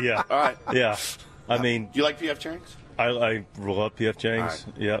 Okay, yeah. All right. Yeah. I mean. Do you like P.F. Chang's? I love P.F. Chang's.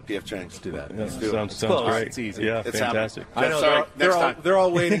 Right. Yep. P.F. Chang's. Do that. Let's do Sounds close. great. It's easy. Yeah, It's fantastic. I know Sorry, they're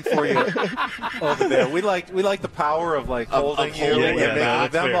all waiting for you over there. We like the power of holding you holding and you. making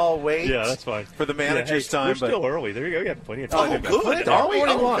that's them fair. all wait. Yeah, that's fine. For the manager's Hey, time. We're but still early. There you go. We got plenty of time. Oh, good. All we?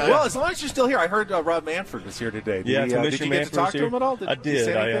 morning long. Okay. Well, as long as you're still here. I heard Rob Manford was here today. Yeah, did you Commissioner get to Manford talk was to here. him at all? I he did.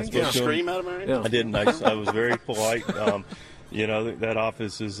 say I anything? asked Did you him. scream at him or anything? I didn't. I was very polite. That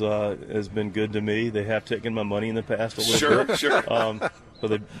office has been good to me. They have taken my money in the past a little bit. Sure.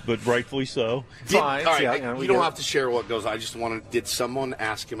 But rightfully so. Fine. All right, Yeah, you don't have to share what goes on. I just wanted. Did someone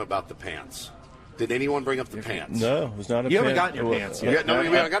ask him about the pants? Did anyone bring up the pants? No, it was not a You haven't pant. gotten your pants yet. We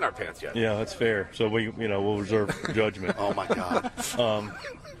haven't gotten our pants yet. Yeah, that's fair. So we'll reserve judgment. Oh my God.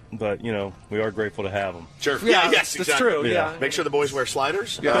 But we are grateful to have them. Sure. Yeah, yes, that's exactly. true. Yeah. Make sure the boys wear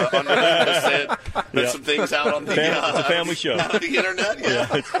sliders. Underneath. Put some things out on the. It's a family show. On the internet. Yeah,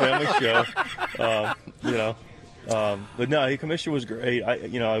 it's a family show. But no, the commissioner was great.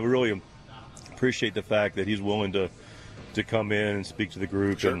 I really appreciate the fact that he's willing to come in and speak to the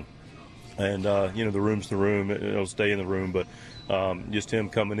group. Sure. And the room's the room. It'll stay in the room, but just him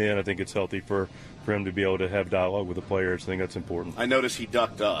coming in, I think it's healthy for him to be able to have dialogue with the players. I think that's important. I noticed he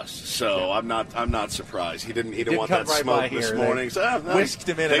ducked us, so I'm not surprised. He didn't want come that right by smoke this here. morning. Whisked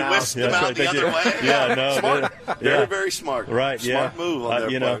him in and out. They whisked him out the other way. Yeah, no, smart. yeah. Very, very smart. Right, smart move on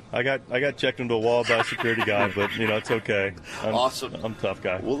their part. I got checked into a wall by a security guy, but it's okay. Awesome. I'm a tough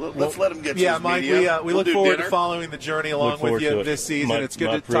guy. Well, let's let him get to Yeah, his Mike, media. we We'll look do forward dinner. to following the journey along Look with you forward to this it. season. My It's good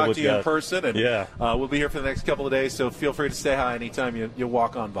to talk privilege, to you in yes. person. And, Yeah. we'll be here for the next couple of days, so feel free to say hi anytime you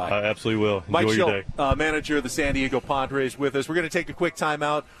walk on by. I absolutely will. Mike Enjoy your Shildt, day. manager of the San Diego Padres, with us. We're going to take a quick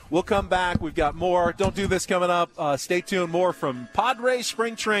timeout. We'll come back. We've got more. Don't do this coming up. Stay tuned. More from Padres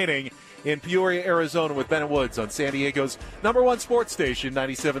Spring Training in Peoria, Arizona with Ben and Woods on San Diego's #1 sports station,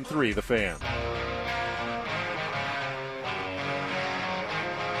 97.3 The Fan.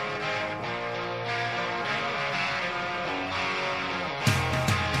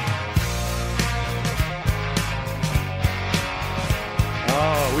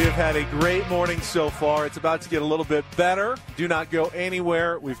 We have had a great morning so far. It's about to get a little bit better. Do not go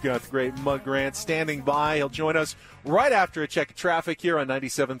anywhere. We've got the great Mud Grant standing by. He'll join us right after a check of traffic here on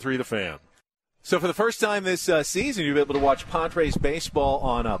 97.3 The Fan. So for the first time this season, you'll be able to watch Padres baseball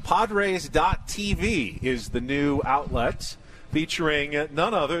on Padres.tv is the new outlet featuring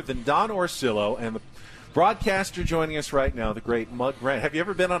none other than Don Orsillo and the broadcaster joining us right now, the great Mud Grant. Have you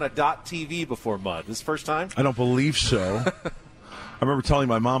ever been on a .tv before, Mud? This is the first time? I don't believe so. I remember telling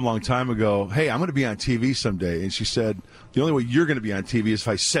my mom a long time ago, hey, I'm going to be on TV someday. And she said, the only way you're going to be on TV is if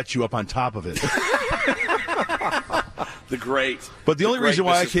I set you up on top of it. But the only reason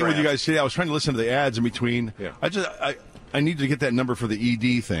why I came with you guys today, I was trying to listen to the ads in between. Yeah. I need to get that number for the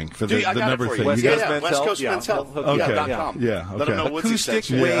ED thing, for the number thing. West Coast Coast Men's Health. Okay. .com. Yeah. Okay. Let them know Woodsy Acoustic sent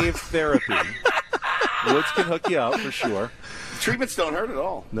you. wave therapy. Woods can hook you up for sure. Treatments don't hurt at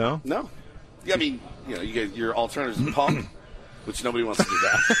all. No? No. I mean, you get your alternatives in pump, which nobody wants to do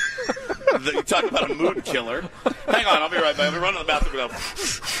that. You talk about a mood killer. Hang on, I'll be right back. I'll be running to the bathroom and go.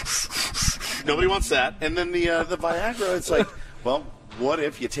 Nobody wants that. And then the Viagra, it's like, well, what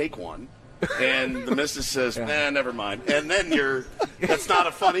if you take one? And the missus says, never mind. And then that's not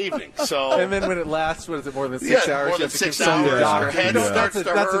a fun evening. So, and then when it lasts, what is it, more than 6 hours? More than 6 hours. Your head starts to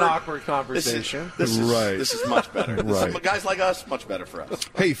hurt. That's an awkward conversation. This is much better. Right. Guys like us, much better for us.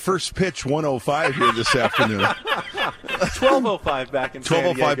 Hey, first pitch 105 here this afternoon. 12:05 back in San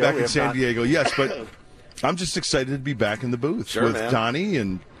Diego. 12:05 back in San Diego, yes. But I'm just excited to be back in the booth with Donnie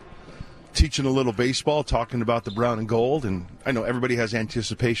and teaching a little baseball, talking about the brown and gold. And I know everybody has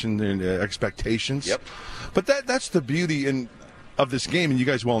anticipation and expectations. Yep. But that's the beauty of this game, and you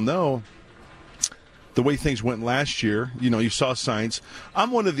guys well know the way things went last year. You saw signs.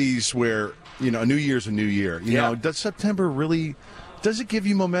 I'm one of these where, a new year's a new year. You know, does September really, does it give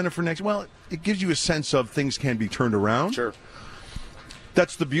you momentum for next? Well, it gives you a sense of things can be turned around. Sure.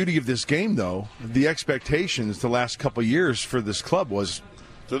 That's the beauty of this game, though. The expectations the last couple of years for this club was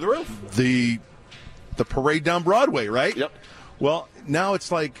through the roof. The parade down Broadway, right? Yep. Well, now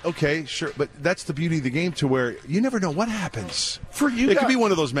it's like, okay, sure, but that's the beauty of the game, to where you never know what happens. For you, it could be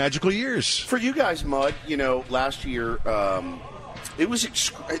one of those magical years. For you guys, Mud, last year, it was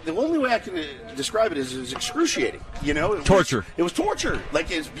the only way I can describe it is it was excruciating. Torture. It was torture.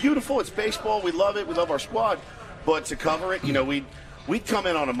 Like, it's beautiful. It's baseball. We love it. We love our squad. But to cover it, we'd come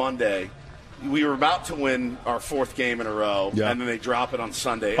in on a Monday. We were about to win our 4th game in a row, and then they drop it on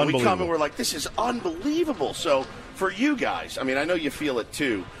Sunday. And we come and we're like, this is unbelievable. So for you guys, I mean, I know you feel it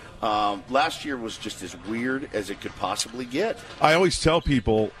too. Last year was just as weird as it could possibly get. I always tell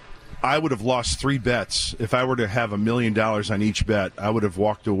people, I would have lost 3 bets. If I were to have $1 million on each bet, I would have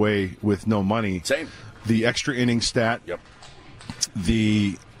walked away with no money. Same. The extra inning stat. Yep.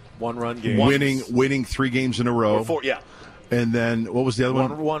 The one-run game. Winning 3 games in a row. Or 4, yeah. And then what was the other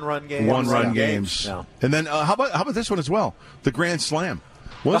one? One-run games. One-run games. Yeah. And then how about this one as well? The Grand Slam.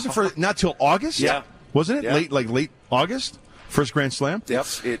 Was it for not till August? Yeah. Wasn't it Yeah. late August? First Grand Slam. Yep.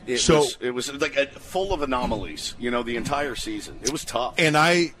 It was like full of anomalies. The entire season. It was tough. And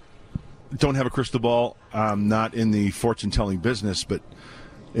I don't have a crystal ball. I'm not in the fortune-telling business, but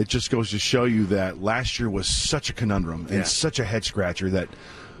it just goes to show you that last year was such a conundrum and such a head-scratcher that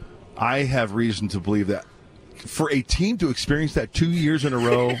I have reason to believe that for a team to experience that 2 years in a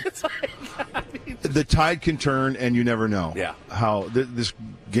row, the tide can turn, and you never know how this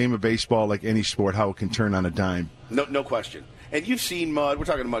game of baseball, like any sport, how it can turn on a dime. No question. And you've seen Mud. We're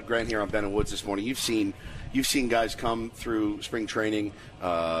talking to Mud Grant here on Ben and Woods this morning. You've seen guys come through spring training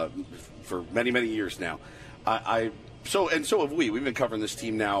for many years now. So have we. We've been covering this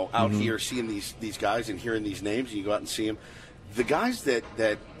team now out here, seeing these guys and hearing these names, and you go out and see them. The guys that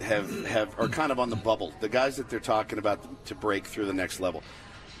are kind of on the bubble, the guys that they're talking about to break through the next level.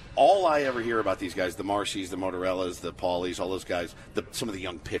 All I ever hear about these guys, the Marcies, the Motorellas, the Paulies, all those guys, some of the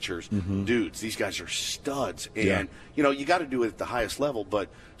young pitchers, dudes, these guys are studs. And, you got to do it at the highest level, but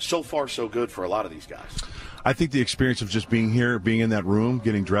so far so good for a lot of these guys. I think the experience of just being here, being in that room,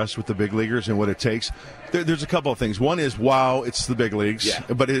 getting dressed with the big leaguers and what it takes, there's a couple of things. One is, wow, it's the big leagues,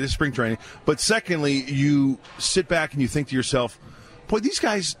 but it is spring training. But secondly, you sit back and you think to yourself, boy, these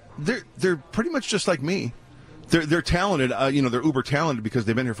guys, they're pretty much just like me. They're talented, they're uber talented because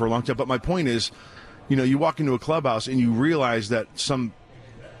they've been here for a long time. But my point is, you walk into a clubhouse and you realize that some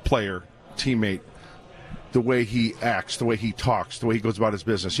player, teammate, the way he acts, the way he talks, the way he goes about his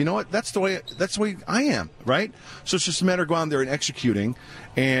business. You know what? That's the way I am, right? So it's just a matter of going out there and executing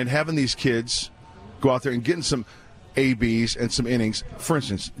and having these kids go out there and getting some ABs and some innings. For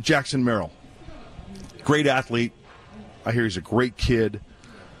instance, Jackson Merrill, great athlete. I hear he's a great kid.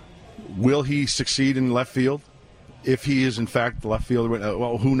 Will he succeed in left field? If he is, in fact, the left fielder,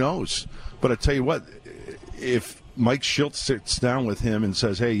 well, who knows? But I tell you what, if Mike Shildt sits down with him and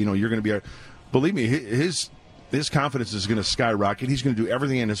says, hey, you're going to be believe me, his confidence is going to skyrocket. He's going to do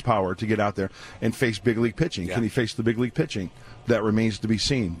everything in his power to get out there and face big league pitching. Yeah. Can he face the big league pitching? That remains to be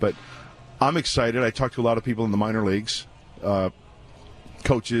seen. But I'm excited. I talked to a lot of people in the minor leagues,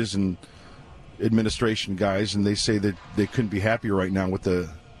 coaches and administration guys, and they say that they couldn't be happier right now with the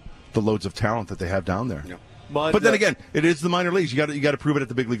loads of talent that they have down there. Yeah. But then again, it is the minor leagues. You got to prove it at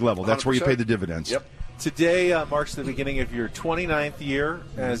the big league level. That's 100%. Where you pay the dividends. Yep. Today marks the beginning of your 29th year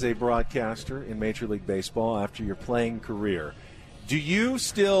as a broadcaster in Major League Baseball after your playing career. Do you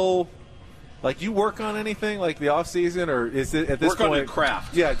still, you work on anything like the off season, or is it at this point? Work on your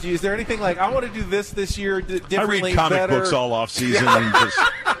craft. Yeah. Is there anything I want to do this year differently? I read comic books all off season. And just...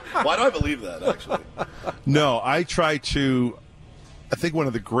 Why do I believe that? Actually, no. I try to. I think one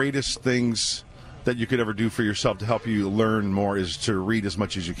of the greatest things that you could ever do for yourself to help you learn more is to read as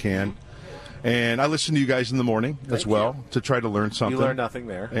much as you can. And I listen to you guys in the morning as well to try to learn something. You learn nothing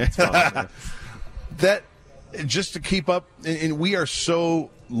there. It's fine. That just to keep up, and we are so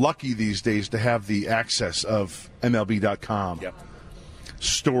lucky these days to have the access of MLB.com. Yep.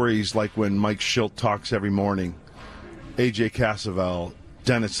 Stories like when Mike Shildt talks every morning, AJ Cassavell,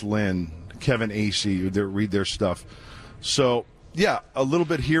 Dennis Lynn, Kevin Acee, read their stuff. So, yeah, a little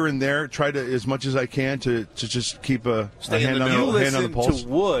bit here and there. Try to, as much as I can, to just keep a hand on the pulse. You listen to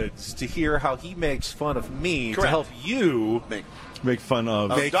Woods to hear how he makes fun of me to help you make fun of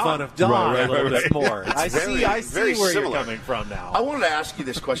Don a little bit more. I see very where similar. you're coming from now. I wanted to ask you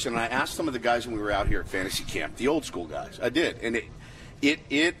this question, and I asked some of the guys when we were out here at Fantasy Camp, the old school guys. I did, and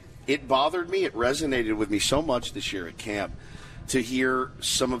it bothered me. It resonated with me so much this year at camp to hear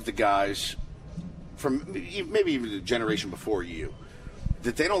some of the guys from maybe even the generation before you,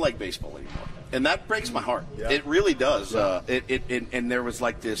 that they don't like baseball anymore. And that breaks my heart. Yeah. It really does. Yeah. And there was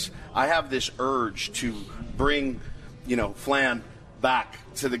this, I have this urge to bring, Flan back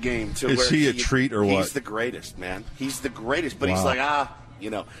to the game. Is he a treat or what? He's the greatest, man. He's the greatest. But he's like,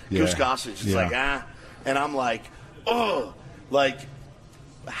 Goose Gossage is and I'm like, oh,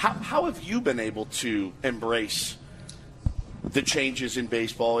 how have you been able to embrace the changes in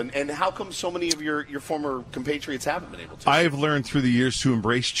baseball, and how come so many of your former compatriots haven't been able to? I've learned through the years to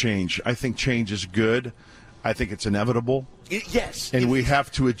embrace change. I think change is good. I think it's inevitable. Yes. And we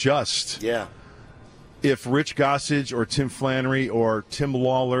have to adjust. Yeah. If Rich Gossage or Tim Flannery or Tim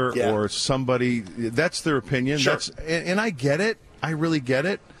Lawler or somebody, that's their opinion. Sure. And I get it. I really get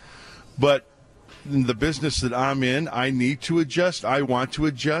it. But the business that I'm in, I need to adjust. I want to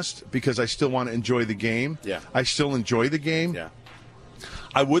adjust because I still want to enjoy the game. Yeah. I still enjoy the game. Yeah.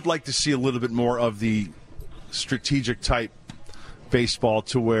 I would like to see a little bit more of the strategic type baseball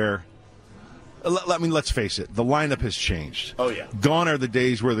to where, let's face it, the lineup has changed. Oh, yeah. Gone are the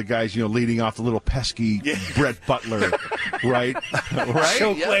days where the guys, leading off the little pesky Brett Butler, right? Right?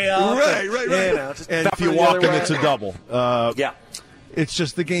 Choke way up. Right. And if you walk him, it's a double. Yeah. It's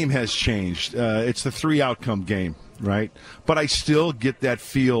just the game has changed. It's the 3-outcome game, right? But I still get that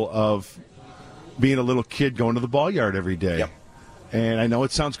feel of being a little kid going to the ball yard every day. Yep. And I know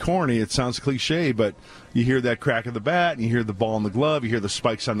it sounds corny, it sounds cliche, but you hear that crack of the bat, and you hear the ball in the glove, you hear the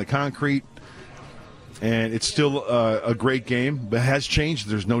spikes on the concrete, and it's still a great game, but it has changed.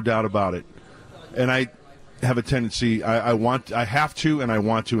 There's no doubt about it. And I have a tendency, I have to, and I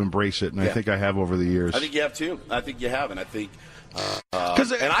want to embrace it, and I think I have over the years. I think you have too. I think you have, and I think, and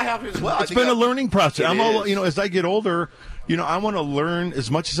I have as well. It's been a learning process. As I get older, I want to learn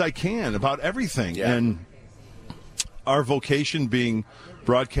as much as I can about everything, and our vocation being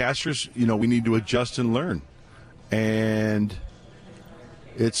broadcasters, we need to adjust and learn, and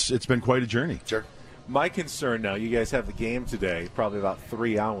it's been quite a journey. Sure. My concern now, you guys have the game today, probably about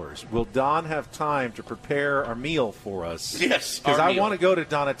 3 hours. Will Don have time to prepare our meal for us? Yes, because I want to go to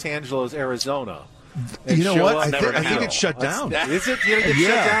Donatangelo's, Arizona. You know what? I think it's shut down. Is it? You get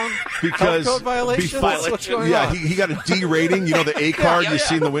shut down? Because code violation? What's going on? he got a D rating. The A card you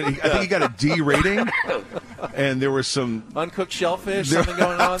see in the window. I think he got a D rating. And there was some uncooked shellfish, something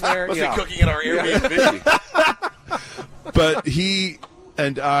going on there. Must be cooking at our Airbnb. But he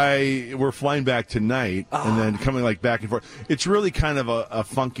and I were flying back tonight, and then coming back and forth. It's really kind of a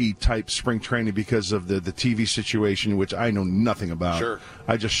funky type spring training because of the TV situation, which I know nothing about. Sure.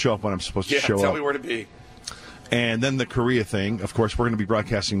 I just show up when I'm supposed to show up. Tell me where to be. And then the Korea thing. Of course, we're going to be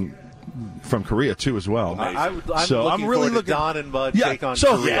broadcasting from Korea too, as well. I'm really looking to Don and Bud take on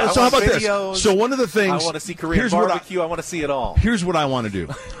Korea. So how about this? So one of the things I want to see Korean barbecue. I want to see it all. Here's what I want to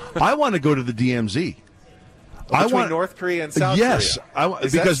do. I want to go to the DMZ. Between North Korea and South Korea? Yes,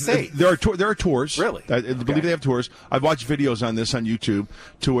 because there are tours. Really? I believe they have tours. I've watched videos on this on YouTube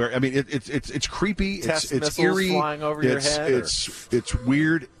to where it's creepy. It's eerie. Flying over your head. It's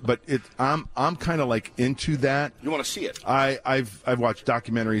weird, but I'm kind of into that. You want to see it? I've watched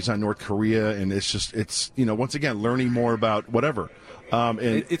documentaries on North Korea, and it's once again learning more about whatever. And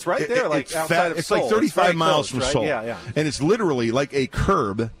it's right there, outside of it's Seoul. like 35 miles from Seoul. Yeah. And it's literally like a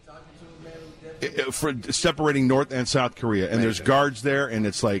curb for separating North and South Korea, and there's guards there, and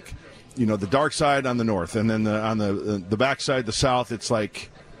it's like, the dark side on the north, and then on the back side, the south, it's like,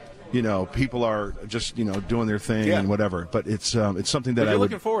 people are just doing their thing and whatever. But it's something that you're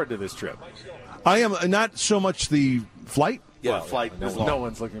looking forward to this trip. I am not so much the flight. Yeah, flight. No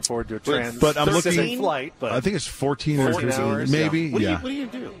one's looking forward to a trans. But I'm looking flight. But I think it's 14 hours, maybe. Yeah. What do you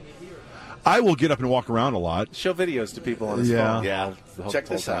do? I will get up and walk around a lot. Show videos to people on his phone. Yeah. Check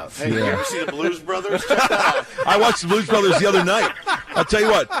this out. Hey, you ever see the Blues Brothers? Check that out. I watched the Blues Brothers the other night. I'll tell you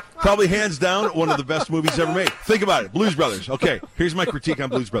what, probably hands down one of the best movies ever made. Think about it. Blues Brothers. Okay, here's my critique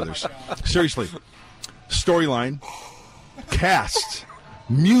on Blues Brothers. Seriously. Storyline, cast,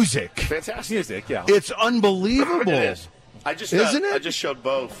 music. Fantastic music, yeah. It's unbelievable. It is. I just showed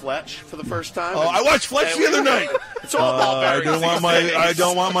Bo Fletch for the first time. Oh, I watched Fletch the other night. It's all about I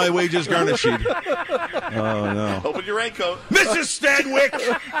don't want my wages garnished. Oh no! Open your raincoat, Mrs. Stanwyck.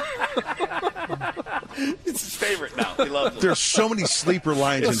 It's his favorite now. He loves it. There's so many sleeper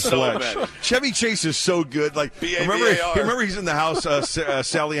lines in Fletch. Chevy Chase is so good. Remember he's in the house,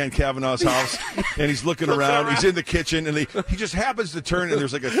 Sally Ann Kavanaugh's house, and he's looking around. He's in the kitchen, and he just happens to turn, and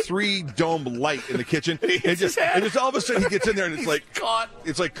there's like a 3-dome light in the kitchen, and just all of a sudden he gets in there, and it's like caught.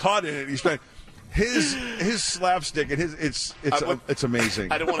 It's like caught in it. He's trying. His slapstick and it's amazing.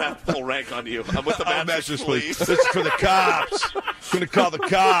 I don't want to have full rank on you. I'm with the Manchester Police. This is for the cops. I'm going to call the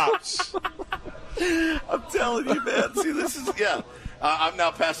cops. I'm telling you, man. See, this is I'm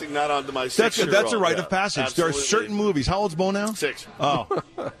now passing that on to my 6-year-old. That's a rite of passage. Absolutely. There are certain movies. How old's Bo now? 6. Oh.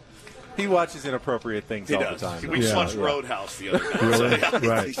 He watches inappropriate things all the time. We just watched Roadhouse the other night. Really?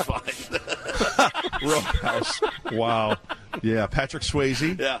 Right. He's fine. Roadhouse. Wow. Yeah, Patrick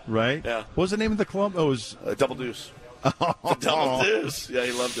Swayze. Yeah. Right? Yeah. What was the name of the club? Oh, it was Double Deuce. Double Deuce. Yeah,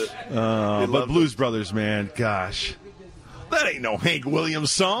 he loved it. But Blues Brothers, man, gosh. That ain't no Hank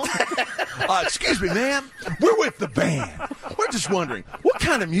Williams song. Excuse me, ma'am. We're with the band. We're just wondering, what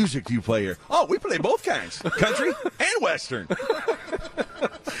kind of music do you play here? Oh, we play both kinds, country and Western.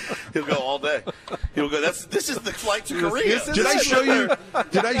 He'll go all day. He'll go. This is the flight to Korea. Did I show you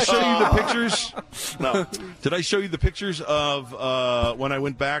the pictures? No. Did I show you the pictures of when I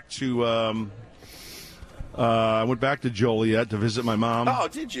went back to I went back to Joliet to visit my mom. Oh,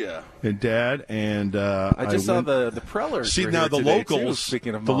 did you? And Dad, and I just saw the Prellers. See, were now here the today, locals, too,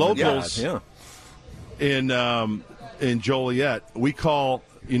 speaking of the Mom and locals, Dad. Yeah. in Joliet, we call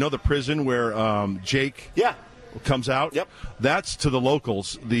the prison where Jake comes out. Yep, that's to the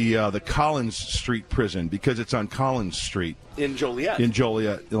locals the Collins Street prison because it's on Collins Street in Joliet,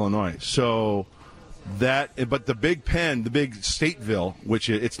 Illinois. So. But the big pen, the big Stateville, which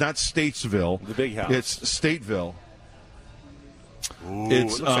it's not Statesville, the big house. It's Stateville. Ooh,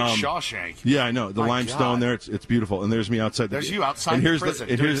 It's it looks like Shawshank. Yeah, I know the My limestone God. there. It's beautiful, and there's me outside. There's the you outside and the here's prison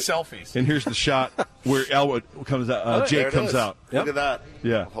and doing here's selfies. And here's the shot where Elwood comes out. Jake there it comes is. out. Look at that.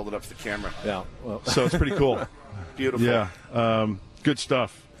 Yeah, I'll hold it up to the camera. Yeah, well. So it's pretty cool. Beautiful. Yeah, good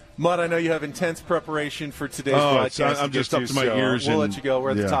stuff. Mudd, I know you have intense preparation for today's Oh, broadcast. I'm just up to my ears. We'll and, let you go.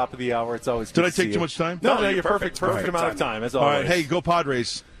 We're at the yeah. top of the hour. It's always Did good I to see take too you. much time? No, you're perfect perfect amount of time, as All always. right, hey, go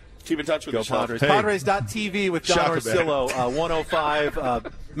Padres. Keep in touch with Go yourself. Padres. Hey. Padres.tv with Don Shaka Orsillo,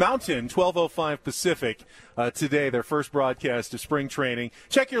 105 Mountain, 1205 Pacific. Today, their first broadcast of spring training.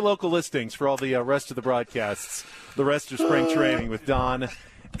 Check your local listings for all the rest of the broadcasts. The rest of spring training with Don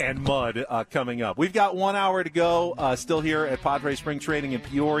and Mudd coming up. We've got 1 hour to go still here at Padres Spring Training in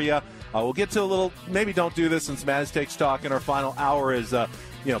Peoria. We'll get to a little, maybe don't do this since Maz takes talk in our final hour as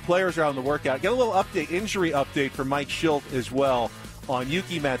players are on the workout. Get a little injury update from Mike Shildt as well on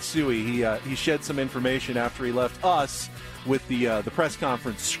Yuki Matsui. He shed some information after he left us with the press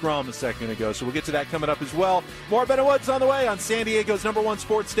conference scrum a second ago. So we'll get to that coming up as well. More Ben and Woods on the way on San Diego's #1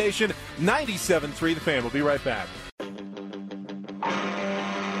 sports station, 97.3 The Fan. We'll be right back.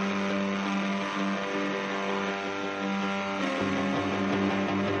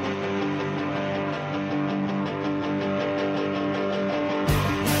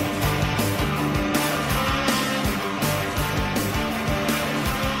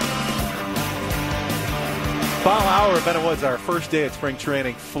 Final hour of Ben and Woods, our first day at spring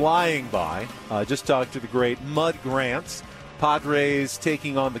training, flying by. Just talked to the great Mudd Grants. Padres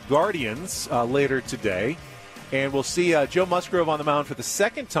taking on the Guardians later today. And we'll see Joe Musgrove on the mound for the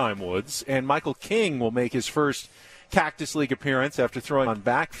second time, Woods. And Michael King will make his first Cactus League appearance after throwing on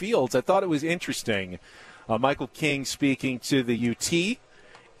backfields. I thought it was interesting. Michael King speaking to the UT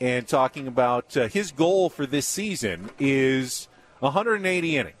and talking about his goal for this season is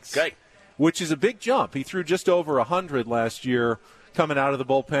 180 innings. Okay. Which is a big jump. He threw just over 100 last year coming out of the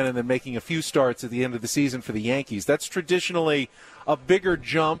bullpen and then making a few starts at the end of the season for the Yankees. That's traditionally a bigger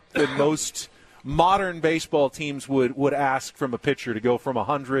jump than most modern baseball teams would ask from a pitcher, to go from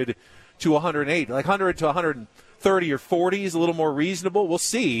 100 to 108. Like 100 to 130 or 40 is a little more reasonable. We'll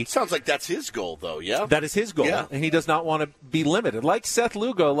see. Sounds like that's his goal, though, yeah? That is his goal, Yeah. and he does not want to be limited. Like Seth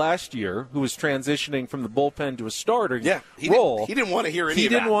Lugo last year, who was transitioning from the bullpen to a starter role. He didn't want to hear any of that, He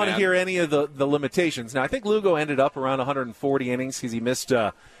didn't want to man. hear any of the limitations. Now, I think Lugo ended up around 140 innings because he missed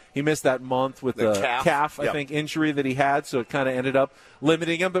that month with the calf I think, injury that he had, so it kind of ended up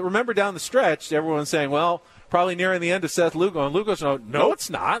limiting him. But remember, down the stretch, everyone's saying, well, probably nearing the end of Seth Lugo. And Lugo's no, it's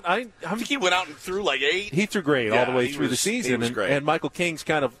not. I think he went out and threw like 8. He threw great all the way through the season. He was great. And Michael King's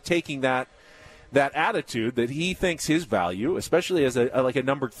kind of taking that attitude that he thinks his value, especially as a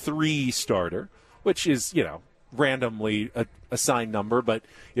number 3 starter, which is, randomly assigned number, but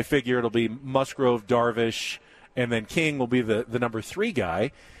you figure it'll be Musgrove, Darvish, and then King will be the number 3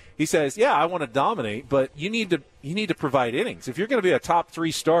 guy. He says, yeah, I want to dominate, but you need to provide innings. If you're going to be a top 3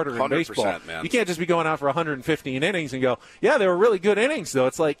 starter in baseball, man. You can't just be going out for 115 innings and go, yeah, they were really good innings, though.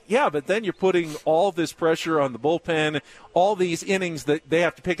 It's like, yeah, but then you're putting all this pressure on the bullpen, all these innings that they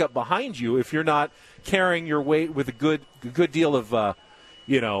have to pick up behind you if you're not carrying your weight with a good deal of,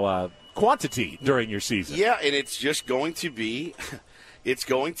 quantity during your season. Yeah, and it's just going to be,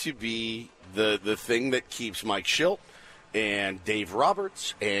 the thing that keeps Mike Shildt and Dave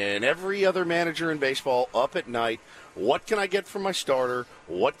Roberts and every other manager in baseball up at night. What can I get from my starter?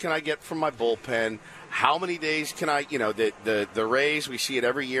 What can I get from my bullpen? How many days can I, the Rays, we see it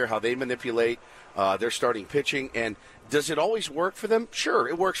every year, how they manipulate their starting pitching. And does it always work for them? Sure,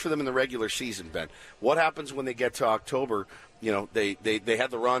 it works for them in the regular season, Ben. What happens when they get to October? They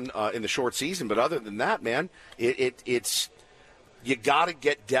had the run in the short season, but other than that, man, it's you got to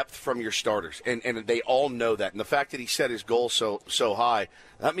get depth from your starters, and they all know that. And the fact that he set his goal so high,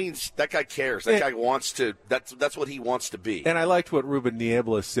 that means that guy cares. That guy wants to. That's what he wants to be. And I liked what Ruben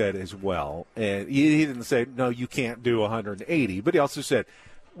Niebla said as well. And he didn't say, no, you can't do 180, but he also said,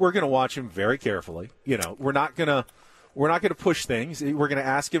 we're going to watch him very carefully. We're not going to we're not going to push things. We're going to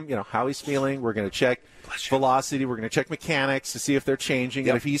ask him, how he's feeling. We're going to check velocity. We're going to check mechanics to see if they're changing.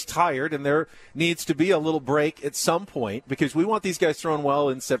 Yep. And if he's tired, and there needs to be a little break at some point, because we want these guys throwing well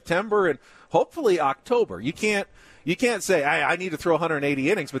in September and hopefully October. You can't say, I need to throw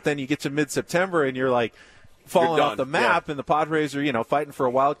 180 innings, but then you get to mid-September and you're like falling off the map, and the Padres are, fighting for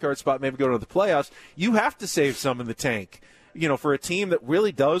a wild card spot, maybe going to the playoffs. You have to save some in the tank. For a team that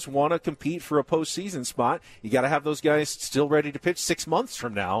really does want to compete for a postseason spot, you got to have those guys still ready to pitch 6 months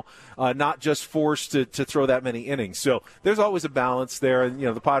from now, not just forced to throw that many innings. So there's always a balance there, and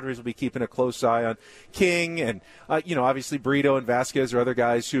the Padres will be keeping a close eye on King, and obviously Brito and Vasquez are other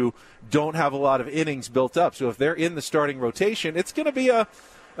guys who don't have a lot of innings built up. So if they're in the starting rotation, it's going to be a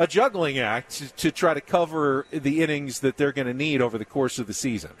juggling act to try to cover the innings that they're going to need over the course of the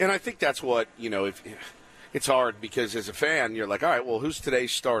season. And I think that's what it's hard, because as a fan, you're like, all right, well, who's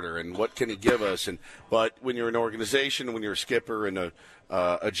today's starter and what can he give us? But when you're an organization, when you're a skipper and a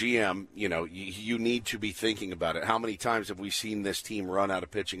GM, you need to be thinking about it. How many times have we seen this team run out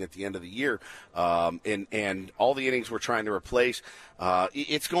of pitching at the end of the year? And all the innings we're trying to replace,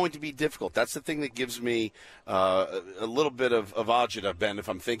 it's going to be difficult. That's the thing that gives me a little bit of agita, Ben, if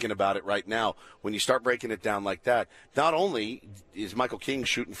I'm thinking about it right now. When you start breaking it down like that, not only is Michael King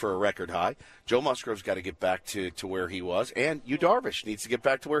shooting for a record high, Joe Musgrove's got to get back to where he was, and Yu Darvish needs to get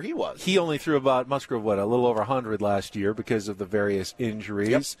back to where he was. He only threw Musgrove, a little over 100 last year because of the various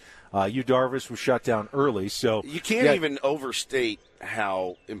injuries. Yep. Yu Darvish was shut down early, so you can't even overstate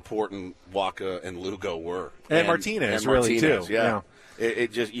how important Waka and Lugo were, and Martinez really too. Yeah.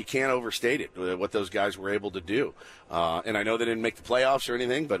 It just, you can't overstate it, what those guys were able to do. And I know they didn't make the playoffs or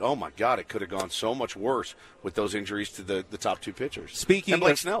anything, but oh my God, it could have gone so much worse with those injuries to the top two pitchers. And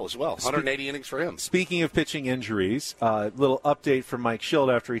Blake Snell as well, 180 innings for him. Speaking of pitching injuries, little update from Mike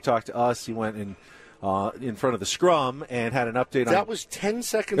Shildt after he talked to us. He went in front of the scrum and had an update on. That was 10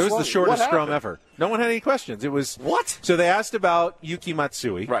 seconds long. It was long. the shortest scrum ever. No one had any questions. It was what? So they asked about Yuki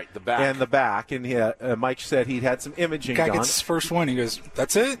Matsui, right? The back, and Mike said he'd had some imaging done. Guy gets his first win. He goes,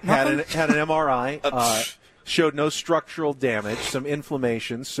 "That's it." Had an MRI. Showed no structural damage, some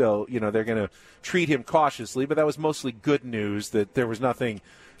inflammation. So they're going to treat him cautiously. But that was mostly good news that there was nothing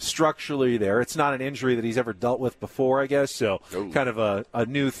structurally there. It's not an injury that he's ever dealt with before, I guess. So kind of a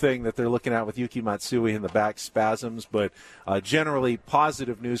new thing that they're looking at with Yuki Matsui in the back spasms. But generally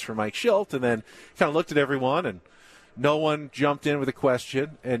positive news for Mike Shildt. And then kind of looked at everyone, and no one jumped in with a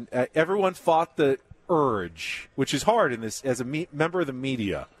question. And everyone fought the urge, which is hard in this as a member of the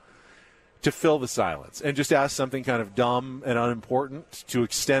media, to fill the silence and just ask something kind of dumb and unimportant to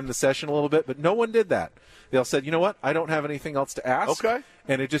extend the session a little bit. But no one did that. They all said, you know what, I don't have anything else to ask. Okay.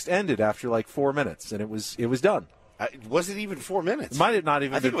 And it just ended after like 4 minutes, and it was done. Was it even 4 minutes? It might have not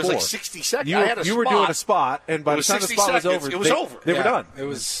even been 4. I think it was like 60 seconds. You were doing a spot, and by the time the spot was over, it was over. They were done. It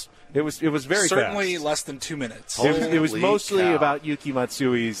was very certainly fast. less than 2 minutes. It was mostly about Yuki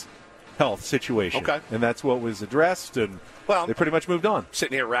Matsui's health situation. Okay. And that's what was addressed, and they pretty much moved on.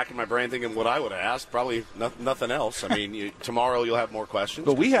 Sitting here racking my brain thinking what I would have asked. Probably nothing else. I mean, tomorrow you'll have more questions.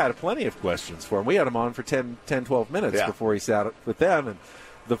 But we had plenty of questions for him. We had him on for 10, 12 minutes before he sat with them. And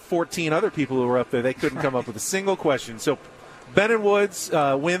the 14 other people who were up there, they couldn't come up with a single question. So Ben and Woods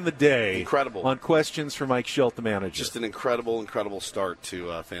win the day. Incredible. On questions for Mike Shildt, the manager. Just an incredible start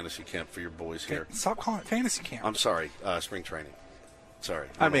to fantasy camp for your boys here. Stop calling it fantasy camp. I'm sorry, spring training. Sorry.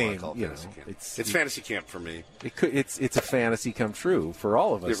 I mean, it's fantasy camp for me. It's a fantasy come true for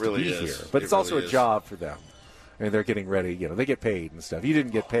all of us to be here. But it's also a job for them. I mean, they're getting ready. They get paid and stuff. You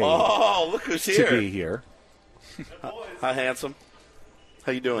didn't get paid. Oh, look who's here. To be here. Hi, handsome.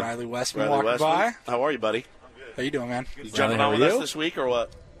 How you doing? Riley Westman walking by. How are you, buddy? How you doing, man? You jumping on with us this week or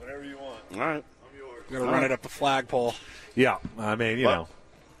what? Whatever you want. All right. We're going to run it up a flagpole. Yeah. I mean, you know.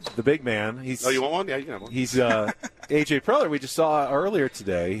 The big man. You want one? Yeah, you can have one. He's A.J. Preller. We just saw earlier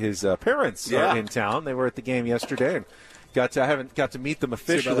today. His parents are in town. They were at the game yesterday, and I haven't got to meet them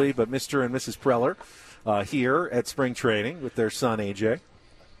officially, but Mr. and Mrs. Preller here at spring training with their son A.J.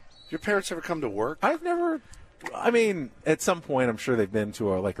 Your parents ever come to work? I've never. I mean, at some point, I'm sure they've been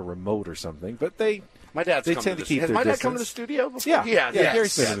to a remote or something, but my dad's they tend to keep their distance. Has my dad come to the studio before? Yeah.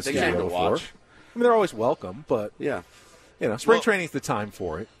 Gary's been in the studio before. I mean, they're always welcome, but spring training's the time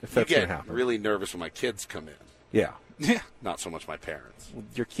for it, if that's going to happen. I get really nervous when my kids come in. Yeah. Not so much my parents. Well,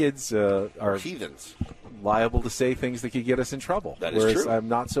 your kids are heathens, liable to say things that could get us in trouble. That is Whereas true. I'm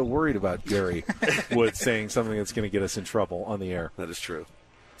not so worried about Gary Woods saying something that's going to get us in trouble on the air. That is true.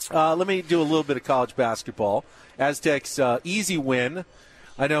 Let me do a little bit of college basketball. Aztecs easy win.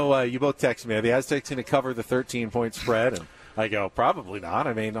 I know you both texted me. Are the Aztecs going to cover the 13-point spread? And I go, probably not.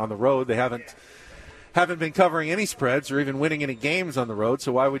 I mean, on the road they haven't haven't been covering any spreads or even winning any games on the road,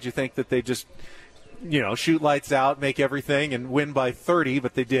 so why would you think that they just shoot lights out, make everything, and win by 30,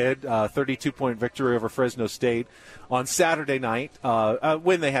 but they did. 32-point victory over Fresno State on Saturday night, a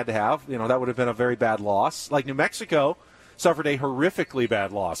win they had to have. That would have been a very bad loss. Like New Mexico suffered a horrifically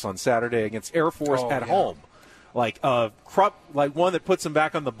bad loss on Saturday against Air Force at home. Like one that puts them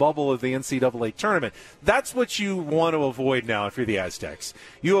back on the bubble of the NCAA tournament. That's what you want to avoid now if you're the Aztecs.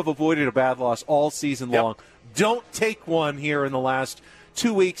 You have avoided a bad loss all season long. Don't take one here in the last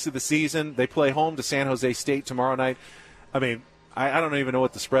 2 weeks of the season. They play home to San Jose State tomorrow night. I mean, I don't even know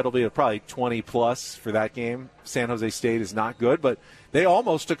what the spread will be. It'll probably 20-plus for that game. San Jose State is not good, but they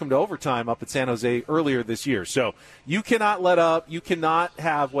almost took them to overtime up at San Jose earlier this year. So you cannot let up. You cannot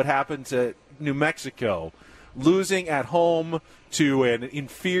have what happened to New Mexico, losing at home to an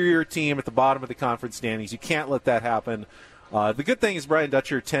inferior team at the bottom of the conference standings. You can't let that happen. The good thing is Brian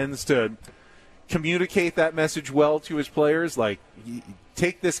Dutcher tends to communicate that message well to his players. Like,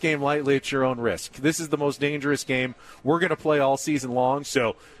 take this game lightly at your own risk. This is the most dangerous game we're going to play all season long,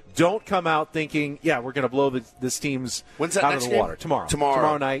 so don't come out thinking, we're going to blow this team's When's that out next of the game? water.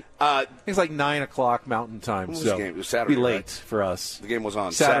 Tomorrow night. I think it's like 9 o'clock Mountain Time. When was so the game? It was Saturday, be late right? for us. The game was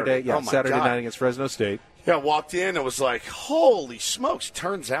on Saturday. Yeah, Oh my Saturday God. night against Fresno State. Yeah, I walked in and was like, holy smokes.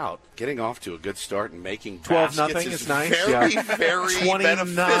 Turns out getting off to a good start and making 12-0 is nice. Very, very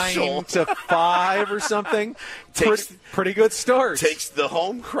 29 to 5 or something. Pretty good start. Takes the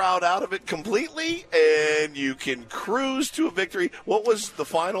home crowd out of it completely, and you can cruise to a victory. What was the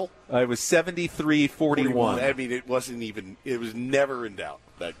final? It was 73-41. I mean, it was never in doubt,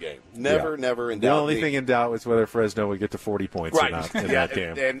 that game. Never in doubt. The only thing in doubt was whether Fresno would get to 40 points or not in that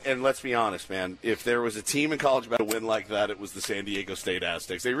game. And let's be honest, man, if there was a team in college basketball to win like that, it was the San Diego State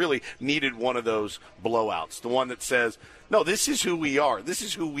Aztecs. They really needed one of those blowouts, the one that says, no, this is who we are. This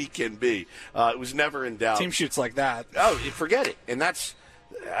is who we can be. It was never in doubt. Team shoots like that. Oh, forget it. And that's,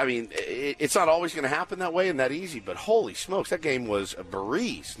 I mean, it's not always going to happen that way and that easy, but holy smokes, that game was a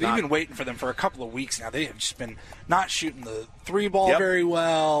breeze. They've been waiting for them for a couple of weeks now. They have just been not shooting the three ball very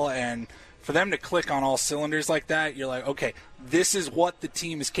well, and for them to click on all cylinders like that, you're like, okay, this is what the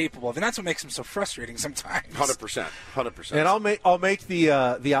team is capable of, and that's what makes them so frustrating sometimes. 100%. And I'll make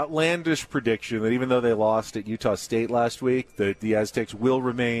the outlandish prediction that even though they lost at Utah State last week, the Aztecs will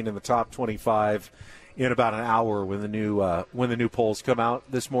remain in the top 25 in about an hour when the new polls come out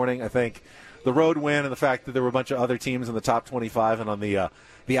this morning. I think the road win and the fact that there were a bunch of other teams in the top 25 and on the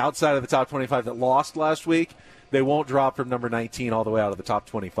outside of the top 25 that lost last week, they won't drop from number 19 all the way out of the top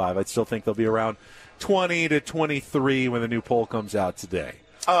 25. I still think they'll be around 20 to 23 when the new poll comes out today.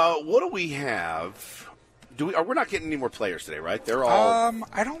 What do we have? We're not getting any more players today, right? They're all.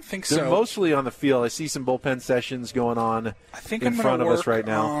 I don't think so. They're mostly on the field. I see some bullpen sessions going on in front of us right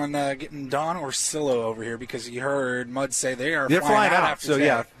now. On getting Don Orsillo over here because you heard Mud say they're flying out. after So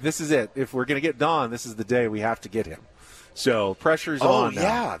today. this is it. If we're going to get Don, this is the day we have to get him. So pressure's on now. Oh,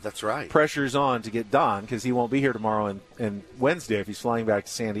 yeah, that's right. Pressure's on to get Don because he won't be here tomorrow and Wednesday if he's flying back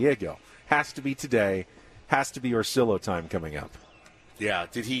to San Diego. Has to be today. Has to be Orsillo time coming up. Yeah.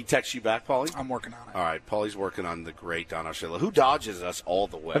 Did he text you back, Paulie? I'm working on it. All right. Paulie's working on the great Don Orsillo, who dodges us all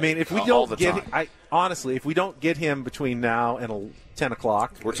the way. I mean, if we don't get him, honestly, if we don't get him between now and 10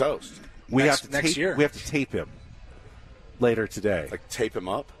 o'clock, we're toast. We have to next year. We have to tape him later today. Like tape him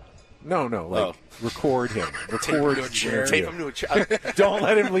up? No, record him. Record Tape him to a chair. Don't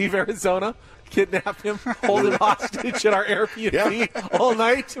let him leave Arizona. Kidnap him, hold him hostage at our Airbnb all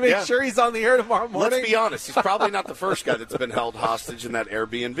night to make sure he's on the air tomorrow morning. Let's be honest. He's probably not the first guy that's been held hostage in that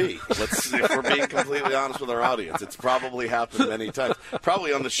Airbnb. If we're being completely honest with our audience, it's probably happened many times.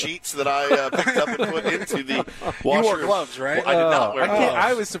 Probably on the sheets that I picked up and put into the washer. You wore gloves, right? Well, I did not wear gloves.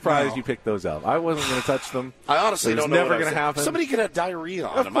 I was surprised you picked those up. I wasn't going to touch them. I honestly don't know. Never going to happen. Somebody could have diarrhea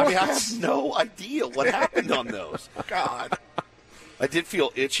on them. I mean, I have no idea what happened on those. God, I did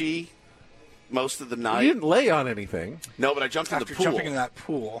feel itchy most of the night. You didn't lay on anything. No, but I jumped in the pool. Jumping in that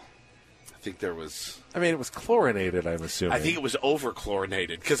pool. I think there was. I mean, it was chlorinated, I'm assuming. I think it was over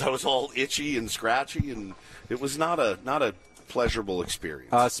chlorinated because I was all itchy and scratchy, and it was not a pleasurable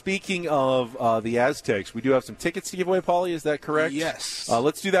experience. Speaking of the Aztecs, we do have some tickets to give away, Paulie. Is that correct? Yes.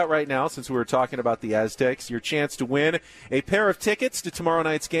 Let's do that right now since we were talking about the Aztecs. Your chance to win a pair of tickets to tomorrow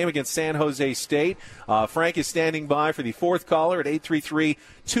night's game against San Jose State. Frank is standing by for the fourth caller at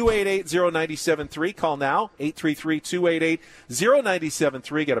 833-288-0973. Call now,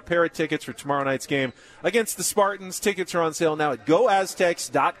 833-288-0973. Get a pair of tickets for tomorrow night's game against the Spartans. Tickets are on sale now at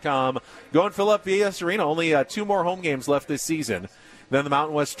goaztecs.com. Go and fill up VS Arena. Only 2 more home games left this season. then the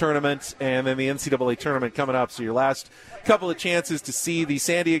Mountain West Tournament, and then the NCAA Tournament coming up. So your last couple of chances to see the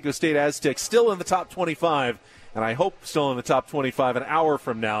San Diego State Aztecs still in the top 25, and I hope still in the top 25 an hour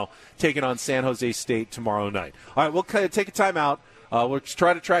from now, taking on San Jose State tomorrow night. All right, we'll take a timeout. We'll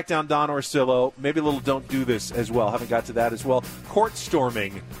try to track down Don Orsillo. Maybe a little don't do this as well. Haven't got to that as well. Court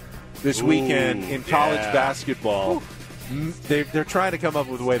storming this weekend in college basketball. They're trying to come up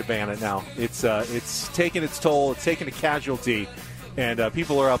with a way to ban it now. It's taking its toll. It's taking a casualty, and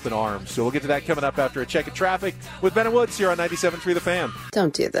people are up in arms. So we'll get to that coming up after a check of traffic with Ben and Woods here on 97.3 The Fan.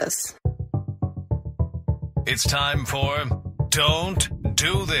 Don't do this. It's time for Don't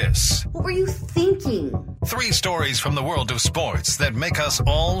Do This. What were you thinking? 3 stories from the world of sports that make us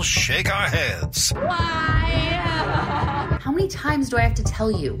all shake our heads. Why? How many times do I have to tell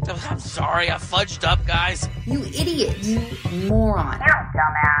you? I'm sorry, I fudged up, guys. You idiot. You moron. You're a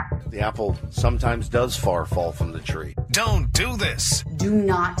dumbass. The apple sometimes does fall from the tree. Don't do this. Do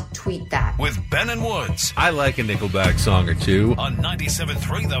not tweet that. With Ben and Woods. I like a Nickelback song or two. On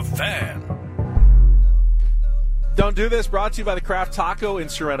 97.3 The Fan. Don't do this. Brought to you by the Craft Taco in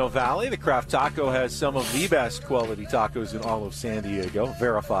Sorrento Valley. The Craft Taco has some of the best quality tacos in all of San Diego.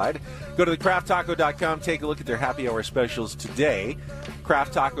 Verified. Go to thecrafttaco.com. Take a look at their happy hour specials today.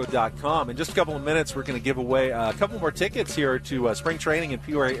 Crafttaco.com. In just a couple of minutes, we're going to give away a couple more tickets here to spring training in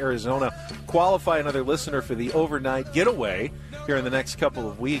Peoria, Arizona. Qualify another listener for the overnight getaway here in the next couple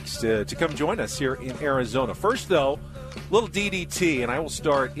of weeks to come join us here in Arizona. First, though, little DDT, and I will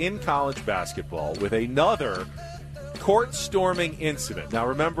start in college basketball with another court-storming incident. Now,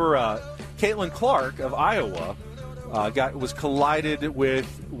 remember, Caitlin Clark of Iowa was collided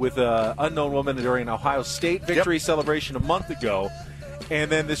with an unknown woman during an Ohio State victory celebration a month ago. And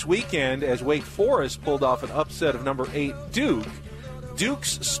then this weekend, as Wake Forest pulled off an upset of number 8 Duke,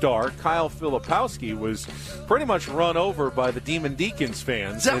 Duke's star, Kyle Filipowski, was pretty much run over by the Demon Deacons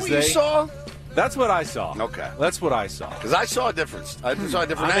fans. Is that what you saw? That's what I saw. Okay. That's what I saw. Because I saw a difference. I saw a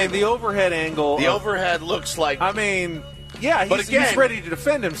different angle. I mean, the overhead angle. The overhead looks like... I mean, yeah, he's ready to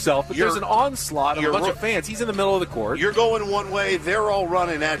defend himself, but there's an onslaught of a bunch of fans. He's in the middle of the court. You're going one way. They're all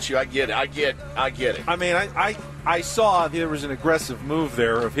running at you. I get it. I get it. I mean, I saw there was an aggressive move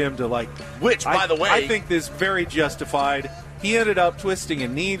there of him to, like... Which, by the way... I think this very justified. He ended up twisting a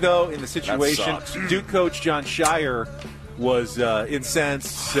knee, though, in the situation. Duke coach John Shire was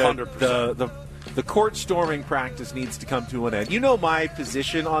incensed. 100%. The court storming practice needs to come to an end. You know my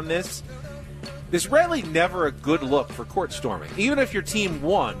position on this. There's really never a good look for court storming. Even if your team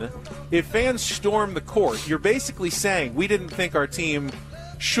won, if fans storm the court, you're basically saying, we didn't think our team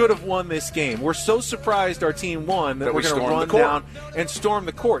should have won this game. We're so surprised our team won that we're going to run down and storm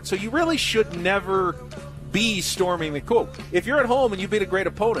the court. So you really should never be storming the court. If you're at home and you beat a great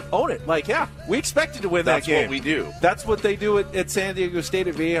opponent, own it. Like, yeah, we expected to win that game. That's what we do. That's what they do at San Diego State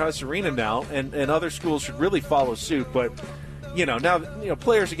at Viejas Arena now, and other schools should really follow suit. But, now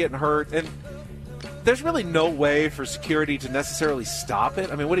players are getting hurt, and there's really no way for security to necessarily stop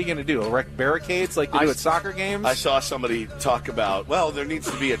it. I mean, what are you going to do? Erect barricades like they do at soccer games? I saw somebody talk about, well, there needs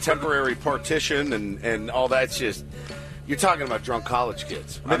to be a temporary partition and all that. It's just... You're talking about drunk college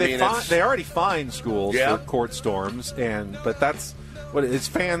kids. I mean, they already fine schools for court storms, but that's what his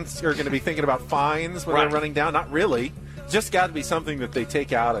fans are going to be thinking about fines when they're running down. Not really. Just got to be something that they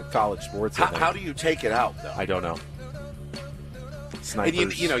take out of college sports. How do you take it out, though? I don't know.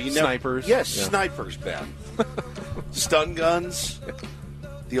 Snipers. And snipers. Yes, snipers, Ben. Stun guns.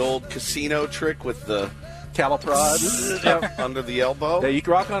 The old casino trick with the cattle prods under the elbow. Yeah, you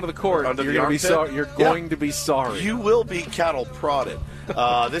can rock onto the court. Under you're the armpit. You're going to be sorry. You will be cattle prodded.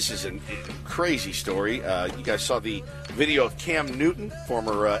 This is a crazy story. You guys saw the video of Cam Newton,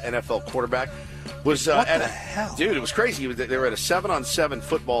 former NFL quarterback. What the hell? Dude, it was crazy. They were at a 7-on-7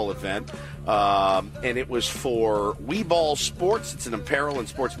 football event, and it was for Weeball Sports. It's an apparel and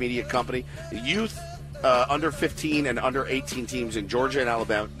sports media company. Youth, under 15 and under 18 teams in Georgia and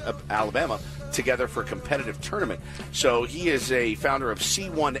Alabama together for a competitive tournament. So he is a founder of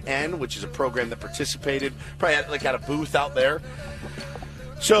C1N, which is a program that participated, probably had a booth out there.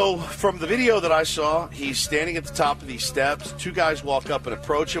 So from the video that I saw, he's standing at the top of these steps. 2 guys walk up and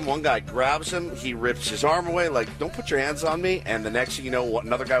approach him. One guy grabs him. He rips his arm away, like, don't put your hands on me. And the next thing you know,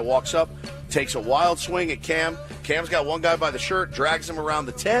 another guy walks up, takes a wild swing at Cam. Cam's got one guy by the shirt, drags him around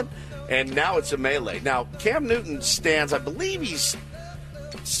the tent, and now it's a melee. Now, Cam Newton stands, I believe he's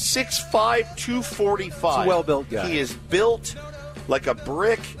 6'5", 245. He's a well-built guy. He is built like a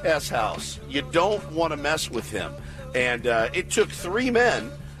brick S-house. You don't want to mess with him. And it took 3 men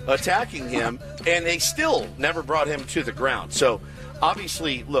attacking him, and they still never brought him to the ground. So,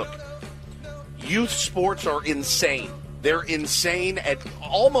 obviously, look, youth sports are insane. They're insane at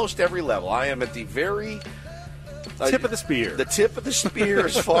almost every level. I am at the very tip of the spear. The tip of the spear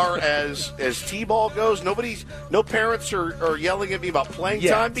as far as T-ball goes. No parents are yelling at me about playing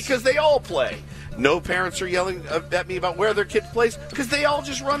time because they all play. No parents are yelling at me about where their kid plays because they all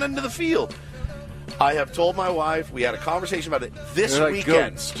just run into the field. I have told my wife, we had a conversation about it this they're like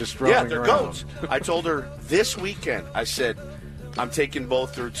weekend. Goats just roaming they're around. goats. I told her this weekend, I said, I'm taking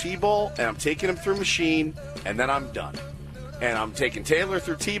both through T-ball and I'm taking them through machine, and then I'm done. And I'm taking Taylor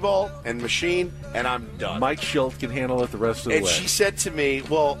through T-ball and machine, and I'm done. Mike Shildt can handle it the rest of the way. And she said to me,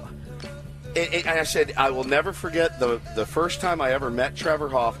 well, and I said, I will never forget the first time I ever met Trevor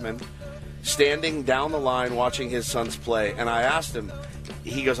Hoffman standing down the line watching his sons play. And I asked him,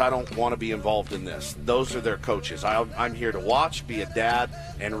 he goes, I don't want to be involved in this. Those are their coaches. I'm here to watch, be a dad,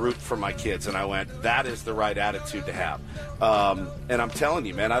 and root for my kids. And I went, that is the right attitude to have. And I'm telling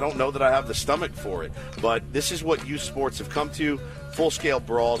you, man, I don't know that I have the stomach for it. But this is what youth sports have come to. Full-scale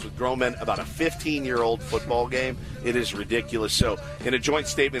brawls with grown men about a 15-year-old football game. It is ridiculous. So in a joint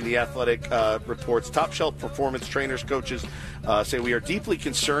statement, The Athletic reports top-shelf performance trainers, coaches say we are deeply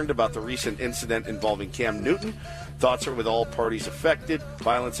concerned about the recent incident involving Cam Newton. Thoughts are with all parties affected.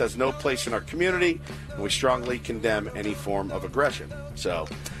 Violence has no place in our community, and we strongly condemn any form of aggression. So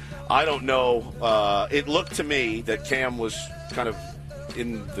I don't know. It looked to me that Cam was kind of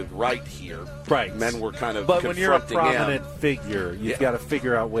in the right here. Right. Men were kind of But when you're a confronting prominent him. figure, you've got to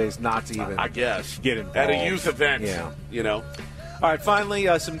figure out ways not to even, I guess, get involved. At a youth event, Yeah. you know. All right, finally,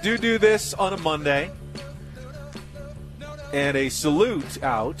 some do this on a Monday. And a salute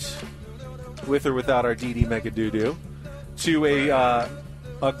out, with or without our DD Mega Doo-Doo, to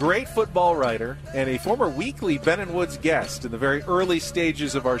a great football writer and a former weekly Ben and Woods guest in the very early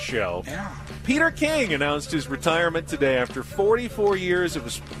stages of our show. Yeah. Peter King announced his retirement today after 44 years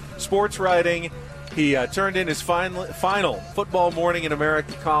of sports writing. He turned in his final Football Morning in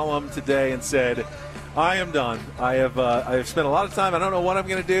America column today and said, I am done. I have spent a lot of time. I don't know what I'm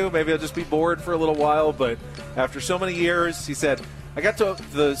going to do. Maybe I'll just be bored for a little while. But after so many years, he said, I got to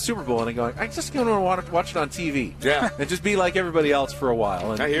the Super Bowl and I'm going, I just going to want to watch it on TV. Yeah. And just be like everybody else for a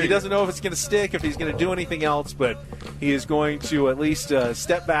while. And he doesn't know if it's going to stick, if he's going to do anything else, but he is going to at least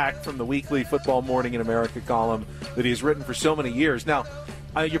step back from the weekly Football Morning in America column that he's written for so many years. Now,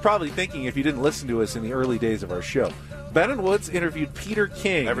 you're probably thinking, if you didn't listen to us in the early days of our show, Ben and Woods interviewed Peter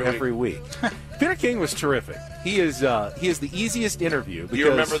King every week. Peter King was terrific. He is the easiest interview. Do you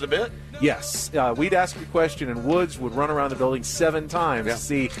remember the bit? Yes. We'd ask a question, and Woods would run around the building 7 times to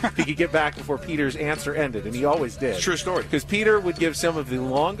see if he could get back before Peter's answer ended, and he always did. True story. Because Peter would give some of the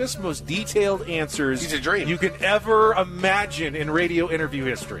longest, most detailed answers He's a dream. you could ever imagine in radio interview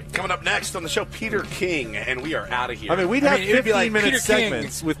history. Coming up next on the show, Peter King, and we are out of here. I mean, we'd have it'd be like 15-minute Peter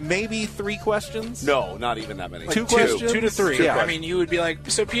segments with maybe 3 questions. No, not even that many. Like 2 questions? 2 to 3. Yeah. I mean, you would be like,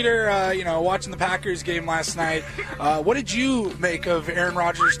 so Peter, watching the Packers game last night, what did you make of Aaron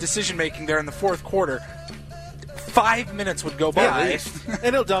Rodgers' decision-making there in the fourth quarter? 5 minutes would go by.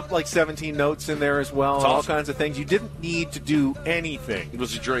 And he'll dump like 17 notes in there as well, and all kinds of things. You didn't need to do anything. It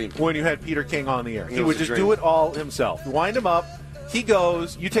was a dream. When you had Peter King on the air. He was would a just dream. do it all himself. You wind him up, he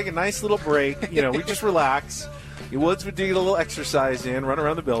goes, you take a nice little break, we just relax. Woods would do a little exercise in, run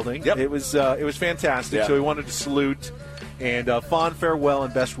around the building. Yep. It was fantastic. Yeah. So we wanted to salute and fond farewell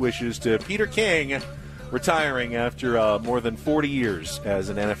and best wishes to Peter King, retiring after more than 40 years as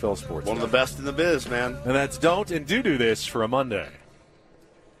an NFL sportsman. One of the best in the biz, man. And that's Don't and Do This for a Monday.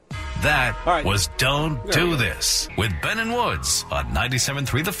 That was Don't Do This with Ben and Woods on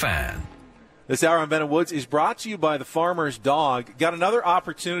 97.3 The Fan. This hour on Ben and Woods is brought to you by the Farmer's Dog. Got another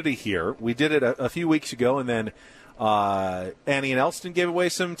opportunity here. We did it a few weeks ago, and then Annie and Elston gave away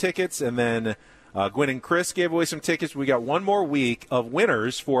some tickets, and then Gwen and Chris gave away some tickets. We got one more week of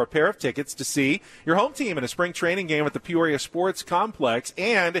winners for a pair of tickets to see your home team in a spring training game at the Peoria Sports Complex.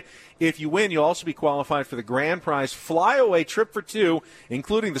 And if you win, you'll also be qualified for the grand prize flyaway trip for 2,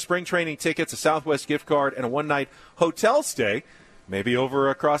 including the spring training tickets, a Southwest gift card, and a one-night hotel stay. Maybe over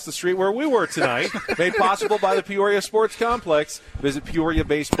across the street where we were tonight. Made possible by the Peoria Sports Complex. Visit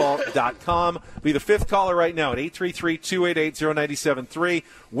PeoriaBaseball.com. Be the 5th caller right now at 833-288-0973.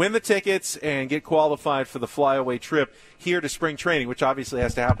 Win the tickets and get qualified for the flyaway trip here to spring training, which obviously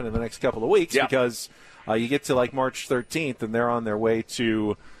has to happen in the next couple of weeks because you get to like March 13th and they're on their way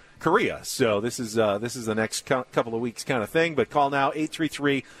to Korea. So this is the next couple of weeks kind of thing. But call now,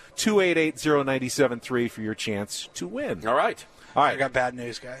 833-288-0973 for your chance to win. All right. All right. I got bad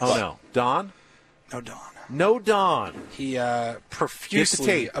news, guys. Oh, no. Don? No Don. He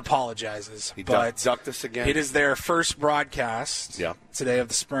profusely apologizes. He but ducked us again. It is their first broadcast today of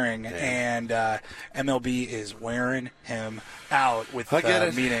the spring, and MLB is wearing him out with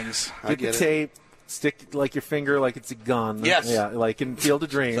meetings. Get the tape. Stick like your finger like it's a gun. Yes. Yeah, like in Field of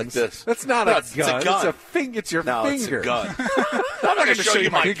Dreams. Like this. That's not a gun. It's a gun. It's your finger. It's a gun. I'm not going to show you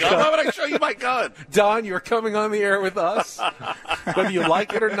my gun. Why would I show you my gun? Don, you're coming on the air with us. Whether you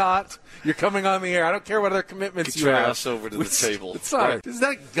like it or not, you're coming on the air. I don't care what other commitments you have. Ass over to the table. It's not. Is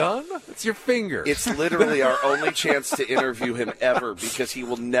that a gun? It's your finger. It's literally our only chance to interview him ever because he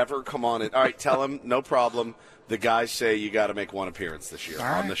will never come on it. All right, tell him, no problem. The guys say you got to make one appearance this year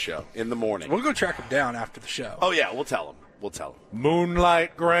on the show in the morning. We'll go track him down after the show. Oh, yeah, we'll tell him.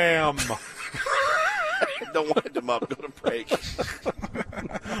 Moonlight Graham. Don't wind him up. Go to break.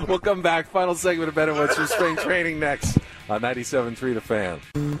 We'll come back. Final segment of Ben and Woods from Spring Training next on 97.3 The Fan.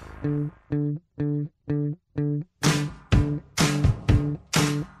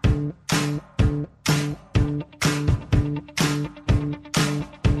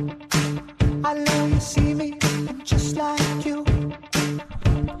 I know you see me just like you.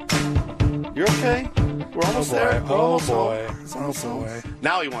 You're okay? We're almost there. Oh, boy.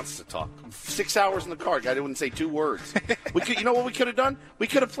 Now he wants to talk. 6 hours in the car. Guy wouldn't say 2 words. You know what we could have done? We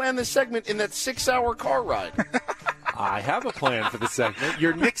could have planned this segment in that 6-hour car ride. I have a plan for the segment.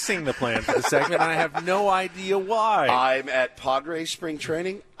 You're nixing the plan for the segment, and I have no idea why. I'm at Padres Spring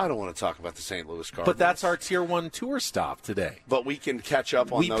Training. I don't want to talk about the St. Louis Cardinals. But that's our Tier 1 tour stop today. But we can catch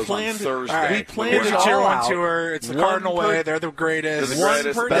up on those on Thursday. Right. We planned the Tier 1 tour. It's the Cardinal way. They're the greatest. They're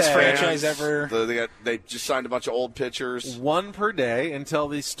the greatest. Best franchise ever. They just signed a bunch of old pitchers. One per day until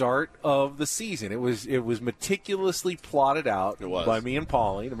the start of the season. It was meticulously plotted out by me and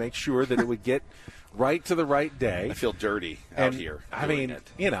Paulie to make sure that it would get right to the right day. I feel dirty out here. I mean,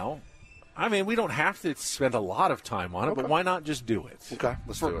 we don't have to spend a lot of time on it, but why not just do it? Okay,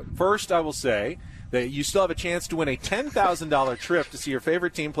 let's do it. First, I will say that you still have a chance to win a $10,000 trip to see your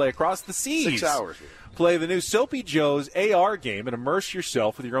favorite team play across the seas. 6 hours. Play the new Soapy Joe's AR game and immerse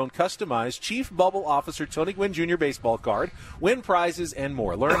yourself with your own customized Chief Bubble Officer Tony Gwynn Jr. baseball card, win prizes, and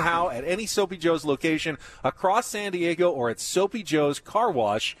more. Learn how at any Soapy Joe's location across San Diego or at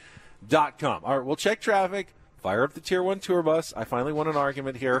SoapyJoe'sCarWash.com. All right, we'll check traffic, fire up the Tier 1 tour bus. I finally won an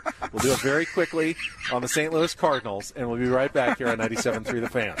argument here. We'll do it very quickly on the St. Louis Cardinals, and we'll be right back here on 97.3 The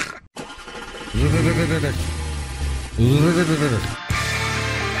Fan.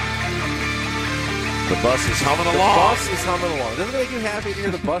 The bus is humming along. Doesn't it make you happy to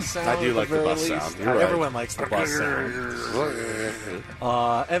hear the bus sound? I do like the bus sound. Everyone likes the bus sound.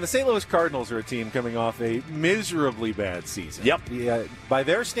 And the St. Louis Cardinals are a team coming off a miserably bad season. Yep. By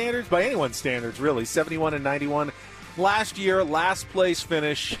their standards, by anyone's standards, really, 71-91 last year. Last place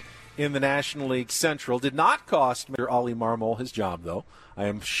finish in the National League Central. Did not cost Mr. Ollie Marmol his job, though. I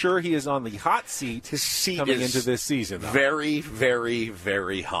am sure he is on the hot seat. His seat coming is into this season, though. Very, very,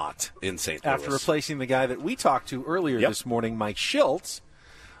 very hot in St. Louis. After replacing the guy that we talked to earlier this morning, Mike Shildt.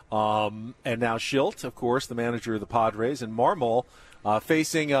 And now Shildt, of course, the manager of the Padres, and Marmol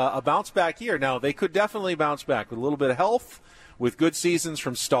facing a bounce-back year. Now, they could definitely bounce back with a little bit of health, with good seasons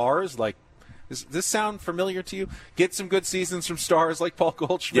from stars like does this sound familiar to you? Get some good seasons from stars like Paul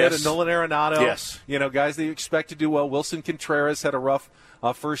Goldschmidt and Nolan Arenado. Yes. Guys that you expect to do well. Wilson Contreras had a rough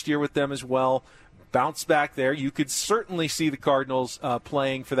first year with them as well. Bounce back there. You could certainly see the Cardinals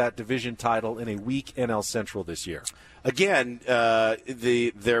playing for that division title in a weak NL Central this year. Again,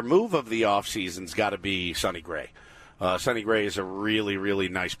 their move of the offseason's got to be Sonny Gray. Sonny Gray is a really, really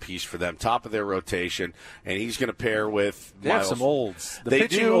nice piece for them. Top of their rotation, and he's going to pair with They Miles. have some olds. The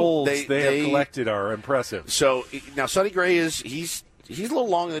pitching olds they have collected are impressive. So now Sonny Gray he's a little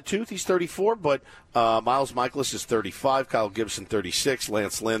long in the tooth. He's 34, but Miles Michaelis is 35. Kyle Gibson, 36.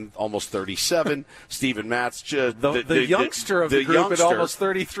 Lance Lynn, almost 37. Steven Matz, the youngster of the group at almost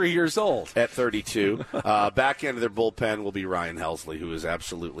 33 years old. At 32. Back end of their bullpen will be Ryan Helsley, who is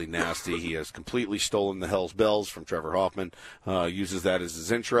absolutely nasty. He has completely stolen the Hells Bells from Trevor Hoffman. Uses that as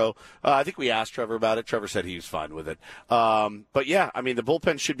his intro. I think we asked Trevor about it. Trevor said he was fine with it. But, yeah, I mean, the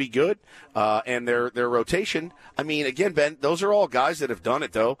bullpen should be good. And their rotation, I mean, again, Ben, those are all guys that have done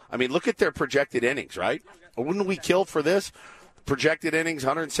it, though. I mean, look at their projected innings, right? Wouldn't we kill for this? Projected innings,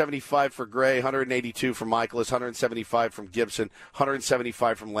 175 for Gray, 182 from Michaelis, 175 from Gibson,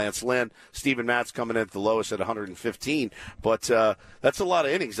 175 from Lance Lynn. Steven Matz coming in at the lowest at 115. But that's a lot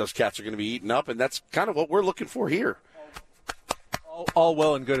of innings those cats are going to be eating up, and that's kind of what we're looking for here. All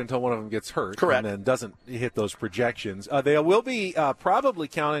well and good until one of them gets hurt. Correct. And then doesn't hit those projections. They will be probably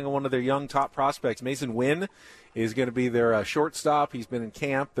counting on one of their young top prospects. Mason Wynn is going to be their shortstop. He's been in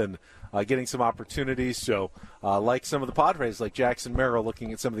camp and getting some opportunities. So like some of the Padres, like Jackson Merrill,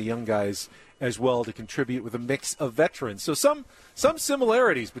 looking at some of the young guys as well to contribute with a mix of veterans. So some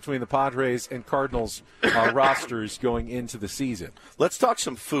similarities between the Padres and Cardinals rosters going into the season. Let's talk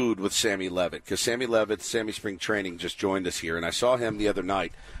some food with Sammy Levitt, because Sammy Levitt, Sammy Spring Training, just joined us here, and I saw him the other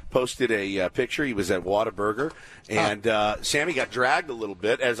night. Posted a picture. He was at Whataburger, and Sammy got dragged a little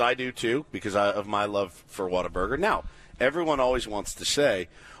bit, as I do too, because of my love for Whataburger. Now, everyone always wants to say,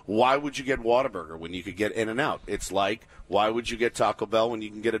 why would you get Whataburger when you could get In-N-Out? It's like, why would you get Taco Bell when you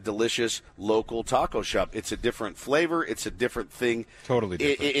can get a delicious local taco shop? It's a different flavor. It's a different thing. Totally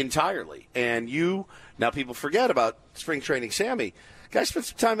different. Entirely. And now people forget about Spring Training Sammy. Guy spent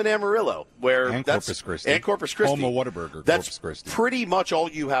some time in Amarillo, and Corpus Christi. Home of Whataburger. That's Corpus Christi. pretty much all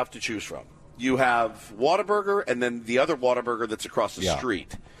you have to choose from. You have Whataburger and then the other Whataburger that's across the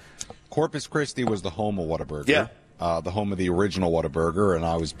street. Corpus Christi was the home of Whataburger. Yeah. The home of the original Whataburger, and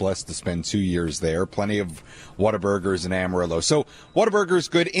I was blessed to spend 2 years there. Plenty of Whataburgers in Amarillo. So Whataburger's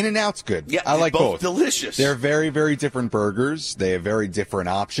good. In-N-Out's good. Yeah, I like both. Delicious. They're very, very different burgers. They have very different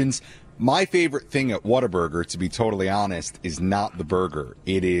options. My favorite thing at Whataburger, to be totally honest, is not the burger.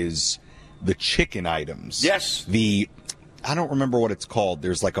 It is the chicken items. Yes. I don't remember what it's called.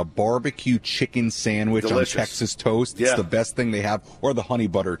 There's like a barbecue chicken sandwich Delicious. on Texas toast. It's the best thing they have. Or the honey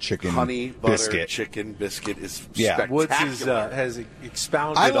butter chicken biscuit. Chicken biscuit is spectacular. Woods has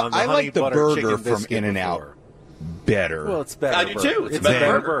expounded on the I honey like the butter burger chicken from biscuit In-N-Out before. better. Well, it's better. I do too. It's a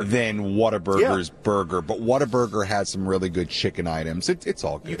better burger. Than Whataburger's burger. But Whataburger had some really good chicken items. It's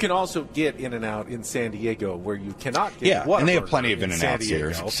all good. You can also get In-N-Out in San Diego where you cannot get Whataburger and they have plenty of in In-N-Outs San here.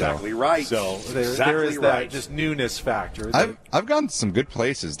 Diego. Exactly right. So there is right. that just newness factor. I've gone to some good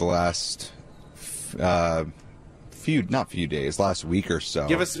places the last few days, last week or so.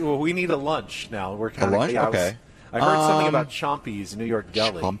 We need a lunch now. We're kind A lunch? Okay. I heard something about Chompy's New York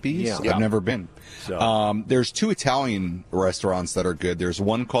Deli. Chompy's? Yeah. I've never been. So. There's 2 Italian restaurants that are good. There's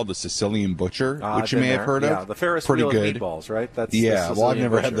one called the Sicilian Butcher, which you may have heard of. Yeah, the Ferris Pretty wheel good. of meatballs, right? That's yeah. the Well, I've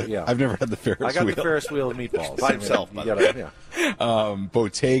never Butcher. I've never had the Ferris wheel. I got the Ferris wheel of meatballs By himself.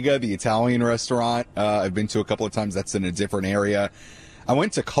 Bottega, the Italian restaurant. I've been to a couple of times. That's in a different area. I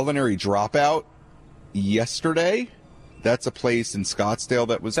went to Culinary Dropout yesterday. That's a place in Scottsdale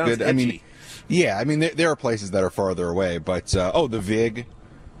that was Sounds good. edgy. I mean, there are places that are farther away, but the Vig.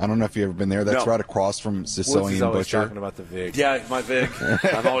 I don't know if you've ever been there. That's right across from Sicilian Woods is always Butcher. talking about the Vig. Yeah, my Vig.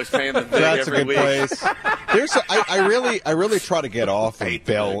 I'm always paying the Vig That's every a good week. place. I really try to get off of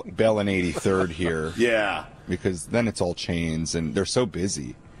Bell and 83rd here. Yeah, because then it's all chains and they're so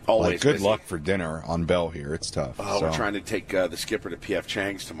busy. Always good busy. luck for dinner on Bell here. It's tough. We're trying to take the skipper to P.F.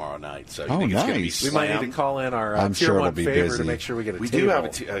 Chang's tomorrow night. So you Oh, think it's going to be nice. We might slammed? need to call in our I'm Tier sure 1 it'll be favor busy. to make sure we get a We table. do have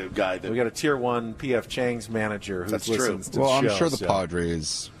a guy that We got a Tier 1 P.F. Chang's manager who That's true. listens to Well, the I'm show. sure the so.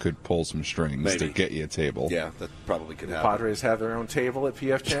 Padres could pull some strings to Maybe. get you a table. Yeah, that probably could The happen. Padres have their own table at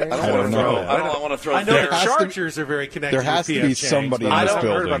P.F. Chang's? I don't want to throw. I know their- the Chargers are very connected There has with to P.F. be Chang's, somebody but in I this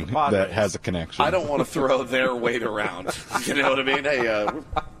haven't heard about building the Padres. that has a connection. I don't want to throw their weight around. You know what I mean? Hey,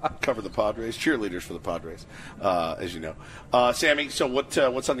 cover the Padres, cheerleaders for the Padres, as you know. Sammy, so what's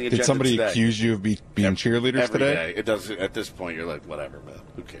on the agenda Did somebody today? accuse you of being cheerleaders Every today? day. It does. At this point, you're like, whatever, man.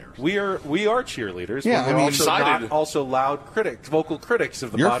 Who cares? We are cheerleaders. Yeah, but we're I mean, also excited. also loud vocal critics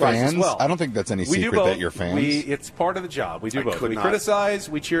of the You're Padres fans? as well. I don't think that's any We do secret both. that you're fans. It's part of the job. We do I both. could We not- criticize,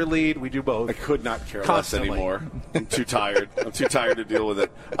 we cheerlead, we do both. I could not care Constantly. less anymore. I'm too tired. I'm too tired to deal with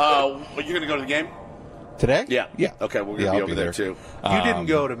it. You're going to go to the game? Today? Yeah. Yeah. Okay, we're going to Yeah, be I'll over be there, there. too. You didn't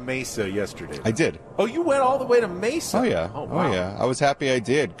go to Mesa yesterday. I did. Oh, you went all the way to Mesa? Oh, yeah. Oh, wow. yeah. I was happy I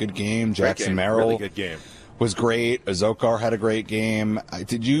did. Good game. Jackson game. Merrill Really good game. was great. Azocar had a great game.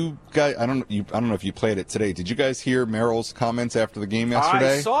 Did you guys? I don't know if you played it today. Did you guys hear Merrill's comments after the game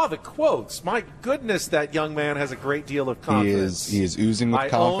yesterday? I saw the quotes. My goodness, that young man has a great deal of confidence. He is oozing with I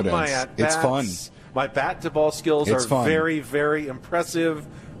confidence. own my at-bats. It's fun. My bat-to-ball skills It's are fun. very, very impressive.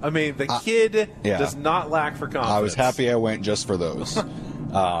 I mean, the kid yeah. does not lack for confidence. I was happy I went just for those.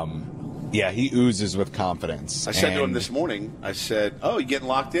 Yeah, he oozes with confidence. I said to him this morning, I said, "Oh, you getting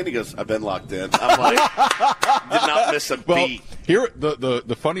locked in?" He goes, "I've been locked in." I'm like, did not miss a beat. Here,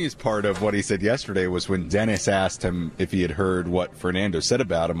 the funniest part of what he said yesterday was when Dennis asked him if he had heard what Fernando said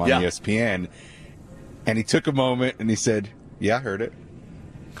about him on ESPN, and he took a moment and he said, "Yeah, I heard it,"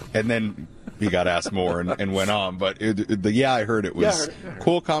 and then he got asked more and went on. But I heard it was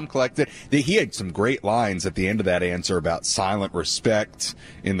cool, calm, collected. He had some great lines at the end of that answer about silent respect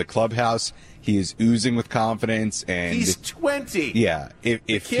in the clubhouse. He is oozing with confidence, and he's 20. Yeah, if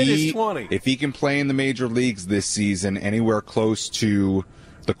kid he is 20. If he can play in the major leagues this season, anywhere close to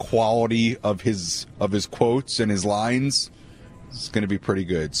the quality of his quotes and his lines is going to be pretty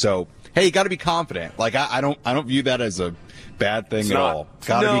good. So, hey, you got to be confident. Like I don't view that as a bad thing at all.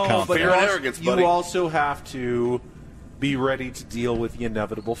 Got to be confident. But you also have to be ready to deal with the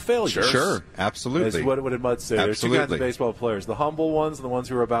inevitable failures. Sure, absolutely. That's what did Mud say? There's two kinds of baseball players: the humble ones and the ones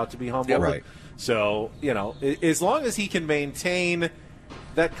who are about to be humble. Yeah, right. So, as long as he can maintain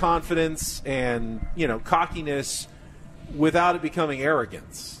that confidence and, cockiness without it becoming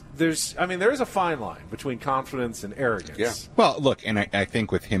arrogance. There is a fine line between confidence and arrogance. Yeah. Well, look, and I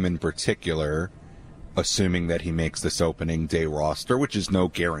think with him in particular, assuming that he makes this opening day roster, which is no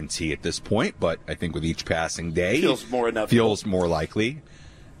guarantee at this point, but I think with each passing day, feels more likely.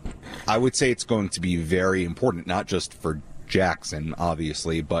 I would say it's going to be very important, not just for Jackson,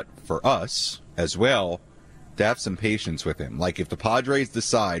 obviously, but for us as well, to have some patience with him. Like if the Padres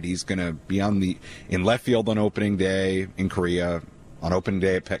decide he's going to be in left field on opening day in Korea, on opening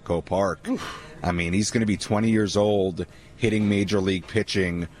day at Petco Park, I mean, he's going to be 20 years old, hitting major league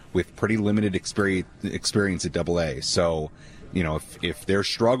pitching with pretty limited experience at AA. So, if there's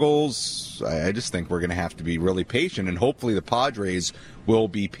struggles, I just think we're going to have to be really patient, and hopefully the Padres will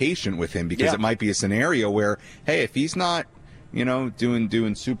be patient with him, because it might be a scenario where, hey, if he's not,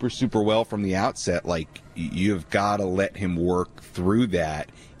 doing super, super well from the outset, like, you've got to let him work through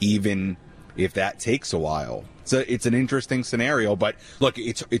that, even if that takes a while. So it's an interesting scenario, but look,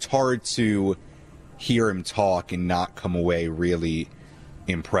 it's hard to hear him talk and not come away really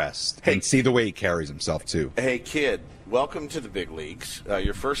impressed, and see the way he carries himself too. Hey, kid, welcome to the big leagues.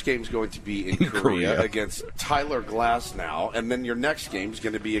 Your first game is going to be in Korea against Tyler Glasnow, and then your next game is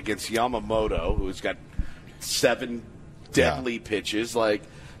going to be against Yamamoto, who's got 7 deadly pitches. Like,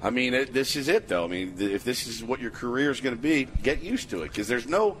 this is it, though. If this is what your career is going to be, get used to it, because there's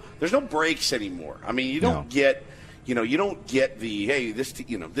no breaks anymore. You don't get, you don't get the, hey, this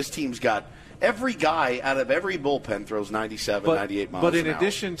team's got. Every guy out of every bullpen throws 97, 98 miles an hour. But in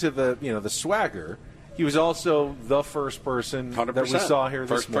addition to the swagger, he was also the first person 100%. that we saw here this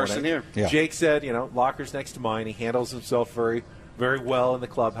morning. First person here. Yeah. Jake said, locker's next to mine. He handles himself very, very well in the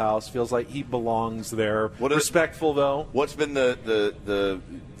clubhouse. Feels like he belongs there. Respectful, though. What's been there's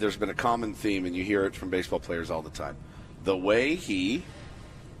been a common theme, and you hear it from baseball players all the time. The way he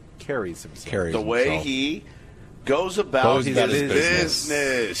carries himself. The way he goes about his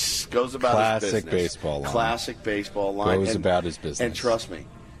business. Goes about his business. Classic baseball line. Goes about his business. And trust me,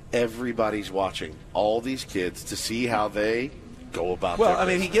 everybody's watching all these kids to see how they go about their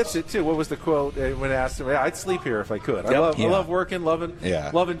business. He gets it, too. What was the quote when asked him? I'd sleep here if I could. I love working, loving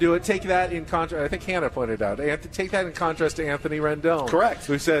do it. Take that in contrast. I think Hannah pointed out. Take that in contrast to Anthony Rendon. Correct.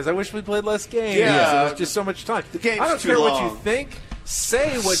 Who says, I wish we played less games. Yeah. There's just so much time. The game's I don't too care long. what you think.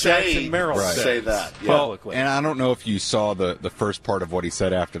 Say what Jackson Merrill said. Say that publicly. And I don't know if you saw the first part of what he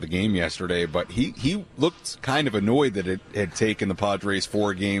said after the game yesterday, but he looked kind of annoyed that it had taken the Padres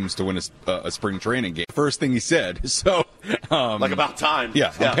 4 games to win a spring training game. First thing he said. So, like about time.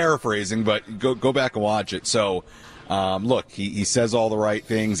 Yeah, I'm paraphrasing, but go back and watch it. So, look, he says all the right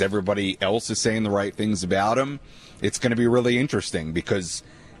things. Everybody else is saying the right things about him. It's going to be really interesting, because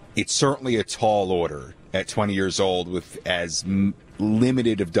it's certainly a tall order at 20 years old with as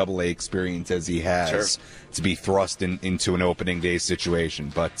limited of AA experience as he has to be thrust into an opening day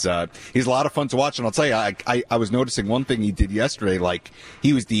situation. But he's a lot of fun to watch, and I'll tell you, I was noticing one thing he did yesterday. Like,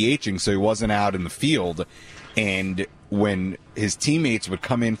 he was DHing, so he wasn't out in the field, and when his teammates would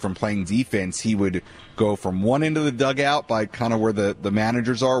come in from playing defense, he would go from one end of the dugout by kind of where the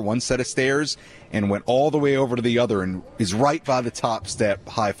managers are, one set of stairs, and went all the way over to the other and is right by the top step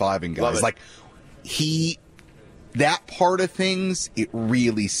high-fiving guys. Like, that part of things, it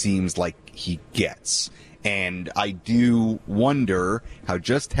really seems like he gets. And I do wonder how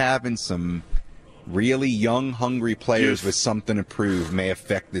just having some really young, hungry players with something to prove may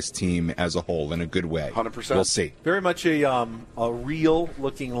affect this team as a whole in a good way. 100%. We'll see. Very much a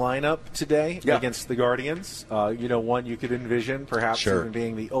real-looking lineup today against the Guardians. One you could envision perhaps even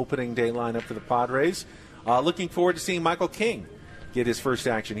being the opening day lineup for the Padres. Looking forward to seeing Michael King get his first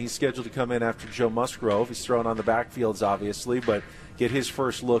action. He's scheduled to come in after Joe Musgrove. He's thrown on the backfields, obviously, but get his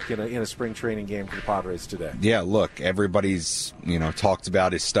first look in a spring training game for the Padres today. Yeah, look, everybody's talked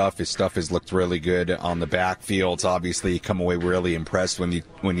about his stuff. His stuff has looked really good on the backfields. Obviously, you come away really impressed when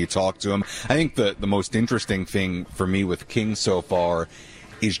you talk to him. I think the most interesting thing for me with King so far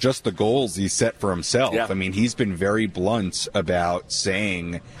is just the goals he set for himself. Yeah. He's been very blunt about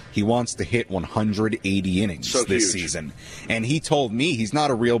saying he wants to hit 180 innings this season. And he told me he's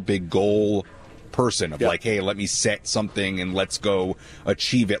not a real big goal person of like, hey, let me set something and let's go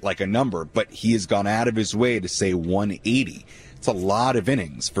achieve it like a number. But he has gone out of his way to say 180. It's a lot of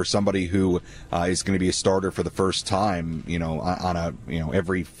innings for somebody who is going to be a starter for the first time, on a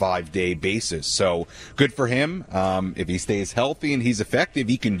every 5-day basis. So good for him. If he stays healthy and he's effective,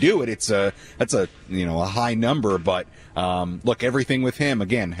 he can do it. That's a high number, but look, everything with him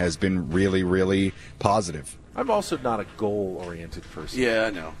again has been really, really positive. I'm also not a goal-oriented person. Yeah, I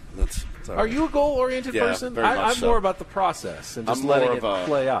know. That's all Are right. you a goal-oriented Yeah, person? very much I'm so. more about the process and just I'm letting more it of a-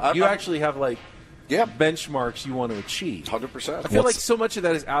 play out. You actually have benchmarks you want to achieve. 100%. I feel like so much of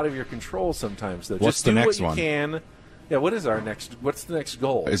that is out of your control sometimes, though. What's Just the do next what you one? can. Yeah, what's the next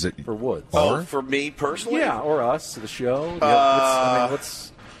goal? Is it for Woods? Oh, for me personally? Yeah, or us, the show.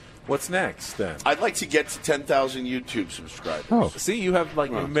 What's next then? I'd like to get to 10,000 YouTube subscribers. Oh, see, you have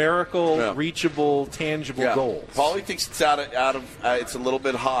numerical, reachable, tangible goals. Paulie thinks it's out of it's a little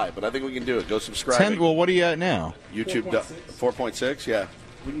bit high, but I think we can do it. Go subscribe. Well, what are you at now? YouTube 4.6. Yeah,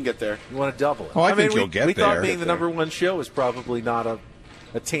 we can get there. You want to double it? Oh, I think you'll get we there. thought being the number one show was probably not a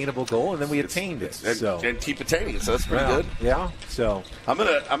attainable goal, and then we attained it. And keep attaining it. So that's pretty good. Yeah. So I'm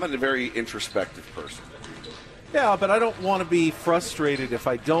a very introspective person. yeah, but I don't want to be frustrated if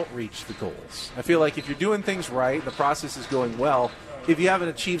I don't reach the goals. I feel like if you're doing things right, the process is going well. If you haven't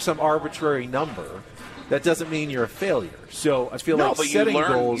achieved some arbitrary number, that doesn't mean you're a failure. So I feel like but setting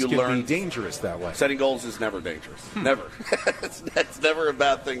goals you can learn, be dangerous that way. Setting goals is never dangerous. Never. That's never a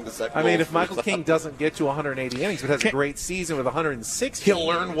bad thing to set goals. I mean, if Michael King doesn't get to 180 innings but has a great season with 160, he'll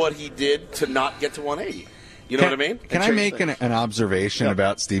learn what he did to not get to 180. You know what I mean? Can I make an observation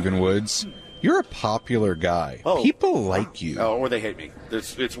about Stephen Woods? You're a popular guy. Oh. People like you. Oh, or they hate me.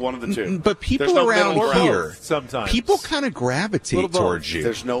 It's one of the two. But people There's no around middle ground. here, sometimes people kind of gravitate towards you.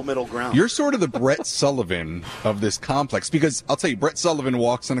 There's no middle ground. You're sort of the Brett Sullivan of this complex. Because I'll tell you, Brett Sullivan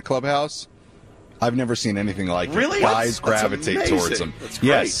walks in a clubhouse. I've never seen anything like it. Really? Guys That's gravitate amazing. towards him. That's great.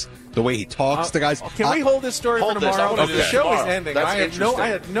 Yes. The way he talks to guys. Can we hold this story for tomorrow? I wanna do The this show tomorrow. is ending. That's I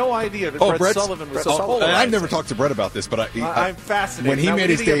had no idea that Brett Brett's- Sullivan was Brett so Sullivan. polarizing. I've never talked to Brett about this, but I'm fascinated. When he Now, made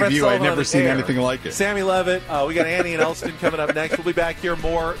we his need to get Brett debut, I'd Sullivan never on seen the air. anything like it. Sammy Levitt, we got Annie and Elston coming up next. We'll be back here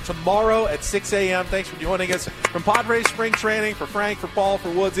more tomorrow at 6 a.m. Thanks for joining us from Padres Spring Training. For Frank, for Paul, for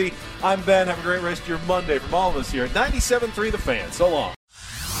Woodsy, I'm Ben. Have a great rest of your Monday from all of us here at 97.3 The Fan. So long.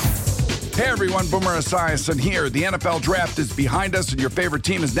 Hey everyone, Boomer Esiason here. The NFL Draft is behind us and your favorite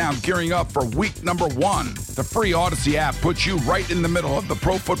team is now gearing up for week number 1. The free Odyssey app puts you right in the middle of the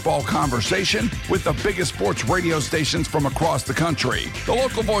pro football conversation with the biggest sports radio stations from across the country. The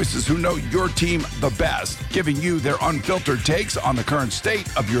local voices who know your team the best, giving you their unfiltered takes on the current state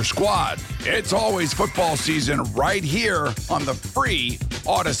of your squad. It's always football season right here on the free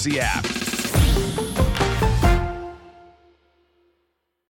Odyssey app.